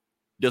know,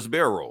 does a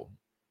barrel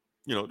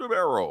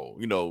roll,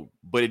 you know,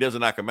 but it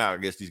doesn't knock him out.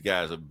 I guess these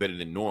guys are better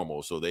than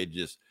normal, so they're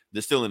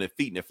still in their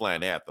feet and they're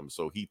flying at them.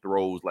 So he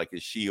throws like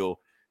his shield,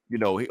 you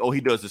know.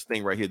 He does this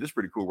thing right here. This is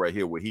pretty cool right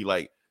here, where he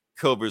like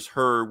covers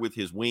her with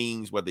his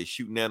wings while they're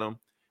shooting at him.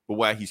 But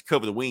while he's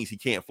covering the wings, he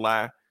can't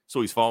fly,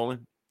 so he's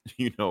falling,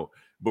 you know.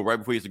 But right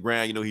before he hits the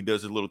ground, you know, he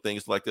does his little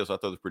things like this. So I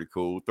thought it was pretty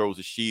cool. Throws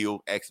a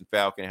shield, asking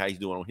Falcon how he's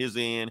doing on his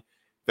end.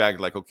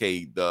 Falcon's like,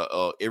 okay,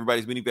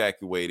 everybody's been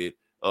evacuated.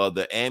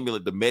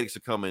 The medics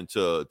are coming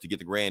to get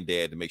the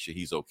granddad to make sure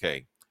he's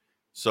okay.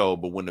 So,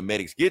 but when the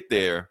medics get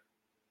there,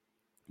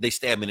 they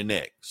stab him in the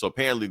neck. So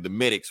apparently the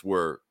medics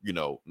were, you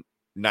know,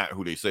 not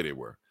who they said they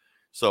were.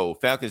 So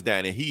Falcon's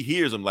down, and he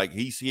hears them, like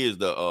he hears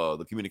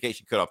the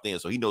communication cut off then,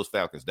 so he knows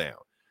Falcon's down.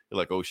 They're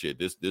like, oh shit,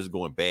 this is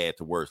going bad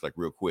to worse, like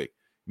real quick.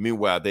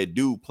 Meanwhile, they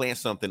do plant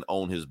something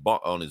on his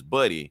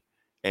buddy,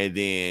 and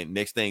then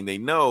next thing they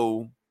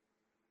know,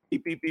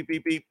 beep beep beep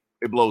beep beep,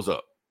 it blows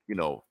up. You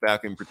know,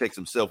 Falcon protects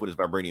himself with his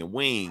vibranium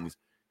wings.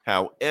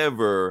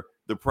 However,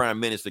 the Prime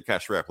Minister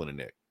got shrapnel in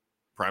the neck.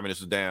 Prime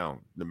Minister's down,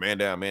 the man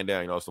down,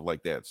 you know, stuff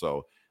like that.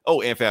 So,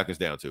 and Falcon's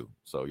down too.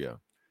 So yeah.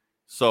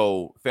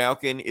 So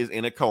Falcon is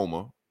in a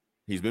coma.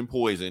 He's been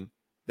poisoned.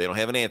 They don't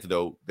have an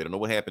antidote. They don't know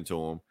what happened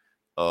to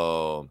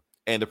him.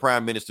 And the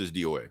Prime Minister's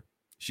DOA.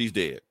 She's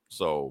dead.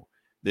 So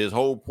this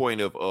whole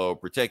point of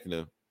protecting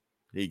him,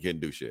 he couldn't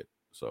do shit.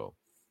 So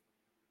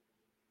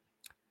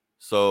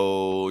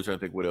trying to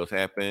think what else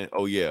happened.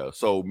 Oh yeah.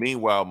 So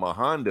meanwhile,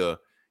 Mahonda,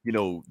 you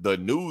know, the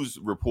news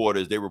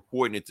reporters, they're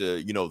reporting it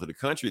to, you know, to the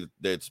country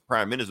that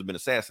Prime Minister has been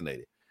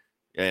assassinated.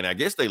 And I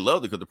guess they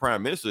loved it because the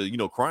Prime Minister, you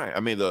know, crying. I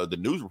mean, the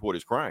news report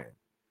is crying,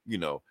 you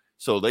know.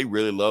 So they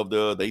really loved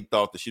her. They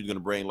thought that she was going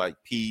to bring like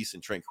peace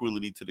and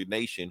tranquility to the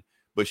nation,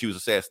 but she was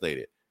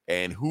assassinated.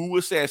 And who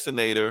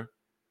assassinated her?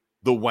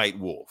 The White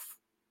Wolf.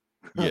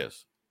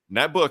 Yes,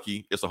 not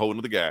Bucky. It's a whole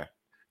nother guy.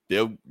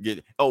 They'll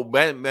get. Oh,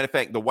 matter of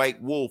fact, the White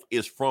Wolf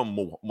is from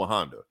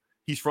Wakanda.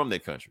 He's from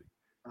that country,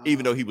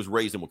 even though he was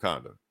raised in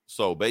Wakanda.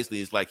 So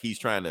basically, it's like he's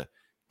trying to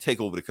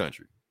take over the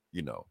country.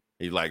 You know,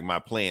 he's like, my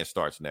plan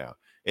starts now.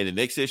 And the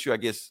next issue, I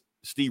guess,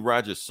 Steve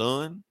Rogers'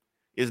 son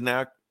is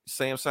now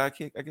Sam's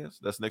sidekick. I guess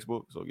that's the next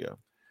book. So yeah.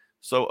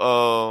 So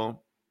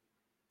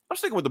I'm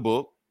sticking with the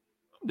book.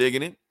 I'm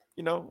digging it.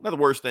 You know, not the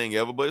worst thing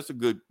ever, but it's a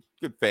good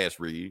fast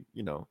read.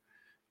 You know.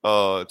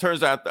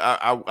 Turns out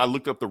I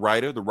looked up the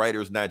writer. The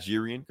writer is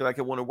Nigerian because I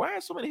kept wondering why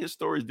are so many of his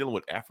stories dealing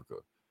with Africa,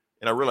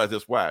 and I realized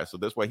that's why. So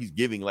that's why he's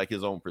giving like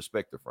his own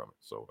perspective from it.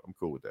 So I'm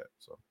cool with that.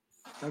 So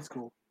that's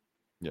cool.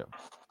 Yeah.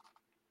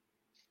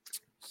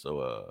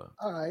 So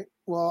all right.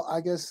 Well,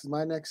 I guess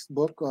my next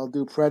book I'll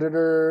do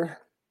Predator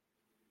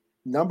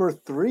number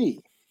 3.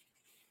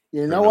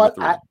 You know what?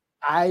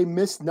 I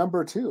missed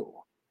number 2.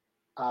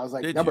 I was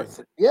like number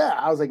 3. Yeah,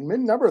 I was like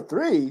number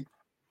 3.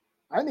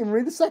 I didn't even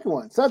read the second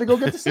one, so I had to go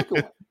get the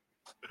second one.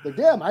 But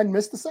damn, I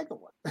missed the second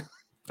one.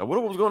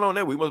 What was going on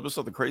that week? Must have been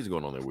something crazy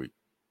going on that week.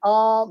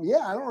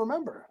 Yeah, I don't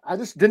remember. I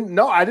just didn't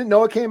know. I didn't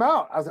know it came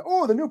out. I was like,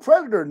 oh, the new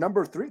Predator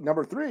number 3, and I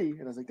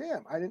was like,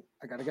 damn, I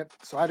had to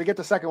get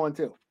the second one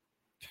too.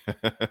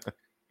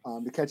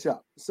 To catch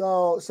up.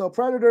 So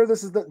Predator,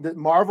 this is the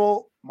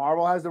Marvel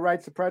has the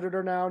rights to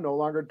Predator now, no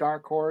longer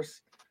Dark Horse.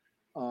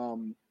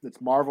 It's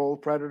Marvel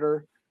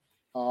Predator.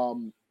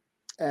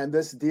 And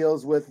this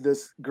deals with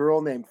this girl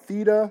named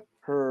Theta.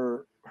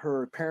 Her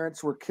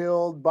parents were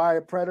killed by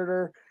a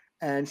predator,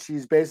 and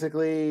she's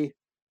basically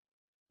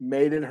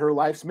made it her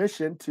life's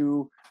mission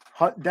to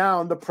hunt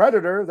down the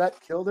predator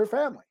that killed her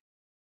family.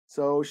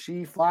 So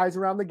she flies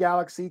around the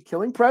galaxy,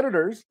 killing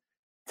predators,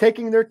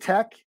 taking their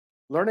tech,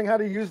 learning how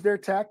to use their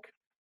tech,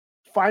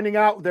 finding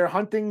out their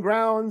hunting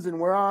grounds and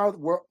where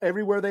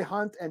everywhere they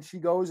hunt, and she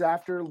goes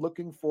after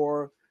looking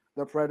for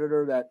the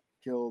predator that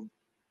killed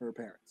her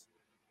parents.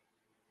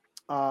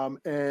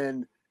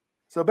 And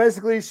so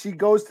basically she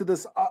goes to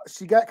this,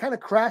 she got kind of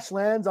crash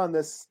lands on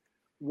this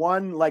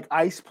one like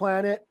ice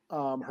planet.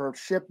 Her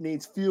ship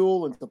needs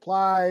fuel and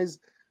supplies.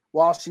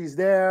 While she's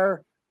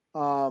there,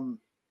 a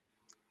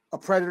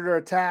predator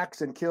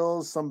attacks and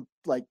kills some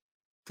like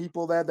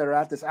people that are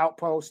at this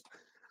outpost.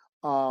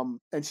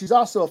 And she's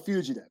also a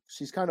fugitive.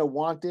 She's kind of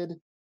wanted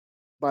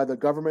by the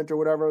government or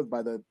whatever,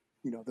 by the,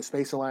 the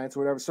Space Alliance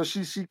or whatever. So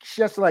she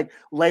has to like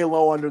lay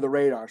low under the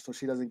radar so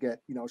she doesn't get,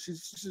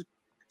 she's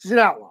an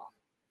outlaw,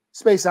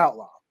 space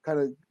outlaw, kind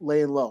of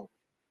laying low.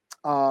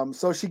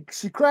 So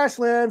she crash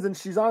lands and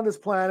she's on this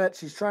planet.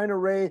 She's trying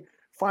to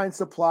find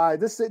supply.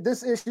 This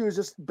issue is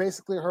just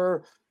basically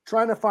her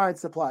trying to find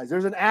supplies.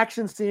 There's an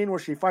action scene where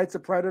she fights a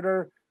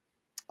predator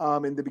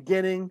in the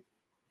beginning.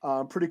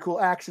 Pretty cool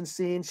action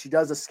scene. She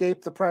does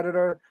escape the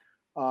predator.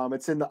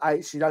 It's in the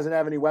ice. She doesn't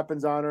have any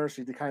weapons on her.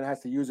 She kind of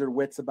has to use her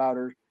wits about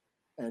her,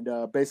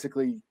 and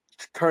basically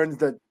turns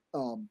the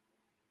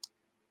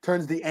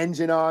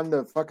engine on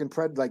the fucking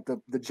like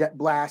the jet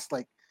blast,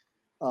 like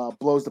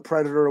blows the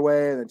predator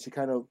away, and then she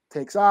kind of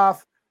takes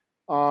off.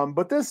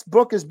 But this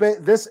book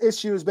this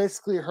issue is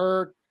basically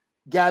her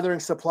gathering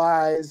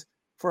supplies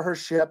for her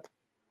ship,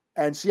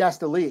 and she has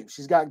to leave.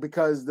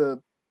 Because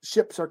the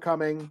ships are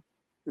coming.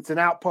 It's an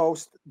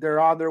outpost. They're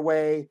on their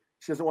way.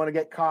 She doesn't want to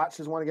get caught. She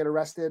doesn't want to get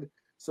arrested.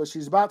 So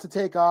she's about to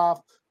take off,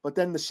 but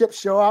then the ships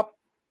show up,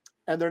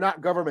 and they're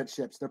not government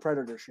ships. They're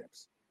predator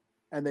ships,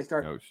 and they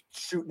start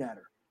shooting at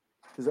her.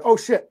 She's like, oh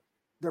shit,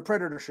 they're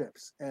predator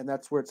ships, and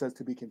that's where it says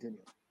to be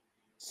continued.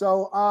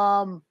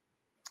 So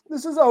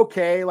this is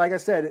okay. Like I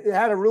said, it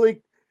had a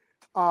really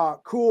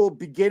cool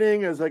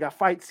beginning. It was like a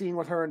fight scene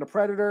with her and the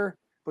predator,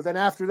 but then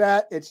after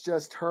that, it's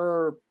just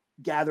her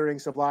gathering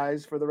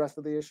supplies for the rest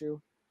of the issue.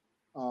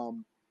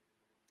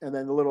 And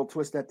then the little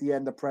twist at the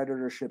end, the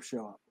predator ships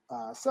show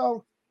up.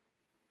 So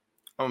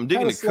I'm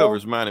digging the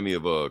covers, reminding me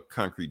of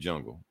Concrete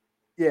Jungle.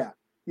 Yeah.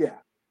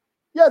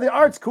 The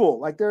art's cool.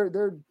 Like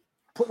they're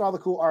putting all the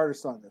cool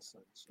artists on this.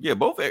 Yeah,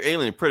 both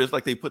Alien and Predator,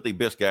 like they put their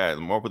best guys.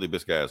 Marvel put their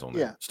best guys on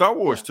there. Yeah. Star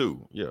Wars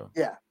too. Yeah.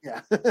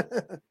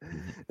 And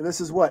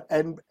this is what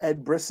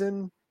Ed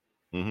Brisson.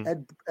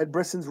 Mm-hmm. Ed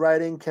Brisson's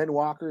writing. Ken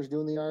Walker's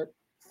doing the art.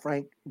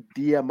 Frank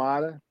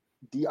D'Armata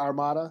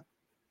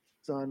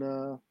is on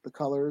the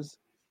colors.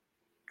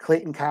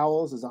 Clayton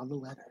Cowles is on the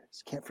letters.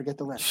 Can't forget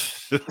the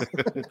letters.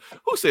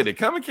 Who said it?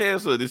 Comic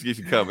Cast or this gets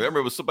you covered? I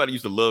remember somebody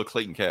used to love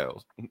Clayton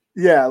Cowles.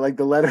 Yeah, like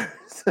the letters.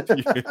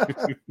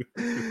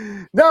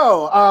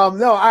 No. I've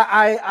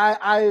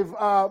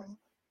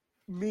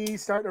me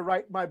starting to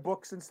write my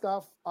books and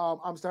stuff.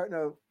 I'm starting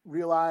to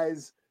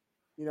realize,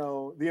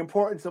 the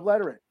importance of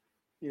lettering.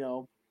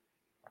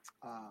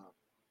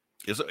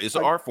 It's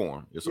an art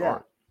form. It's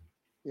art.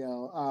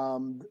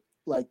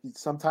 Like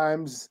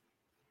sometimes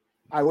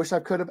I wish I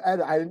could have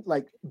edited. I didn't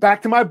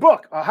back to my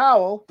book, A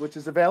Howl, which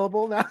is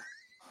available now.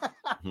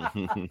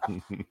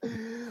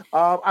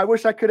 I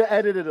wish I could have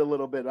edited a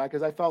little bit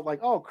because I felt like,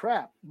 oh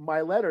crap,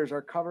 my letters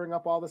are covering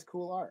up all this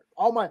cool art.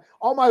 All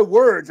my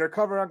words are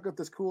covering up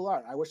this cool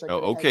art. I wish I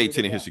could. Okay,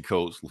 Tenant History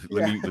Coach.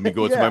 Let me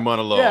go into my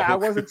monologue. Yeah, I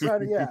wasn't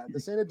trying to. Yeah,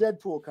 this ain't a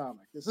Deadpool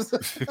comic. This is.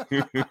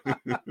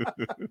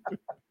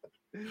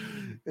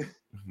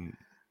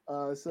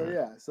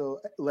 So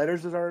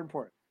letters are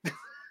important.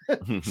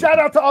 Shout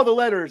out to all the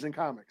letters in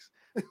comics.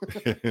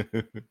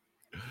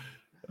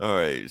 All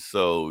right.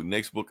 So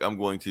next book I'm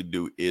going to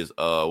do is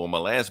my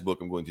last book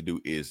I'm going to do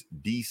is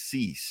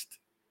Deceased.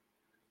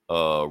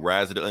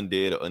 Rise of the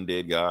Undead or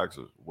Undead Gods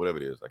or whatever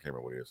it is. I can't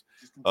remember what it is.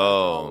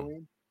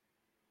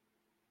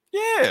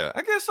 Yeah,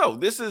 I guess so.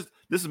 This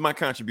is my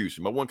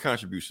contribution, my one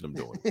contribution I'm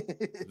doing.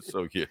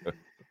 So yeah.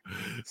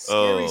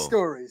 Scary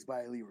Stories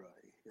by Leroy.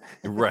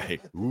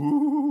 Right.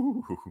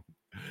 Ooh.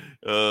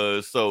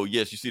 So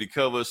yes, you see the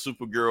cover,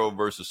 Supergirl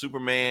versus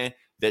Superman.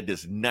 That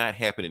does not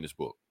happen in this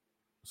book.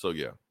 So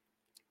yeah,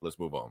 let's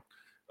move on.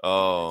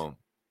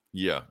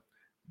 Yeah.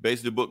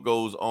 Basically, the book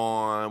goes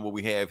on. What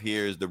we have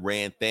here is the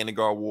Rand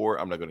Thanagar War.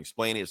 I'm not going to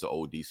explain it. It's an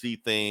old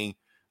DC thing,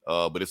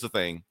 but it's a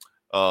thing.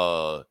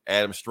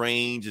 Adam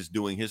Strange is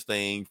doing his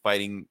thing,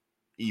 fighting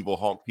evil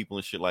Hawk people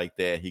and shit like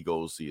that. He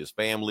goes see his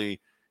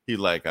family. He's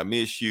like, I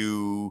miss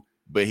you.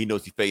 But he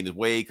knows he's fading his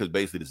way because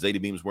basically the Zeta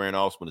Beam's wearing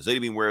off. So when the Zeta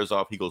Beam wears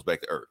off, he goes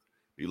back to Earth.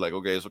 He's like,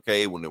 okay, it's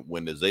okay.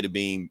 When the Zeta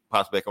Beam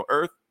pops back on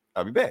Earth,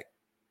 I'll be back.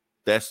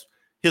 That's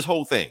his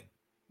whole thing,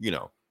 you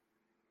know.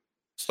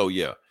 So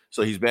yeah.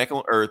 So he's back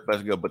on Earth,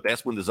 but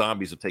that's when the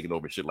zombies are taking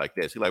over shit like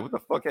that. So he's like, what the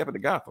fuck happened to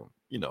Gotham?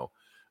 You know.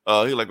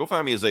 He's like, go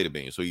find me a Zeta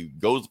Beam. So he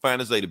goes to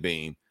find a Zeta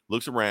Beam,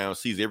 looks around,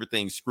 sees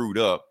everything screwed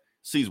up,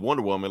 sees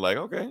Wonder Woman, like,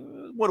 okay,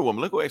 Wonder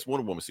Woman. Let's go ask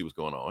Wonder Woman, see what's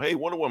going on. Hey,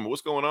 Wonder Woman,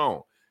 what's going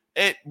on?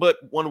 But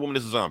Wonder Woman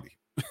is a zombie.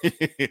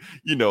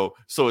 You know,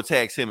 so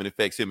attacks him and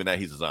affects him, and now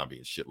he's a zombie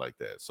and shit like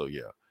that. So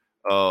yeah.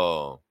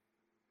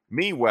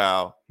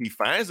 Meanwhile, he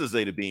finds the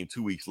Zeta Beam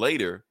 2 weeks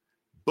later,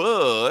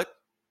 but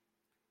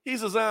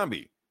he's a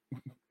zombie.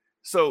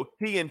 So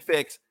he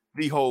infects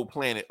the whole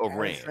planet of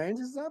Rand. Adam Strange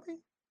is a zombie?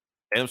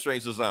 Adam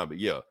Strange is a zombie,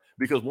 yeah,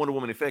 because Wonder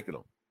Woman infected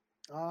him.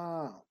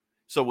 Oh.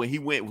 So when he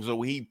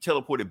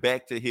teleported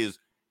back to his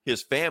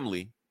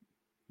family,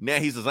 now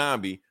he's a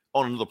zombie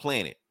on another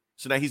planet.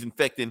 So now he's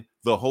infecting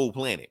the whole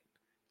planet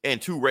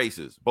and two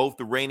races, both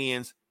the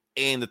Ranians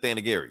and the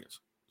Thanagarians.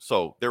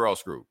 So they're all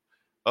screwed.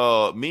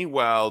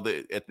 Meanwhile,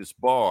 at this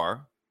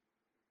bar,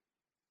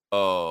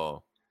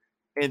 and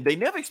they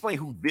never explain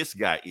who this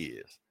guy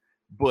is,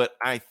 but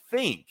I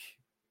think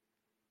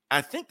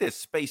that's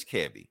Space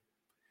Cabbie.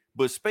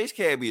 But Space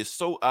Cabbie is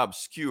so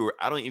obscure,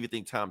 I don't even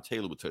think Tom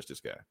Taylor would touch this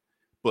guy.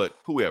 But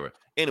whoever.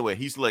 Anyway,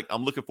 he's like,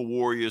 I'm looking for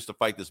warriors to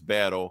fight this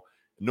battle,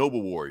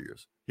 noble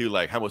warriors. He's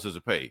like, how much does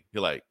it pay?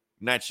 He's like,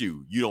 not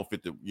you. You don't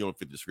fit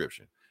the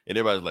description. And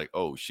everybody's like,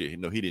 oh shit.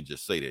 No, he didn't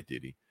just say that,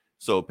 did he?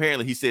 So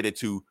apparently he said it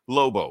to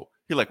Lobo.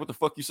 He's like, what the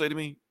fuck you say to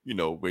me? You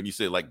know, when you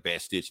said like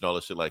Bat Stitch and all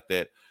that shit like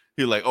that.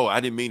 He's like, oh,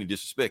 I didn't mean to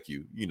disrespect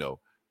you, you know.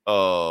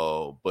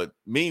 But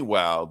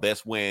meanwhile,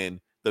 that's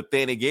when the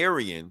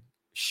Thanagarian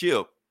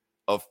ship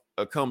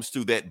comes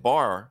to that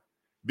bar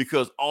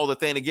because all the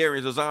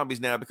Thanagarians are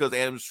zombies now because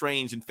Adam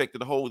Strange infected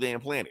the whole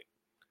damn planet.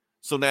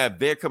 So now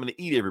they're coming to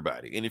eat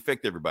everybody and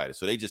infect everybody.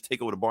 So they just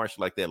take over the bar and shit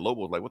like that.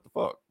 Lobo's like, what the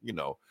fuck? You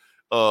know.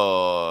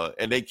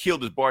 And they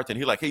killed this bartender.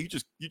 He's like, hey,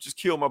 you just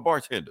killed my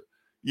bartender.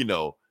 You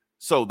know.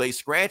 So they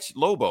scratch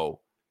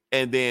Lobo,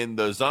 and then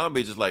the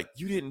zombie is like,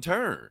 you didn't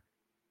turn.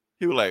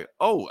 He was like,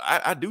 oh,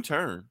 I do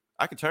turn.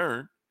 I can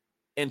turn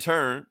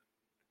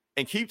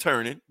and keep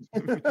turning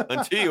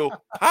until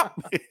pop.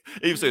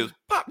 He says,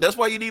 pop. That's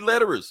why you need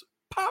letterers.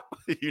 Pop,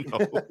 you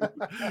know.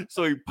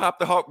 So he popped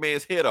the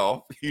Hawkman's head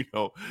off, you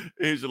know.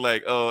 He's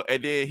like,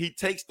 and then he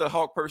takes the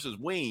Hawk person's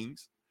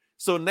wings.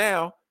 So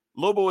now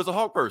Lobo is a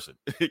Hawk person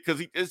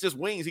because it's just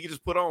wings he can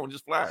just put on and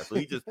just fly. So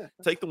he just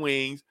take the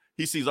wings.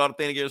 He sees all the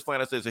Thanagarians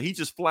flying outside. So he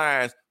just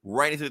flies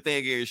right into the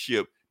Thanagarian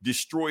ship,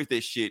 destroys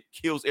that shit,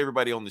 kills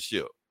everybody on the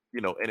ship,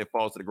 you know, and it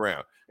falls to the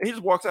ground. And he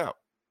just walks out,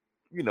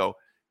 you know.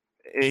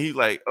 And he's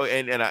like, oh,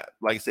 and I,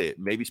 like I said,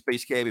 maybe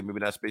Space Cabbie, maybe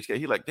not Space Cabbie.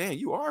 He's like, damn,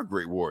 you are a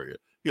great warrior.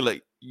 He's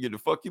like, you the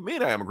fuck you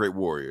mean I am a great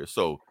warrior?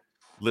 So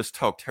let's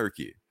talk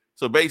turkey.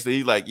 So basically,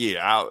 he's like,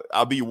 yeah,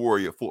 I'll be a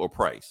warrior for a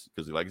price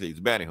because, like I said, he's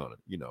a bounty hunter,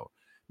 you know.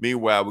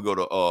 Meanwhile, we go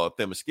to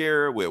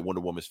Themyscira, where Wonder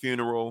Woman's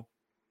funeral.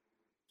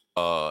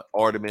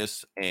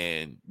 Artemis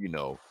and, you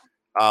know,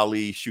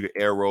 Ali shoot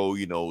an arrow,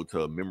 you know,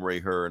 to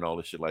commemorate her and all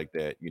this shit like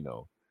that, you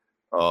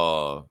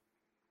know.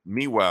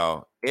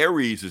 Meanwhile,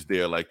 Ares is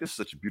there, like, this is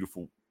such a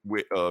beautiful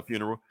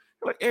funeral.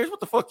 You're like, Ares, what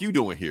the fuck you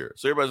doing here?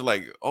 So everybody's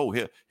like, oh,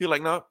 here. He's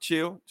like, no,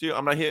 chill.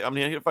 I'm not here. I'm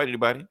not here to fight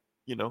anybody.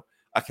 You know,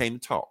 I came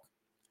to talk.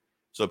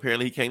 So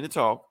apparently he came to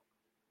talk,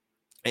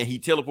 and he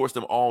teleports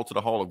them all to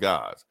the Hall of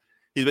Gods.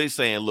 He's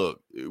basically saying, look,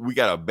 we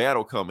got a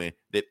battle coming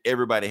that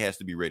everybody has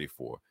to be ready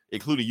for,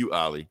 including you,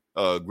 Ali.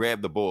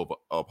 Grab the bow of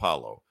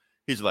Apollo.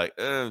 He's like,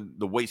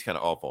 the weight's kind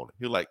of off on it.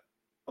 He's like,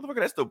 motherfucker,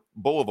 that's the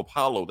bow of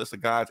Apollo. That's the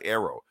god's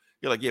arrow.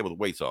 You're like, yeah, but the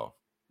weight's off.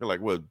 They're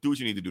like, well, do what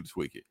you need to do to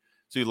tweak it.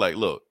 So he's like,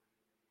 look,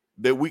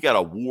 that we got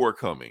a war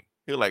coming.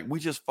 They're like, we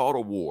just fought a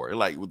war. They're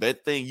like,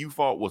 that thing you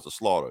fought was a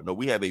slaughter. No,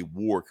 we have a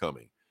war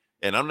coming.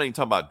 And I'm not even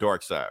talking about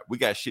Darkseid. We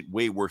got shit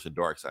way worse than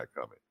Darkseid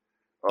coming.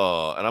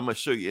 And I'm gonna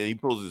show you. And he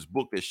pulls this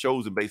book that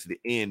shows him basically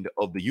the end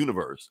of the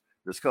universe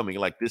that's coming.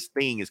 Like this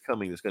thing is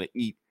coming that's gonna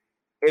eat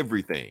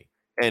everything.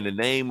 And the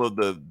name of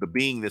the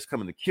being that's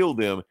coming to kill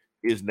them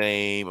is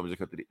named, I'm just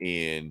going to the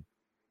end,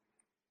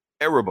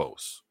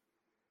 Erebos.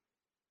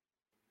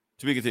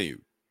 To be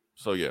continued.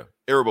 So yeah,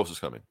 Erebos is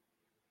coming.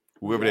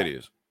 Whoever that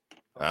is.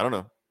 I don't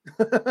know.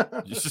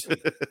 He's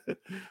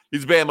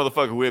a bad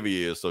motherfucker, whoever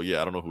he is. So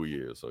yeah, I don't know who he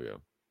is. So yeah.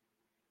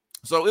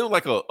 So it was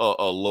like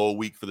a low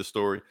week for the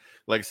story.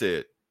 Like I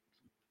said,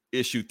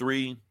 issue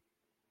 3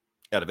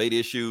 out of 8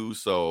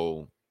 issues.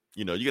 So,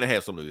 you know, you're going to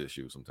have some of the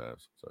issues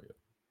sometimes. So yeah.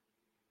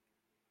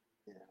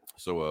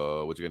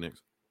 So what you got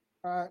next?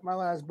 All right, my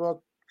last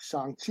book,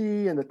 Shang-Chi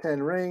and the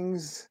Ten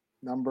Rings,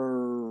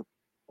 number,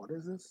 what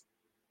is this?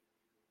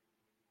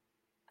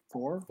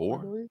 4? 4?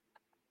 I believe.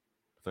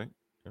 I think.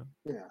 Yeah.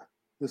 Yeah.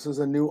 This is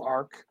a new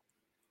arc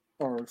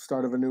or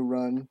start of a new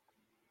run.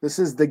 This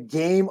is the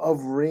Game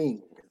of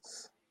Rings.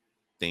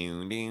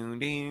 Down, down,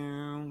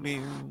 down,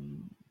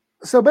 down.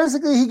 So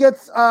basically he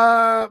gets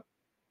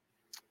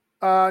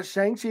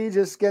Shang-Chi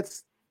just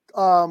gets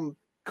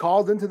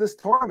called into this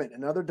tournament,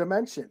 another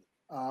dimension.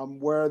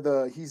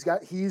 Where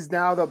he's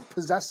now the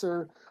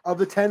possessor of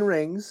the 10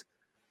 rings,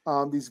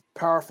 these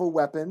powerful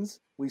weapons.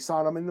 We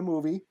saw them in the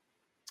movie.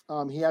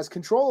 He has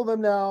control of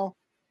them now,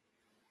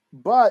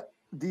 but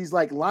these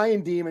like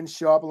lion demons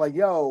show up like,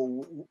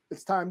 yo,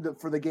 it's time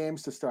for the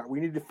games to start.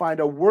 We need to find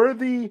a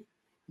worthy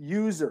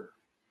user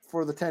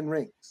for the 10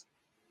 rings.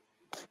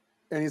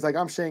 And he's like,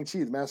 I'm Shang-Chi,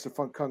 the master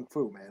of Kung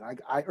Fu, man.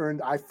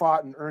 I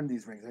fought and earned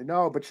these rings. I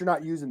know, but you're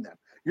not using them.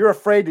 You're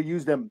afraid to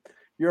use them.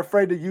 You're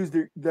afraid to use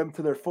them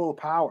to their full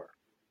power.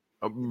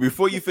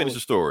 Before you finish the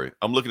story,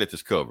 I'm looking at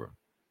this cover.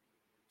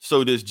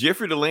 So does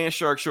Jeffrey the Land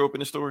Shark show up in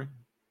the story?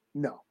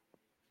 No.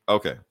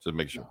 Okay, so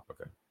make sure. No.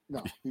 Okay.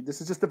 No,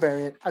 this is just a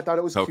variant. I thought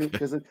it was Okay. cute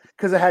because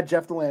it had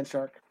Jeff the Land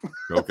Shark.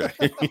 Okay.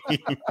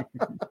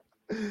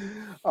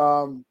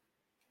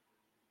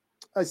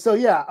 So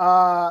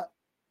yeah,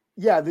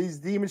 these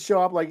demons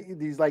show up like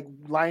these like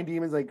lion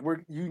demons. Like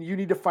you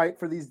need to fight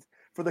for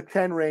the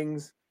 10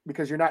 rings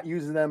because you're not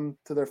using them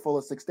to their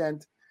fullest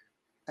extent.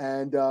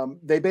 And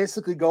they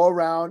basically go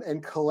around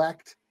and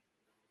collect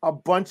a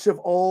bunch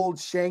of old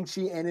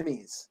Shang-Chi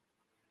enemies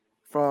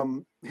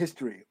from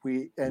history.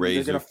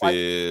 Razor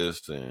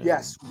Fist.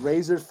 Yes,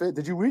 Razor Fist.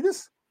 Did you read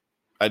this?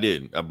 I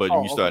didn't, but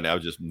you started. I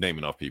was just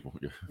naming off people.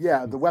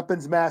 Yeah, the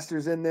weapons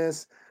masters in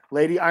this.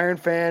 Lady Iron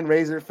Fan,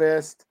 Razor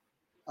Fist,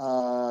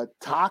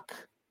 Tak,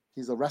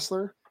 he's a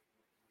wrestler.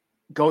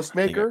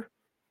 Ghostmaker.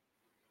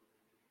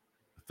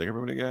 I think I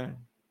remember the guy.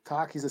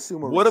 Tak, he's a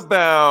sumo. What wrestler.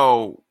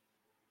 about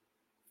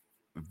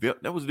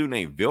that was a dude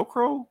named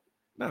Velcro?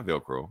 Not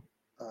Velcro.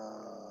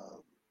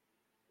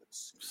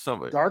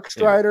 Somebody. Dark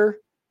Strider,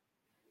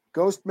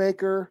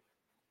 Ghostmaker,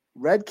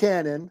 Red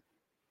Cannon,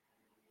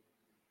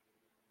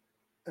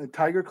 and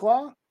Tiger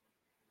Claw.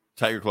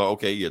 Tiger Claw.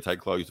 Okay, yeah, Tiger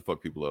Claw used to fuck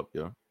people up.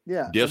 Yeah.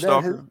 Yeah.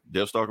 Deathstalker.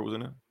 Deathstalker was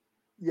in there.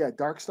 Yeah,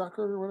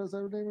 Darkstalker. What is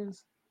that name?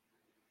 Is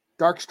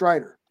Dark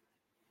Strider.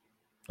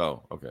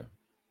 Oh, okay.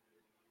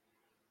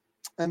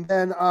 And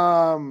then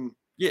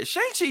yeah,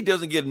 Shang-Chi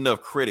doesn't get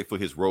enough credit for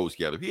his rogues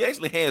gallery. He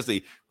actually has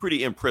a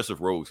pretty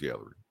impressive rogues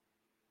gallery.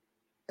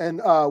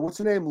 And what's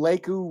her name?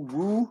 Leiku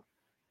Wu.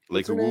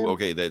 Leiku Wu.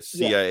 Okay, that's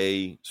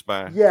CIA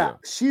spy. Yeah,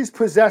 she's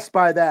possessed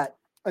by that.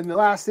 In the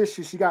last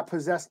issue, she got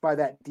possessed by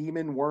that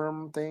demon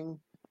worm thing.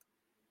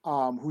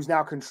 Who's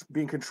now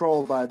being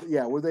controlled by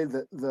were they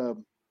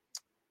the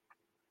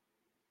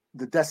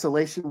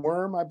desolation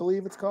worm, I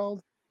believe it's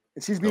called,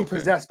 and she's being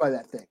possessed by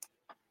that thing.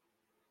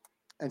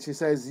 And she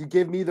says, "You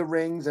give me the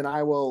rings, and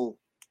I will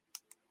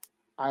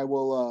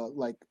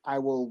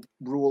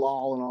rule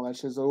all and all that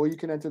shit." So, well, you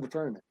can enter the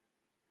tournament,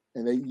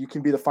 and you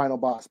can be the final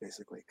boss,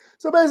 basically.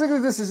 So basically,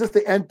 this is just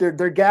the end.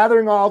 They're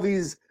gathering all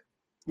these,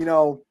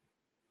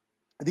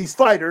 these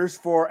fighters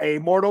for a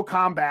Mortal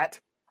Kombat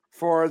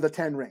for the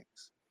 10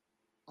 rings.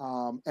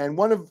 And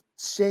one of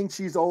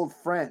Shang-Chi's old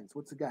friends,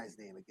 what's the guy's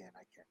name again?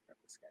 I can't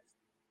remember this guy's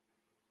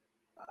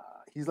name.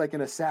 He's like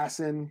an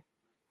assassin,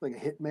 like a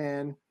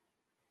hitman.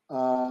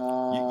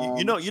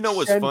 You know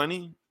what's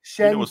funny?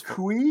 Shen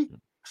Kui?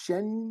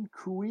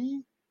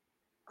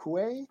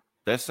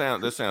 That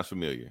sounds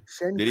familiar.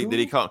 Shen Did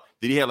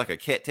he have like a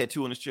cat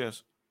tattoo on his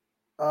chest?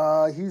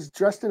 He's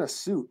dressed in a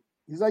suit.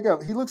 He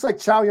looks like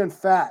Chow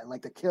Yun-Fat,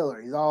 like the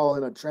killer. He's all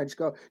in a trench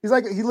coat. He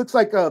looks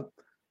like a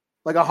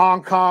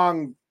Hong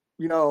Kong,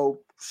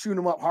 shoot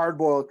 'em up hard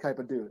boiled type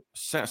of dude.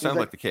 Sounds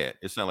like the cat.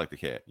 It sounds like the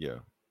cat. Yeah.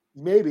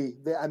 Maybe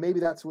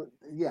that's what.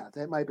 Yeah,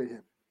 that might be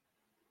him.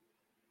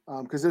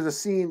 Because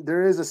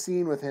there is a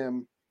scene with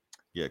him.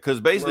 Yeah,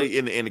 because basically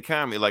in the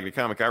comic, like the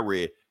comic I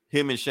read,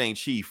 him and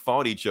Shang-Chi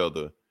fought each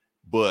other,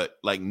 but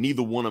like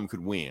neither one of them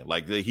could win.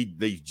 Like they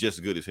just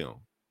as good as him.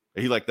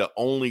 He's like the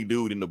only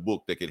dude in the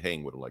book that could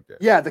hang with him like that.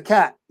 Yeah, the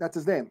cat. That's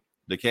his name.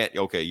 The cat.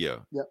 Okay, yeah.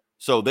 Yep.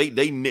 So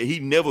he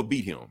never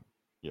beat him.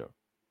 Yeah.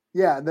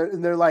 Yeah,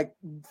 and they're like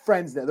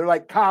friends there. They're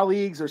like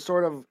colleagues or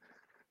sort of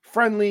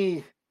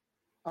friendly,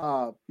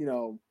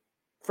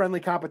 friendly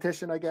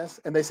competition, I guess.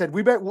 And they said,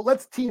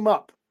 let's team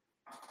up.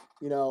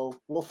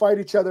 We'll fight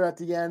each other at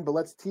the end, but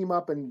let's team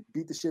up and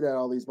beat the shit out of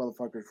all these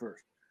motherfuckers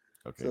first.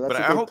 Okay, So that's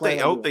but a I good hope plan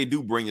they I on hope doing they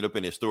do bring it up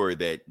in their story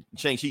that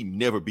Shang-Chi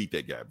never beat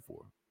that guy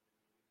before.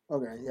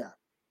 Okay, yeah.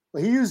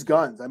 Well, he used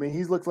guns. I mean,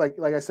 he looks like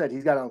I said,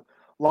 he's got a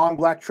long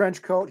black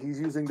trench coat. He's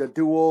using the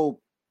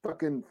dual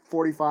fucking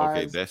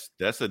 45s. Okay,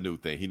 that's a new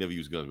thing. He never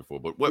used guns before,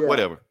 but Yeah.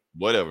 whatever.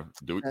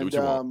 Do what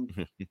you want.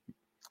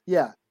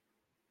 Yeah.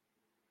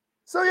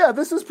 So yeah,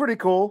 this is pretty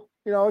cool.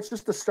 It's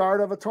just the start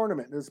of a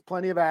tournament. There's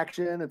plenty of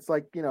action. It's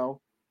like,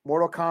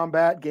 Mortal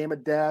Kombat, Game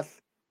of Death,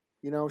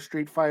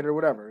 Street Fighter,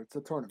 whatever. It's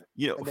a tournament.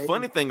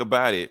 Funny thing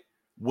about it,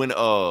 when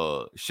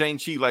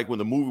Shang-Chi, like when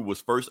the movie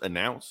was first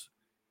announced,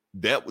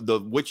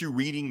 what you're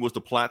reading was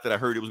the plot that I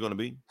heard it was going to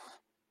be.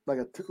 Like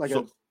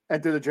a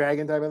Enter the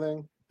Dragon type of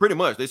thing. Pretty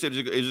much. They said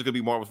it's just going to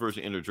be Marvel's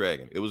version of Enter the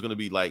Dragon. It was going to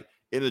be like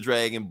Enter the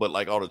Dragon, but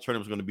like all the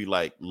tournaments going to be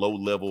like low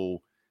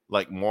level,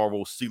 like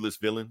Marvel C-list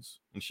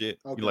villains and shit.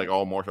 Okay. Like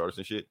all martial artists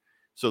and shit.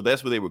 So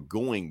that's what they were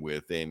going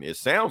with. And it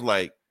sounds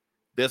like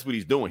that's what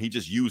he's doing. He's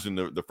just using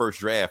the first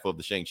draft of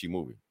the Shang-Chi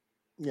movie.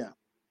 Yeah.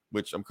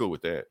 Which I'm cool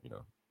with that,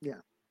 Yeah.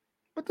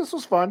 But this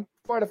was fun.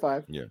 4 out of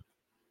 5. Yeah.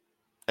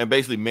 And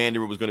basically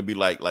Mandarin was going to be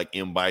like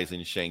M.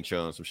 Bison,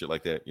 Shang-Chun, some shit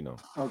like that,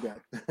 Okay.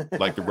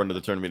 like the run of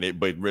the tournament.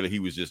 But really he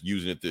was just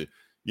using it to,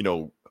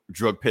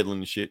 drug peddling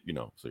and shit,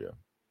 so yeah.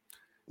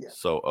 Yeah.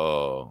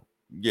 So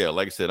yeah,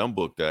 like I said, I'm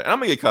booked out. And I'm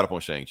gonna get caught up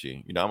on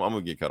Shang-Chi. I'm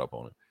gonna get caught up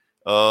on it.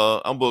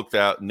 I'm booked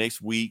out.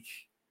 Next week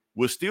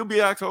will still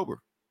be October.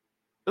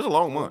 It's a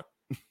long month.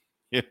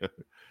 Yeah.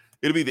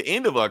 It'll be the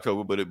end of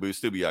October, but it'll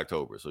still be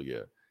October. So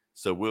yeah.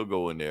 So we'll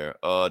go in there.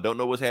 Don't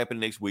know what's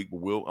happening next week,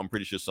 but I'm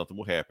pretty sure something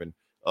will happen.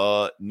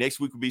 Next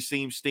week will be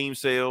Steam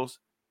sales.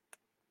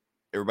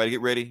 Everybody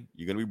get ready.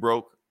 You're gonna be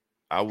broke.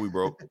 I will be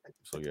broke.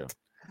 So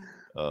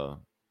yeah.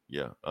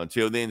 Yeah.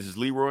 Until then, this is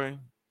Leroy.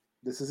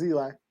 This is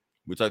Eli.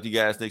 We'll talk to you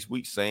guys next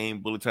week. Same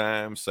bully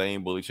time,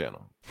 same bully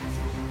channel.